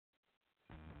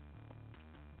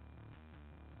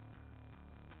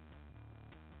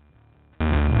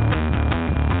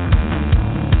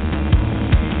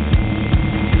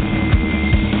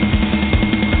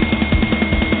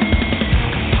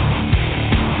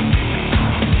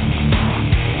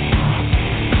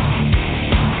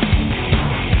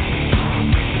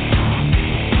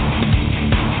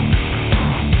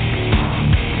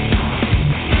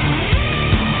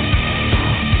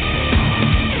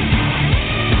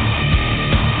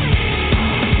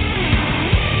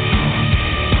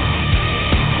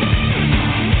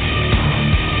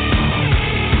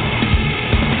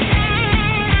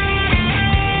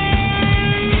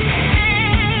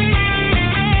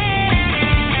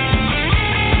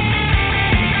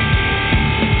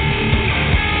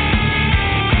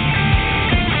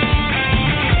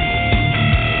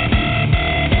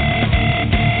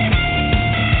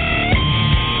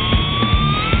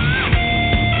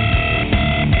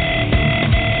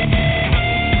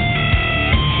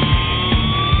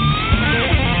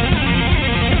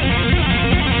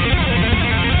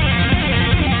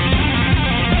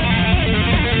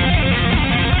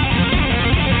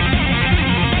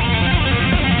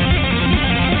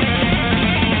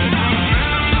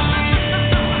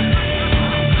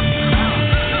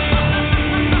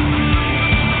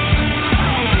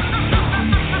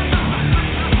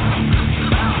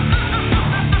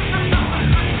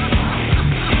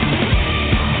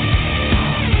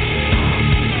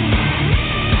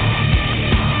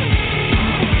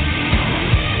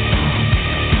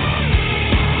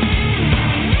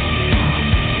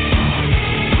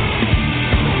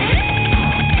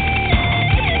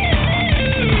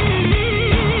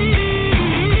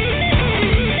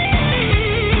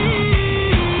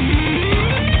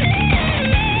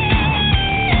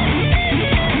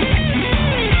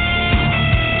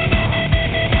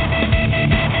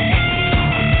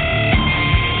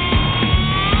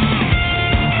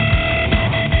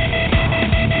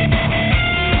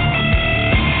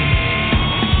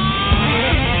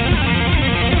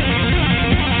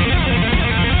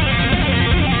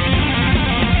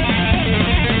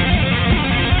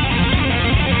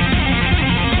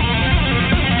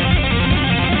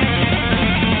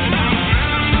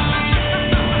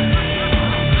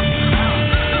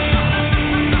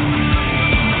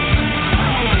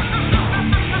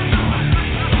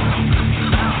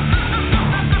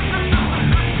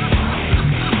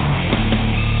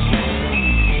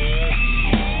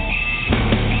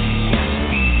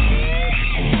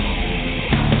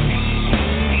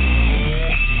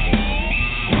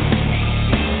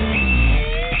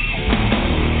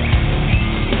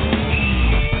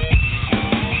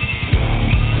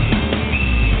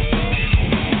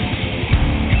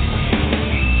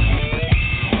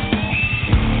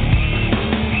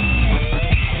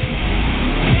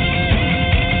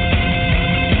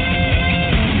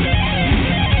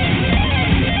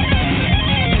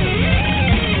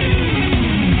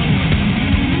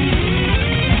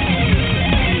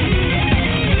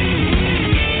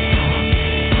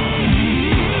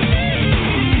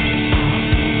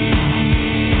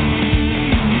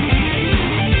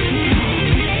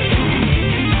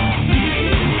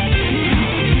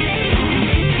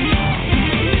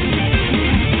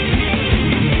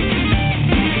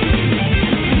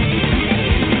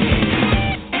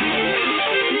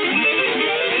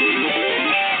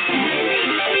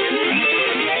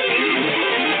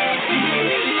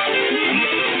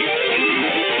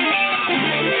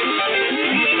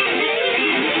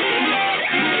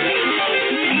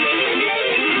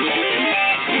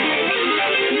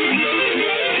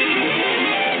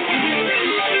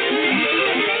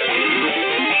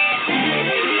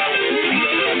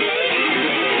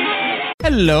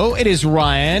 Hello, it is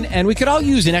Ryan, and we could all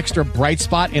use an extra bright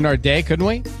spot in our day, couldn't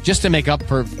we? Just to make up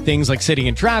for things like sitting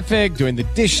in traffic, doing the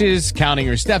dishes, counting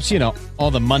your steps, you know, all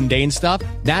the mundane stuff.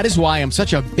 That is why I'm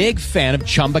such a big fan of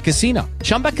Chumba Casino.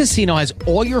 Chumba Casino has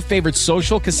all your favorite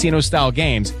social casino-style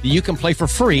games that you can play for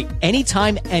free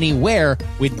anytime, anywhere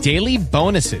with daily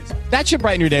bonuses. That should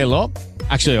brighten your day a little.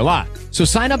 Actually, a lot. So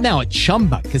sign up now at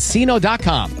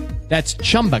ChumbaCasino.com. That's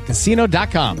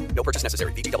ChumbaCasino.com. No purchase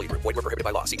necessary. VGW Group. Void where prohibited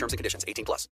by law. See terms and conditions. 18+.